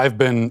 as I've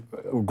been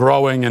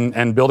growing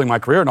and building my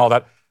career and all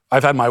that,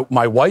 I've had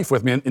my wife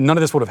with me, and none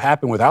of this would have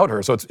happened wwithout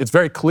her. So it's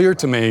very clear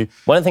to me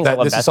One of the things I that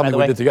love this best, is something by the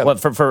we way, did together. well,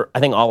 for I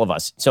think all of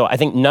us. So I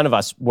think none of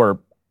us were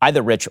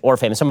either rich or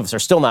famous. Some of us are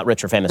still not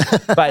rich or famous.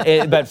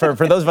 but for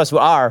those of us who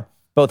are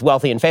both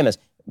wealthy and famous,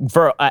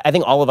 I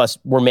think all of us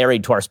were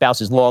married to our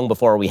spouses long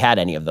before we had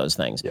any of those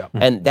things. Yeah.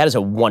 And that is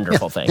a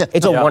wonderful thing.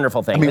 It's a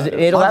wonderful thing. I mean,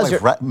 it allows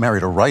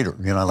married a writer,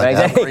 like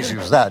how crazy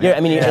was that? Yeah, I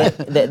mean,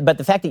 but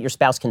the fact that your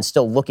spouse can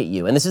still look at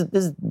you, and this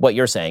is what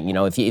you're saying,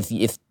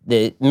 if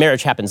the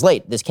marriage happens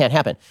late, this can't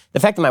happen. The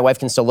fact that my wife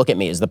can still look at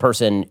me as the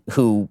person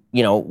who,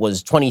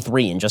 was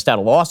 23 and just out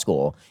of law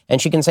school, and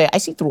she can say, I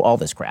see through all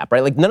this crap,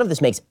 right? Like none of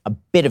this makes a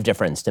bit of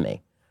difference to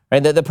me.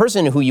 Right? The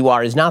person who you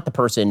are is not the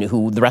person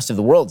who the rest of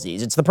the world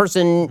sees. It's the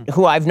person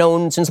who I've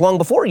known since long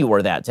before you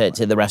were that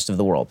to the rest of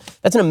the world.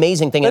 That's an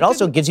amazing thing. It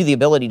also gives you the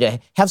ability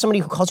to have somebody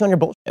who calls you on your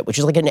bullshit, which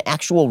is like an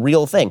actual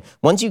real thing.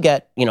 Once you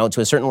get,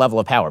 to a certain level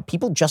of power,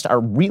 people just are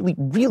really,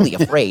 really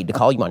afraid to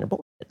call you on your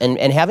bullshit.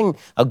 And having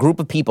a group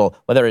of people,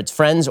 whether it's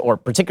friends or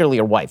particularly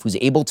your wife, who's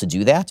able to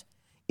do that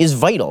is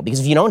vital. Because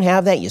if you don't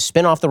have that, you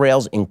spin off the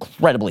rails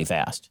incredibly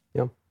fast.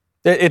 Yeah.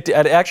 It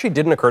actually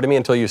didn't occur to me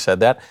until you said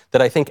that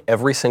I think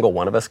every single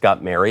one of us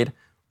got married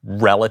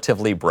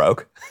relatively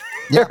broke.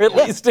 Yeah. Or at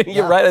least,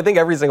 you're right, I think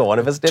every single one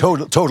of us did.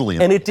 Totally.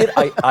 And it did,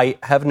 I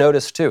have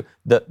noticed too,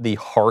 that the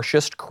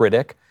harshest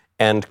critic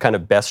and kind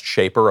of best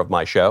shaper of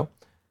my show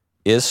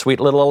is sweet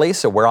little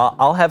Elisa, where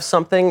I'll have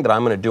something that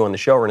I'm going to do on the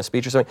show or in a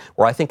speech or something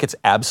where I think it's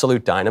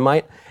absolute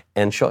dynamite.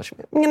 And she'll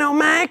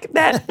Mike,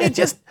 it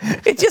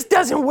just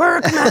doesn't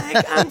work,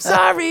 Mike. I'm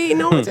sorry.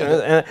 No,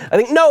 and I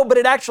think no, but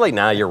it actually.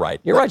 Nah, you're right.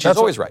 You're right. She's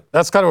always right.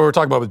 That's kind of what we're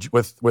talking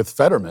about with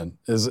Fetterman.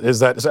 Is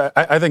that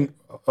I think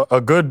a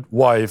good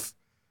wife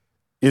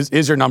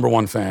is your number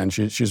one fan.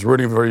 She's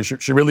rooting for you.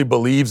 She really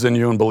believes in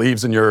you and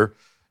believes in your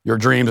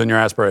dreams and your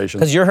aspirations.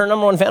 Because you're her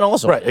number one fan,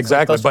 also. Right.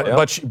 Exactly.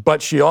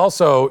 But she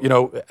also,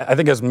 I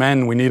think as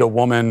men we need a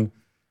woman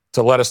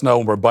to let us know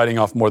when we're biting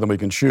off more than we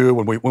can chew,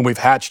 when we've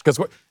hatched, because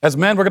as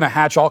men, we're going to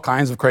hatch all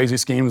kinds of crazy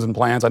schemes and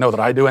plans. I know that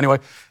I do anyway.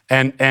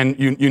 And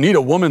you need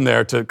a woman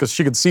there because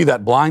she could see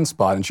that blind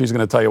spot, and she's going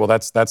to tell you, well,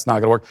 that's not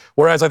going to work.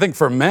 Whereas I think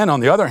for men,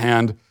 on the other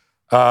hand,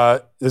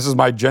 this is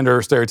my gender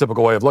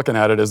stereotypical way of looking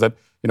at it, is that,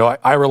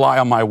 I rely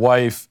on my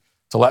wife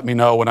to let me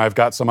know when I've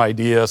got some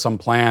idea, some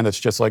plan that's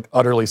just like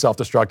utterly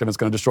self-destructive. It's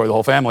going to destroy the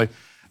whole family.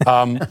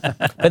 But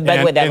by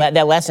the way,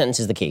 that last sentence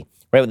is the key,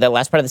 right? That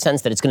last part of the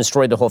sentence, that it's going to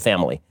destroy the whole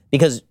family.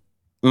 Because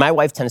my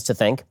wife tends to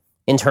think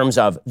in terms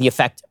of the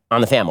effect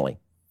on the family,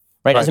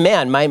 right? As a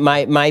man, my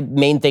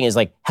main thing is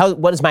like,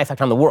 what is my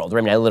effect on the world? I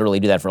mean, I literally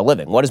do that for a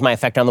living. What is my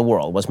effect on the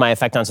world? What's my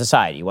effect on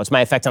society? What's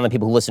my effect on the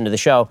people who listen to the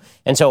show?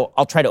 And so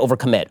I'll try to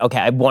overcommit. Okay,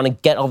 I want to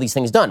get all these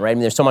things done, right? I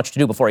mean, there's so much to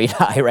do before you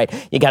die,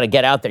 right? You got to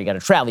get out there, you got to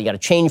travel, you got to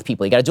change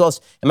people, you got to do all this.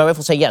 And my wife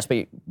will say, yes,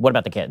 but what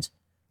about the kids?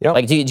 Yep.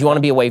 Like, do you want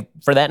to be away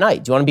for that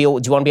night? Do you want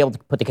to be able to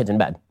put the kids in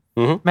bed?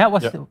 Mm-hmm. Matt,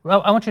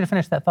 I want you to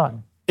finish that thought.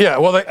 Yeah,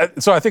 well,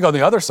 so I think on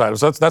the other side,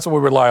 so that's what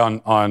we rely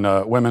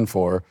on women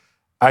for.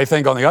 I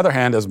think on the other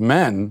hand, as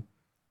men,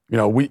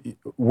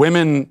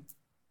 women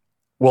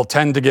will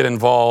tend to get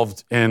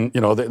involved in,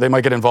 they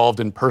might get involved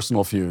in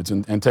personal feuds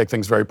and take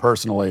things very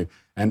personally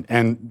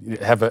and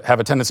have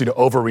a tendency to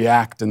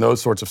overreact in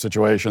those sorts of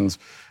situations.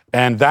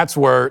 And that's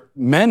where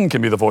men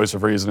can be the voice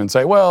of reason and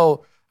say,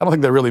 well, I don't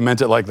think they really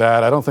meant it like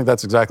that. I don't think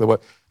that's exactly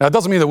what. Now, it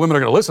doesn't mean that women are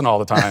going to listen all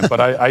the time, but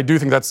I do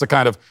think that's the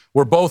kind of,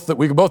 we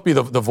can both be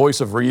the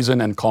voice of reason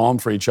and calm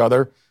for each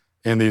other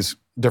in these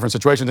different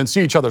situations and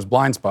see each other's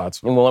blind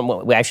spots.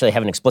 Well, we actually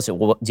have an explicit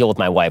deal with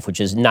my wife, which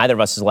is neither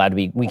of us is allowed to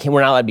be, we're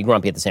not allowed to be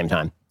grumpy at the same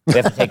time. We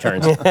have to take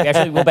turns.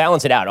 We'll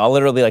balance it out. I'll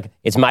literally be like,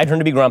 it's my turn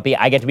to be grumpy.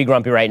 I get to be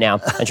grumpy right now.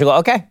 And she'll go,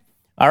 okay,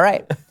 all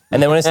right.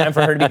 And then when it's time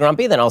for her to be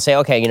grumpy, then I'll say,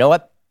 okay, you know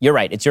what? You're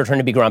right. It's your turn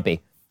to be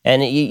grumpy.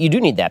 And you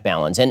do need that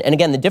balance. And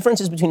again, the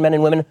differences between men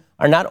and women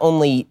are not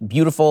only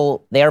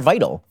beautiful, they are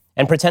vital.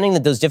 And pretending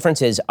that those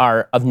differences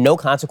are of no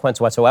consequence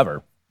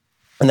whatsoever,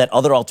 and that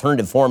other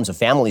alternative forms of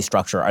family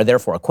structure are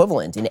therefore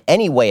equivalent in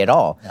any way at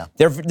all,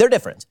 they're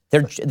different.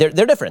 They're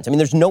different. I mean,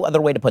 there's no other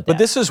way to put that. But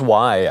this is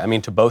why, I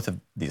mean, to both of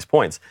these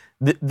points,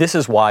 this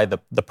is why the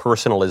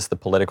personal is the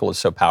political is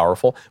so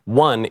powerful.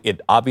 One,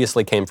 it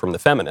obviously came from the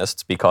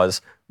feminists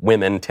because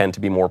women tend to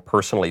be more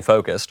personally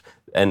focused.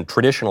 And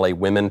traditionally,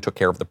 women took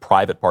care of the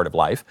private part of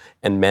life,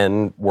 and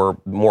men were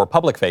more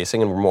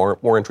public-facing and were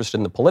more interested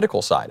in the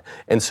political side.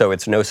 And so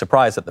it's no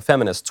surprise that the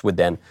feminists would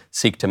then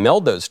seek to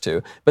meld those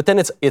two. But then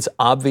it's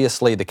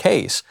obviously the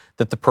case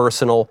that the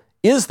personal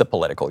is the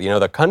political.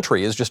 The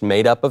country is just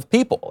made up of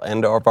people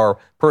and of our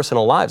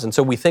personal lives. And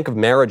so we think of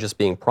marriage as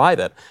being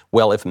private.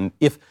 Well,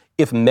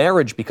 If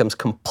marriage becomes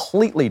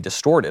completely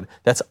distorted,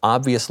 that's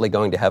obviously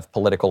going to have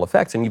political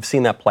effects. And you've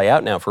seen that play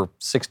out now for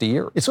 60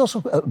 years. It's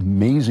also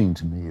amazing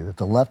to me that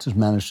the left has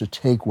managed to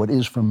take what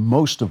is, for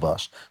most of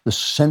us, the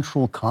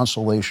central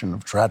consolation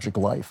of tragic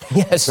life.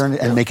 Yes.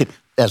 And make it,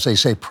 as they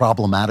say,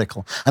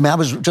 problematical. I mean, I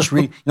was just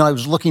reading, I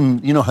was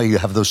looking, you know how you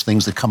have those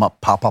things that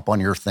pop up on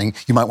your thing?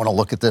 You might want to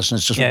look at this, and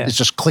it's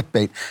just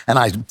clickbait. And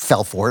I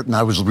fell for it, and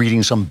I was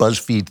reading some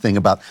BuzzFeed thing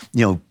about,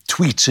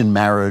 tweets in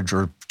marriage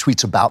or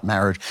tweets about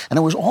marriage. And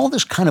it was all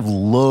this kind of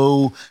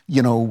low,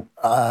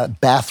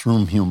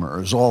 bathroom humor.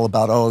 It was all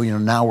about,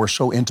 now we're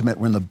so intimate,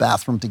 we're in the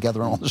bathroom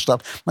together and all this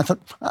stuff. And I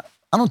thought,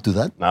 I don't do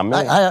that. Not me.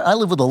 I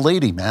live with a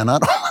lady, man. I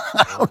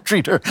don't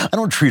treat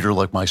her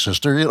like my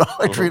sister.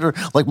 I treat her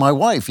like my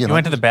wife. You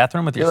went to the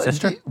bathroom with your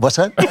sister? What's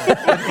that?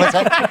 What's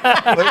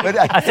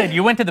that? I said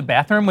you went to the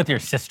bathroom with your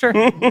sister.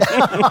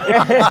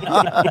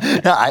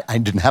 I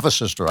didn't have a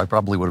sister. I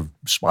probably would have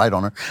spied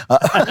on her.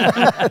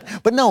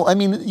 But no, I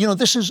mean,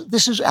 this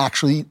is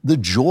actually the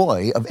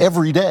joy of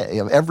every day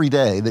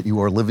that you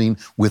are living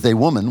with a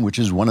woman, which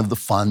is one of the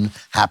fun,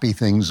 happy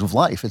things of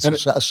life. It's a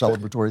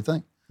celebratory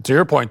thing. To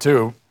your point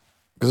too,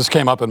 because this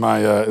came up in my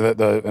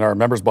in our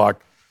members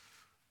block.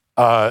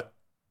 I've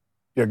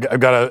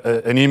got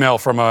an email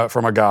from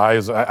a guy.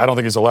 I don't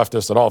think he's a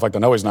leftist at all. In fact, I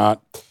know he's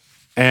not.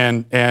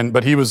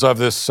 But he was of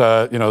this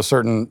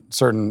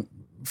certain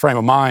frame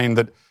of mind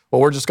that,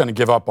 well, we're just going to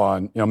give up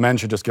on, men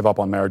should just give up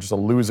on marriage. It's a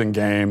losing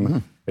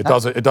game.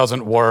 Mm-hmm. It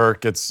doesn't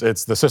work. It's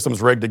the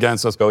system's rigged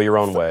against us. Go your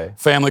own way.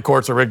 Family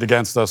courts are rigged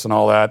against us and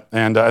all that.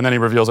 And then he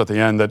reveals at the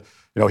end that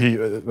he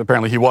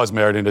apparently he was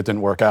married and it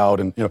didn't work out.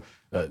 And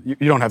you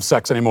don't have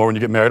sex anymore when you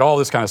get married. All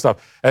this kind of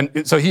stuff.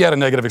 And so he had a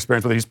negative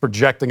experience with it. He's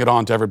projecting it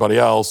on to everybody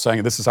else,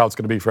 saying this is how it's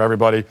going to be for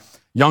everybody.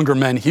 Younger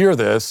men hear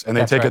this and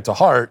they take it to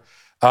heart.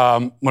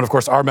 When of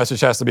course our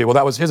message has to be, well,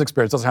 that was his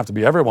experience. It doesn't have to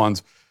be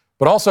everyone's.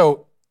 But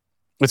also,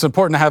 it's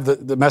important to have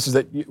the message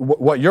that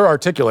what you're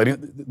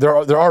articulating,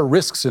 there are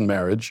risks in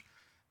marriage,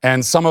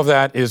 and some of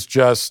that is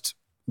just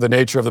the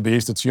nature of the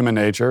beast. It's human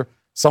nature.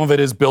 Some of it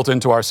is built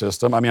into our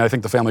system. I mean, I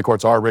think the family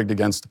courts are rigged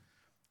against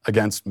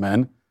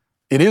men.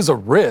 It is a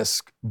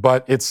risk,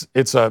 but it's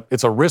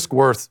a risk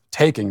worth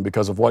taking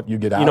because of what you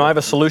get out. I have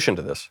a solution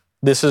to this.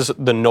 This is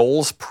the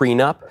Knowles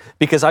prenup,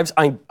 because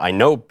I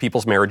know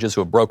people's marriages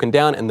who have broken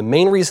down, and the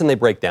main reason they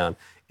break down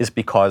is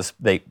because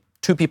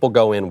two people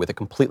go in with a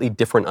completely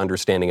different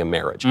understanding of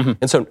marriage. Mm-hmm.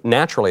 And so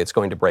naturally it's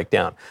going to break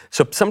down.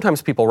 So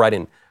sometimes people write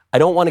in, I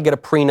don't want to get a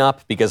prenup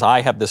because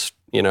I have this,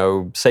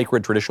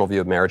 sacred traditional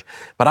view of marriage,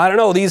 but I don't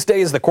know, these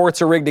days the courts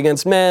are rigged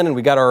against men and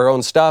we got our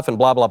own stuff and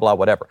blah, blah, blah,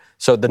 whatever.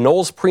 So the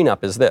Knowles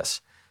prenup is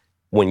this.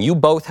 When you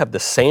both have the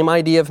same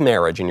idea of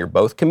marriage and you're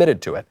both committed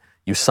to it,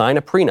 you sign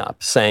a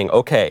prenup saying,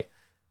 okay,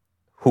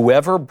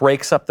 whoever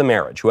breaks up the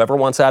marriage, whoever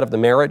wants out of the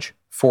marriage,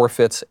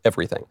 forfeits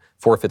everything.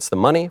 Forfeits the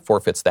money,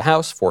 forfeits the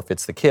house,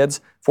 forfeits the kids,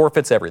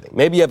 forfeits everything.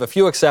 Maybe you have a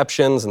few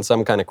exceptions and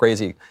some kind of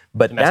crazy,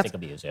 but domestic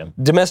abuse, yeah.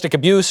 Domestic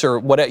abuse or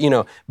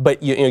whatever,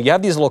 but you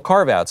have these little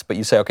carve-outs, but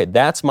you say, okay,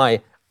 that's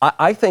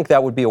I think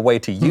that would be a way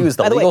to use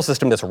the legal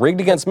system that's rigged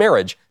against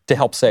marriage to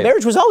help save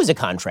marriage. Was always a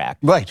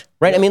contract. Right.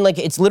 Right? I mean,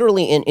 it's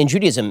literally, in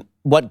Judaism,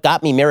 what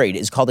got me married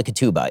is called a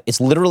ketubah.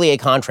 It's literally a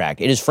contract.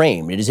 It is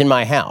framed. It is in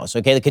my house.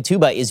 Okay, the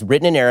ketubah is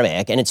written in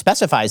Aramaic, and it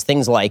specifies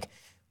things like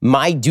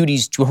my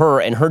duties to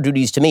her and her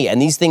duties to me. And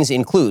these things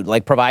include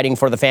providing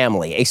for the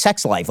family, a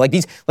sex life,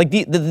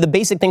 the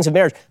basic things of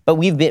marriage. But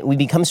we've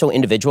become so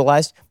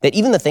individualized that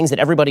even the things that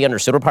everybody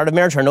understood were part of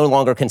marriage are no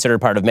longer considered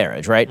part of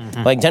marriage, right?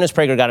 Mm-hmm. Dennis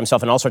Prager got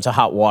himself in all sorts of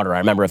hot water, I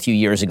remember a few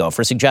years ago,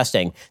 for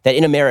suggesting that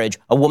in a marriage,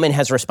 a woman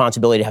has a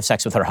responsibility to have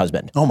sex with her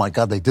husband. Oh my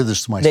God, they did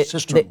this to my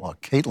sister-in-law,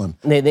 Caitlin.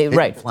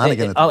 Right.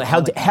 Flanagan.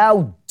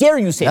 How dare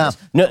you say this?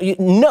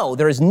 No,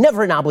 there is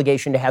never an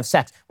obligation to have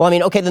sex. Well, I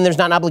mean, okay, then there's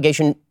not an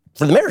obligation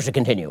for the marriage to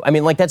continue. I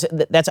mean,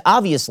 that's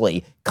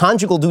obviously,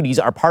 conjugal duties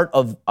are part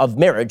of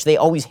marriage. They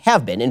always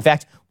have been. In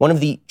fact, one of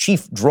the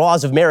chief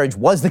draws of marriage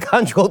was the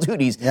conjugal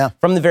duties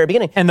from the very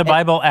beginning. And the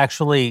Bible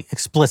actually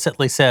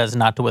explicitly says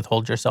not to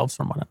withhold yourselves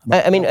from one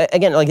another. I mean,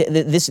 again,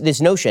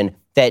 this notion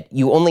that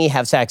you only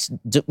have sex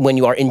when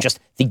you are in just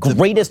the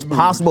greatest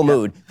possible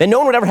mood, then no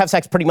one would ever have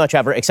sex pretty much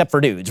ever, except for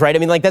dudes, right? I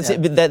mean,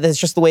 that's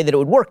just the way that it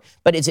would work.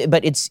 But it's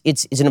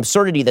an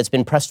absurdity that's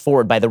been pressed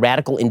forward by the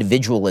radical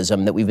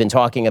individualism that we've been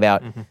talking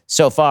about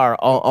so far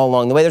all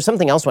along the way. There's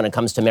something else when it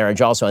comes to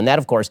marriage also, and that,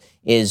 of course,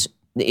 is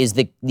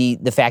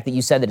the fact that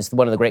you said that it's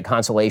one of the great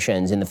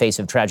consolations in the face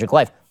of tragic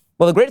life.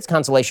 Well, the greatest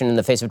consolation in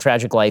the face of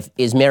tragic life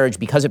is marriage,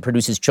 because it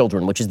produces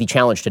children, which is the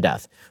challenge to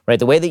death, right?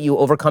 The way that you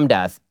overcome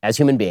death as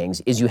human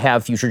beings is you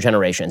have future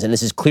generations. And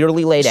this is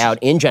clearly laid out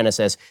in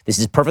Genesis. This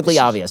is perfectly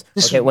obvious.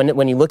 Okay,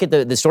 when you look at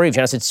the story of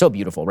Genesis, it's so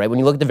beautiful, right? When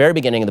you look at the very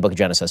beginning of the book of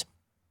Genesis,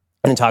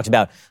 and it talks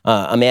about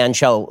a man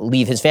shall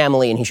leave his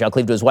family and he shall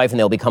cleave to his wife and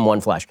they'll become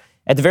one flesh.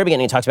 At the very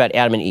beginning, it talks about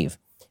Adam and Eve.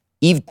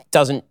 Eve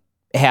doesn't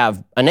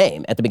have a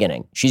name at the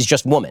beginning. She's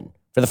just woman.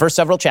 For the first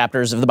several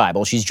chapters of the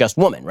Bible, she's just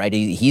woman, right?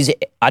 He's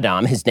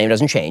Adam. His name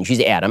doesn't change.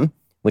 He's Adam,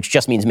 which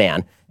just means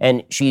man.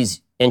 And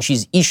she's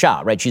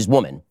Isha, right? She's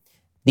woman.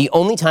 The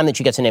only time that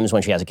she gets a name is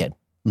when she has a kid.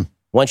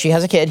 Once she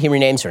has a kid, he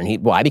renames her.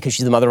 And why? Because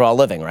she's the mother of all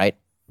living, right?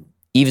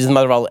 Eve is the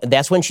mother of all.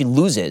 That's when she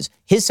loses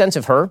his sense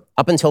of her.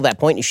 Up until that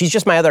point, she's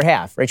just my other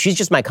half, right? She's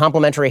just my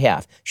complementary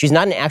half. She's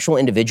not an actual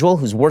individual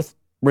who's worth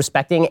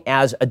respecting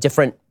as a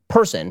different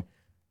person.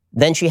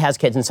 Then she has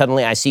kids, and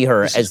suddenly I see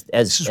her as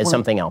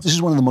something else. This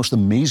is one of the most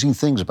amazing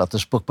things about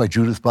this book by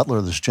Judith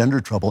Butler, this Gender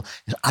Trouble,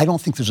 is I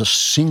don't think there's a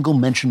single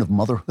mention of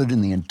motherhood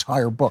in the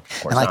entire book.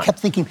 And I kept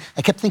thinking,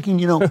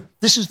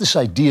 this is this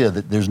idea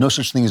that there's no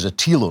such thing as a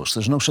telos,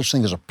 there's no such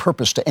thing as a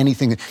purpose to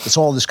anything. It's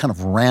all this kind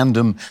of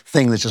random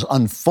thing that just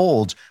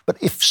unfolds. But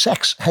if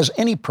sex has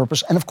any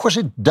purpose, and of course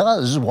it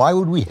does, why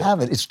would we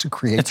have it? It's to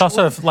create. It's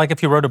also like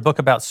if you wrote a book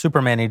about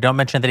Superman, you don't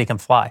mention that he can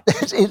fly.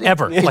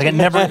 Ever. Like it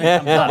never comes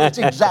up. That's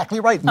exactly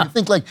right. And you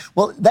think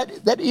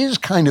that is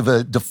kind of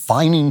a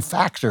defining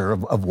factor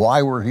of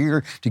why we're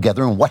here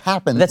together and what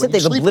happened.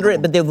 They've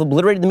obliterated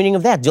the meaning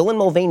of that. Dylan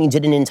Mulvaney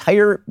did an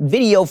entire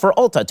video for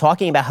Ulta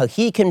talking about how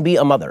he can be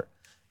a mother.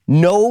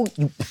 No,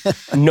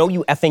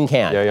 you effing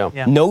can.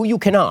 Yeah. No, you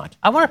cannot.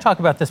 I want to talk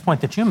about this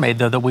point that you made,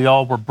 though, that we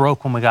all were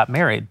broke when we got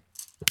married.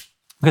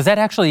 Because that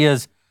actually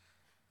is,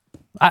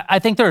 I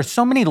think there are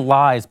so many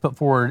lies put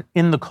forward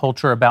in the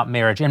culture about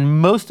marriage, and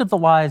most of the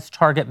lies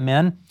target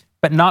men,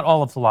 but not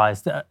all of the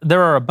lies.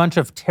 There are a bunch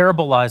of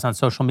terrible lies on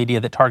social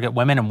media that target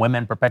women, and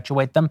women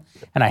perpetuate them,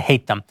 and I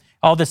hate them.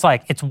 All this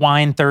it's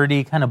wine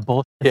 30 kind of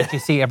bullshit that you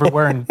see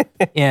everywhere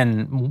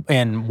in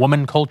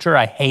woman culture.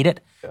 I hate it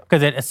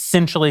because it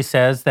essentially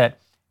says that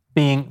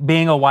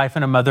being a wife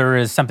and a mother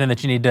is something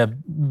that you need to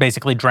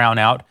basically drown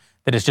out,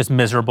 that it's just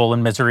miserable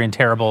and misery and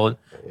terrible.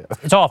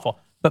 It's awful.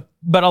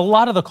 But a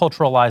lot of the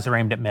cultural lies are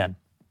aimed at men.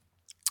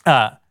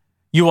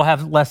 You will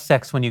have less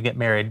sex when you get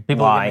married.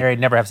 People who get married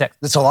never have sex.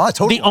 That's a lie.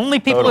 Totally. The only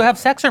people who have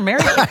sex are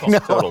married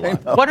people. I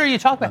know. What are you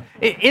talking about?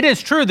 It is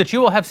true that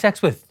you will have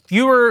sex with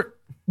fewer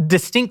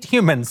distinct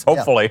humans.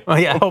 Hopefully.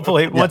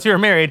 Hopefully, once you're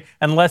married,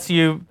 unless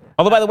you.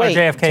 Although, by the way,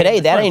 JFK today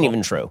that ain't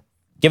even true.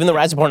 Given the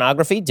rise of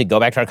pornography, to go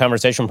back to our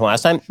conversation from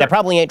last time, that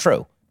probably ain't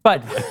true.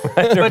 But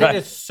it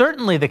is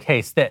certainly the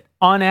case that,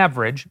 on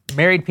average,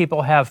 married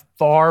people have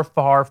far,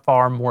 far,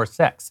 far more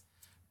sex.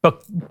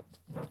 But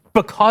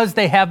because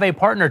they have a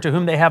partner to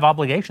whom they have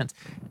obligations.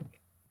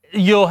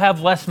 You'll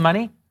have less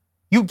money.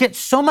 You get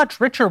so much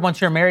richer once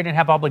you're married and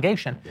have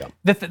obligation.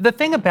 Yeah. The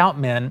thing about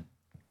men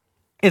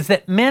is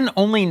that men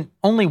only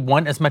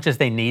want as much as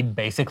they need,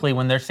 basically,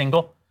 when they're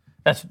single.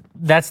 That's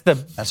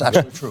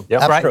absolutely true.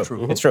 Yep. Absolutely Right.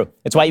 true. It's true.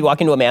 It's why you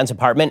walk into a man's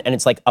apartment and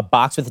it's like a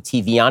box with a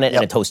TV on it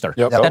and a toaster.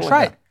 Yep. That's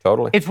right.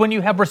 Totally. It's when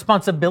you have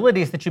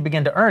responsibilities that you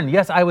begin to earn.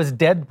 Yes, I was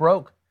dead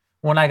broke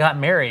when I got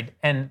married,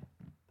 and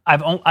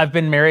I've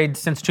been married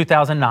since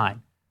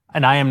 2009,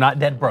 and I am not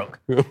dead broke.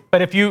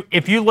 But if you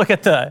look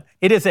at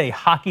it is a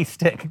hockey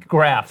stick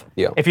graph.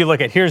 Yeah. If you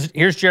look at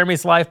here's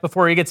Jeremy's life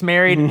before he gets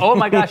married. Oh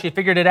my gosh, he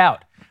figured it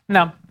out.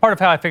 Now, part of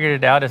how I figured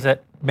it out is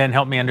that Ben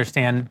helped me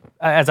understand,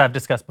 as I've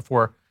discussed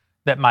before,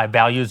 that my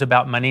values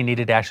about money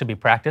needed to actually be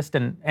practiced,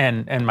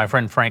 and my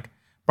friend Frank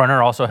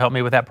Brunner also helped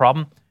me with that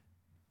problem.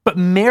 But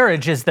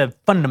marriage is the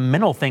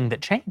fundamental thing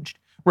that changed.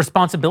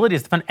 Responsibility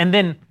is the fun, and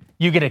then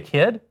you get a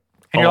kid,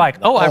 and you're like,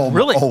 I've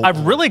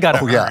really got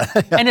to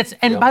earn.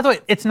 And by the way,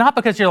 it's not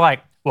because you're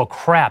like, well,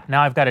 crap,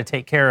 now I've got to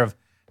take care of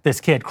this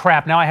kid.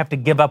 Crap, now I have to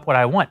give up what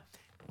I want.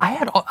 I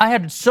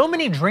had so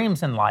many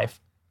dreams in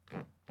life.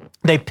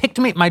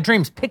 My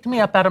dreams picked me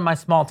up out of my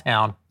small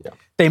town. Yeah.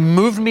 They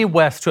moved me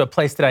west to a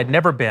place that I'd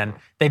never been.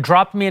 They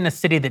dropped me in a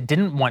city that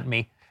didn't want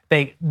me.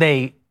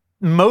 They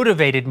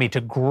motivated me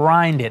to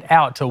grind it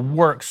out, to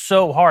work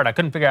so hard. I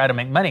couldn't figure out how to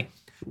make money,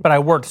 but I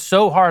worked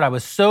so hard. I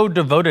was so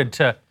devoted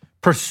to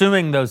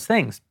pursuing those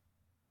things.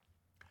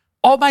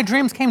 All my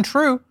dreams came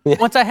true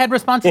once I had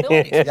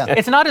responsibilities.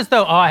 It's not as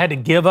though, I had to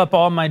give up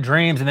all my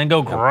dreams and then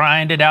go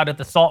grind it out at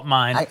the salt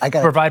mine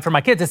to provide for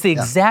my kids. It's the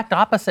exact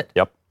opposite.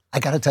 Yep. I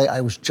got to tell you,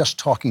 I was just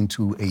talking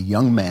to a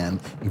young man,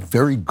 a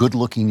very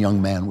good-looking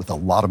young man with a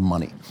lot of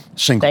money,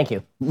 single. Thank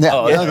you.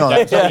 No.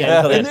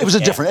 It was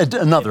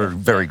another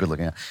very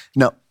good-looking man.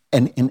 No,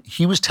 and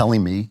he was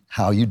telling me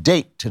how you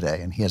date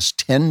today, and he has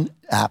 10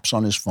 apps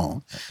on his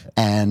phone,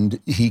 and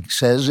he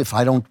says if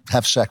I don't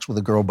have sex with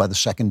a girl by the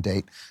second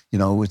date,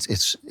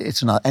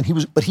 it's not. And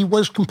he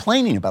was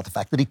complaining about the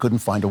fact that he couldn't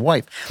find a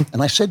wife.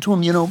 And I said to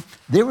him,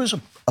 there was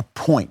a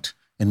point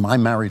in my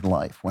married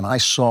life when I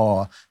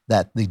saw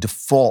that the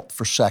default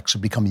for sex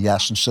had become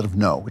yes instead of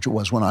no, which it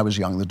was when I was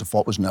young. The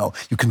default was no.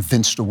 You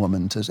convinced a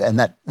woman and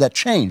that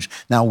changed.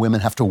 Now women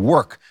have to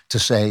work to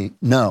say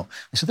no.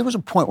 I said there was a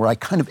point where I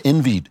kind of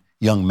envied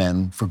young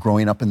men for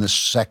growing up in this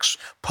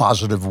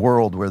sex-positive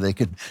world where they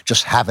could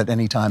just have it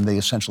anytime they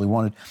essentially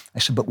wanted. I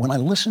said, but when I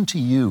listen to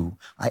you,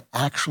 I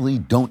actually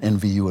don't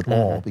envy you at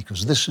all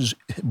because this has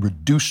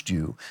reduced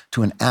you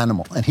to an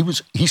animal. And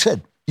he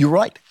said, you're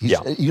right.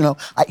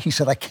 He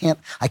said, I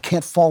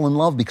can't fall in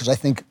love because I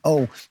think,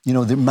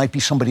 there might be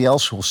somebody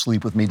else who will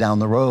sleep with me down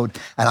the road.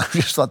 And I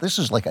just thought this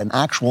is like an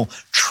actual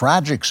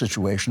tragic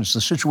situation. It's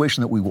the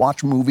situation that we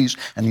watch movies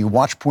and you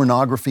watch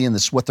pornography and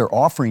this is what they're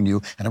offering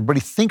you and everybody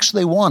thinks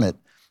they want it,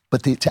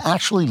 but to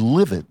actually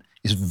live it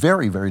is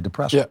very, very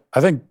depressing. Yeah,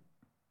 I think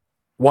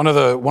one of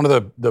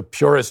the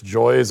purest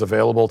joys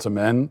available to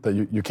men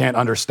that you can't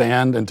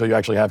understand until you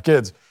actually have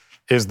kids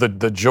is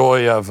the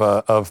joy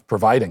of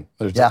providing.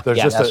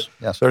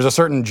 There's a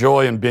certain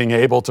joy in being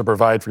able to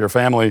provide for your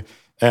family.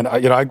 And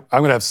I'm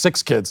going to have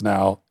 6 kids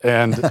now,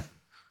 and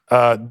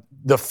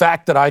the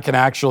fact that I can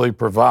actually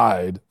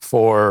provide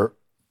for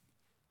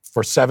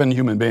 7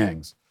 human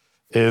beings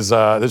is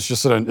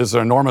an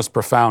enormous,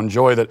 profound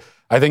joy that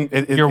I think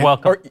you're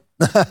welcome.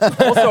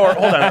 Also,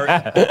 hold on.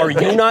 Are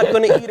you not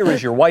going to eat, or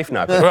is your wife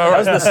not going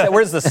to eat?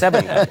 Where's the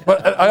 7?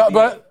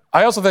 But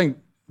I also think,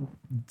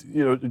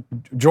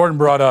 Jordan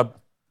brought up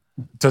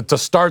to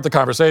start the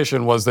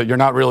conversation was that you're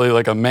not really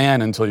like a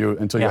man until you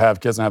have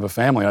kids and have a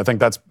family. I think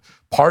that's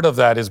part of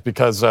that is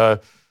because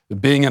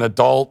being an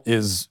adult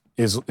is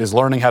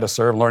learning how to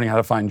serve, learning how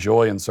to find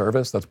joy in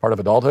service. That's part of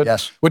adulthood.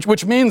 Yes.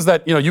 Which means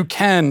that you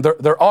can.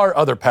 There are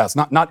other paths.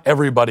 Not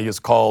everybody is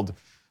called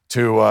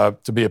to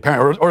be a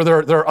parent, or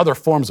there are other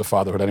forms of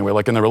fatherhood anyway,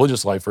 like in the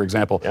religious life, for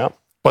example. Yeah.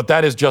 But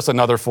that is just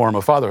another form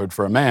of fatherhood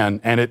for a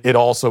man, and it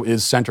also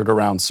is centered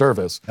around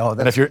service. Oh,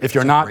 and if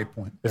you're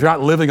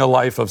not living a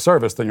life of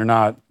service, then you're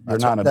not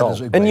an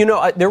adult. And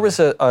there was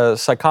a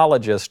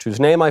psychologist whose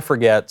name I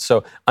forget,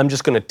 so I'm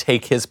just going to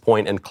take his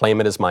point and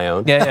claim it as my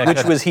own.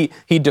 Which was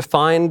he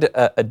defined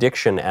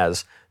addiction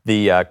as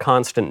the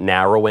constant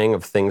narrowing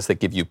of things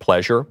that give you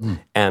pleasure,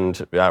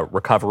 and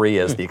recovery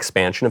as the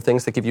expansion of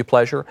things that give you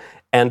pleasure.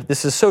 And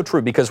this is so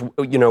true because,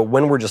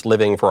 when we're just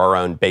living for our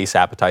own base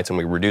appetites and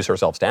we reduce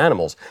ourselves to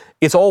animals,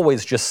 it's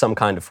always just some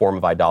kind of form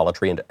of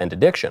idolatry and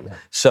addiction. Yeah.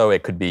 So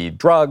it could be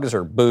drugs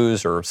or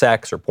booze or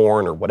sex or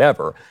porn or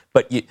whatever.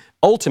 But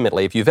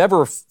ultimately, if you've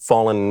ever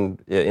fallen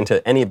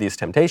into any of these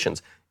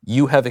temptations,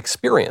 you have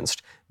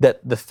experienced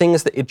that the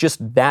things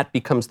that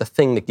becomes the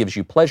thing that gives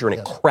you pleasure, and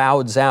it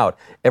crowds out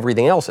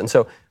everything else. And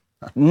so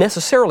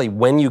necessarily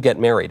when you get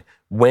married,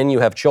 when you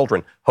have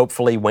children,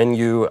 hopefully when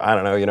you,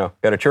 go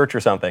to church or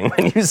something,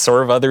 when you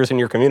serve others in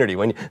your community,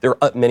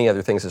 there are many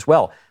other things as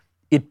well.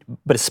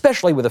 But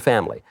especially with a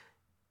family,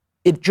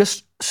 it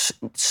just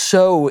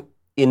so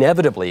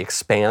inevitably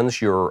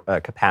expands your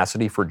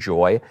capacity for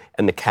joy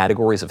and the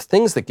categories of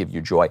things that give you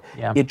joy.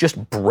 Yeah. It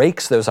just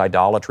breaks those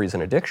idolatries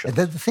and addictions.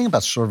 The thing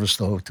about service,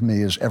 though, to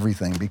me is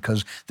everything,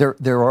 because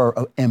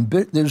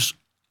there's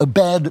a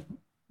bad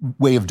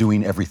way of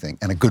doing everything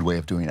and a good way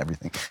of doing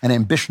everything. And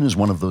ambition is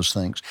one of those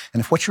things. And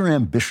if what you're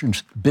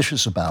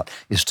ambitious about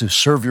is to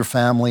serve your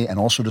family and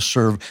also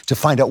to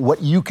find out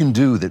what you can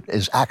do that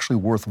is actually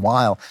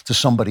worthwhile to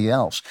somebody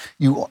else,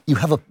 you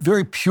have a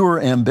very pure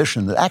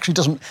ambition that actually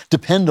doesn't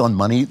depend on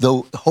money,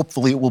 though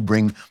hopefully it will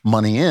bring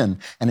money in.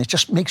 And it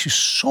just makes you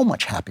so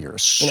much happier,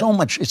 it's so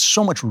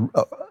much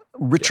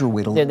richer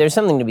way to live. There's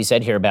something to be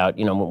said here about,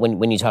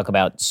 when you talk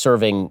about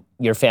serving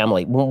your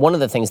family, one of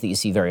the things that you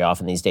see very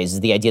often these days is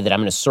the idea that I'm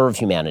going to serve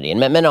humanity. And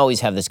men always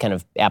have this kind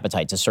of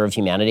appetite to serve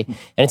humanity,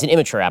 and it's an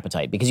immature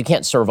appetite because you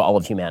can't serve all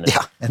of humanity.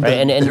 Yeah, right?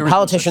 And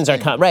politicians are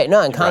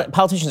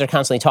politicians are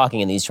constantly talking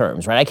in these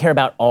terms, right? I care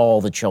about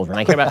all the children.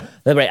 I care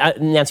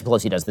about Nancy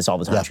Pelosi does this all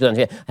the time. Yeah. She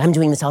goes, I'm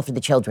doing this all for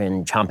the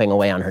children, chomping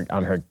away on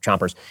her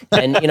chompers,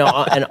 and and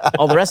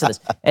all the rest of this.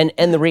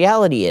 And the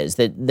reality is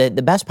that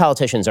the best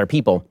politicians are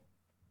people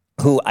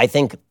who, I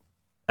think,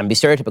 I'm be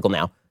stereotypical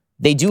now,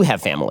 they do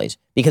have families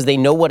because they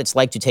know what it's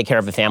like to take care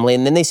of a family.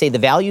 And then they say the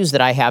values that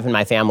I have in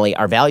my family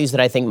are values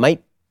that I think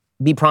might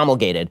be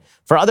promulgated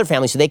for other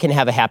families so they can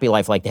have a happy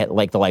life like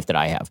the life that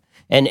I have.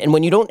 And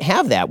when you don't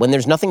have that, when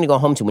there's nothing to go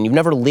home to, when you've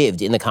never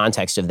lived in the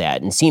context of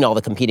that and seen all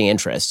the competing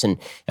interests, and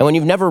when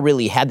you've never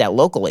really had that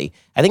locally,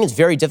 I think it's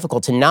very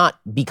difficult to not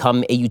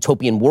become a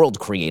utopian world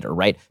creator,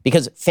 right?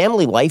 Because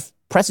family life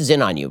presses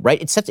in on you,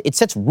 right? It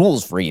sets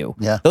rules for you.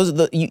 Yeah.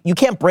 You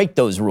can't break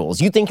those rules.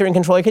 You think you're in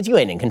control of your kids, you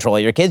ain't in control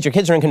of your kids. Your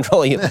kids are in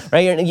control of you,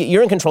 right?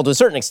 You're in control to a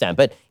certain extent,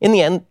 but in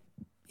the end,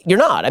 you're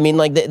not. I mean,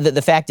 like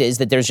the fact is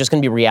that there's just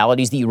going to be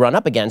realities that you run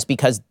up against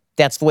because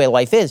that's the way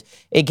life is.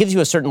 It gives you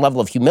a certain level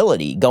of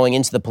humility going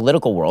into the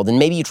political world, and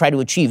maybe you try to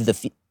achieve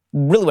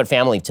really what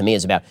family to me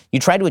is about. You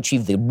try to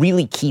achieve the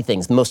really key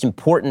things, the most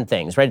important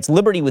things, right? It's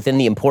liberty within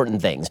the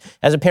important things.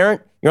 As a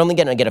parent, you're only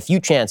going to get a few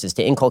chances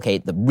to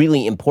inculcate the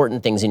really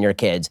important things in your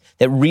kids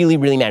that really,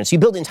 really matter. So you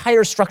build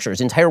entire structures,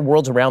 entire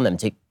worlds around them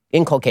to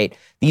inculcate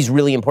these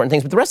really important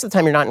things. But the rest of the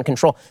time, you're not in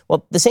control.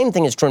 Well, the same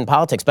thing is true in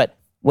politics. But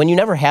when you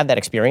never have that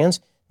experience,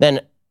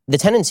 then the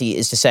tendency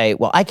is to say,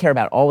 well, I care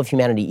about all of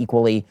humanity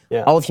equally.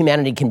 Yeah. All of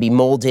humanity can be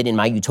molded in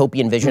my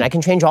utopian vision. I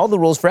can change all the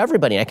rules for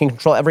everybody. I can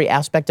control every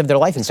aspect of their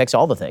life and fix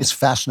all the things. It's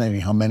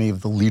fascinating how many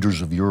of the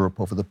leaders of Europe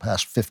over the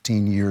past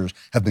 15 years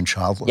have been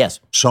childless. Yes.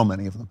 So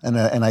many of them.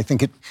 And I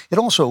think it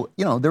also,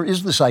 there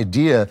is this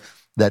idea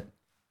that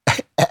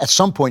at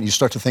some point you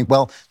start to think,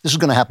 well, this is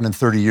going to happen in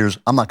 30 years.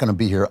 I'm not going to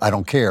be here. I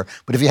don't care.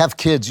 But if you have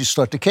kids, you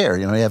start to care.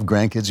 You have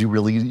grandkids. You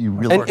really.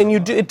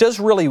 It does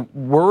really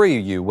worry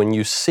you when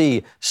you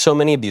see so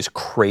many of these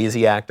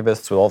crazy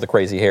activists with all the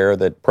crazy hair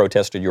that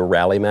protested your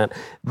rally, Matt.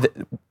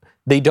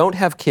 They don't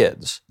have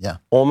kids. Yeah.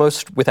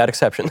 Almost without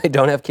exception, they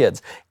don't have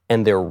kids.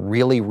 and they're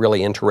really,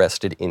 really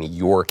interested in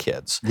your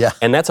kids. Yeah.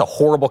 And that's a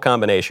horrible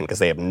combination because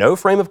they have no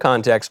frame of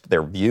context.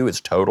 Their view is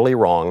totally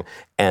wrong.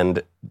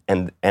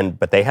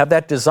 But they have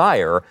that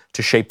desire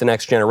to shape the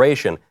next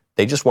generation.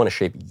 They just want to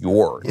shape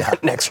your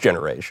next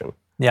generation.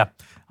 Yeah.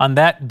 On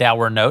that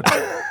dour note,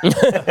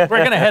 we're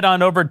going to head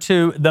on over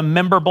to the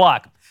member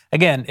block.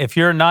 Again, if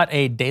you're not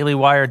a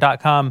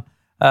dailywire.com,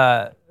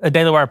 a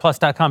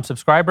dailywireplus.com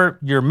subscriber,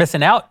 you're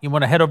missing out. You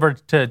want to head over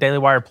to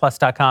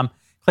dailywireplus.com,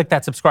 click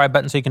that subscribe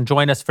button so you can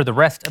join us for the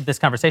rest of this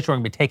conversation. We're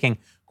going to be taking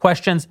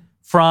questions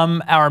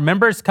from our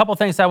members. A couple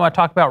things I want to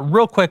talk about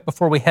real quick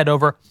before we head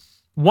over.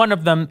 One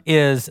of them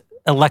is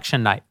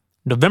election night.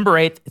 November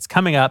 8th, it's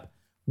coming up.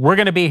 We're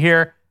going to be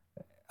here.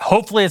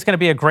 Hopefully it's going to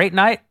be a great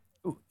night.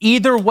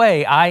 Either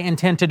way, I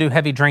intend to do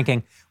heavy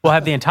drinking. We'll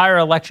have the entire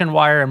Election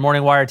Wire and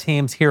Morning Wire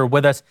teams here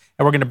with us,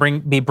 and we're going to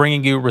be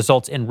bringing you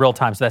results in real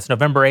time. So that's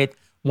November 8th.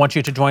 Want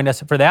you to join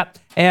us for that.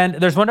 And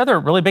there's one other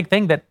really big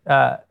thing that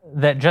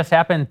that just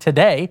happened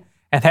today,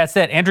 and that's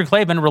that Andrew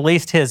Klavan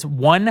released his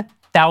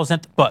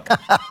 1,000th book.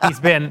 He's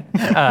been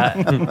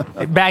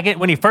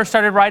when he first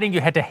started writing,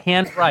 you had to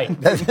hand write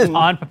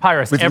on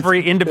papyrus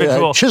every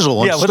individual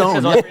chisel and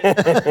stone.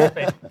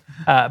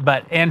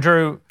 But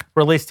Andrew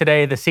released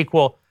today the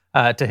sequel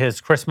to his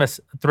Christmas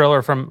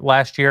thriller from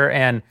last year,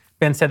 and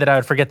Ben said that I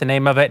would forget the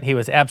name of it. He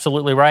was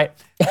absolutely right.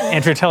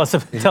 Andrew, tell us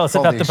about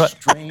the book.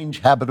 Strange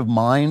Habit of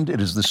Mind.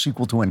 It is the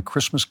sequel to When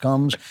Christmas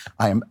Comes.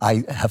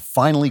 I have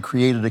finally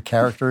created a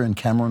character in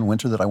Cameron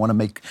Winter that I want to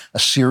make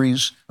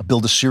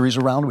build a series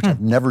around, which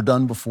I've never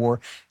done before.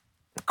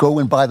 Go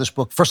and buy this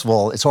book. First of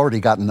all, it's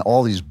already gotten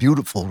all these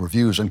beautiful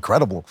reviews,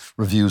 incredible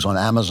reviews on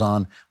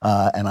Amazon,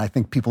 and I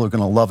think people are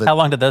going to love it. How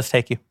long did those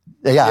take you?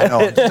 Yeah, I know.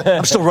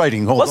 I'm still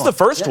writing. Plus, the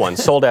first one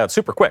sold out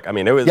super quick. I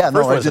mean, it was it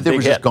was a big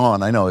just hit.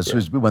 gone. I know.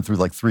 We went through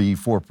like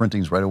 3-4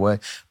 printings right away.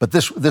 But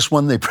this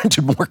one, they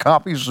printed more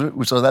copies,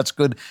 so that's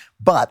good.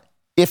 But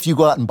if you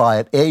go out and buy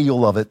it, A,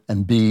 you'll love it,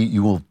 and B,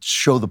 you will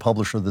show the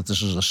publisher that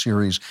this is a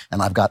series,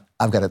 and I've got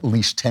at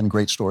least 10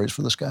 great stories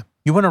for this guy.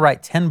 You want to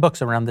write 10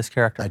 books around this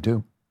character? I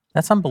do.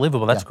 That's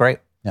unbelievable. That's great.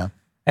 Yeah.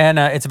 And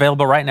it's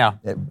available right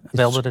now.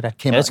 Available today.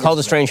 And it's called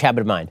A Strange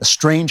Habit of Mind. A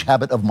Strange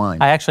Habit of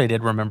Mind. I actually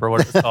did remember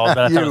what it was called, but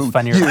I thought it was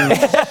funnier.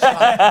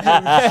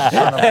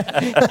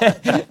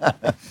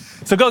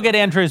 So go get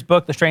Andrew's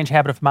book, The Strange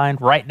Habit of Mind,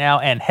 right now,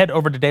 and head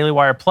over to Daily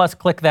Wire Plus.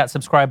 Click that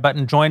subscribe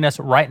button. Join us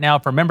right now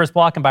for Members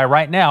Block. And by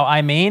right now,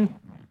 I mean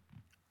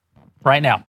right now.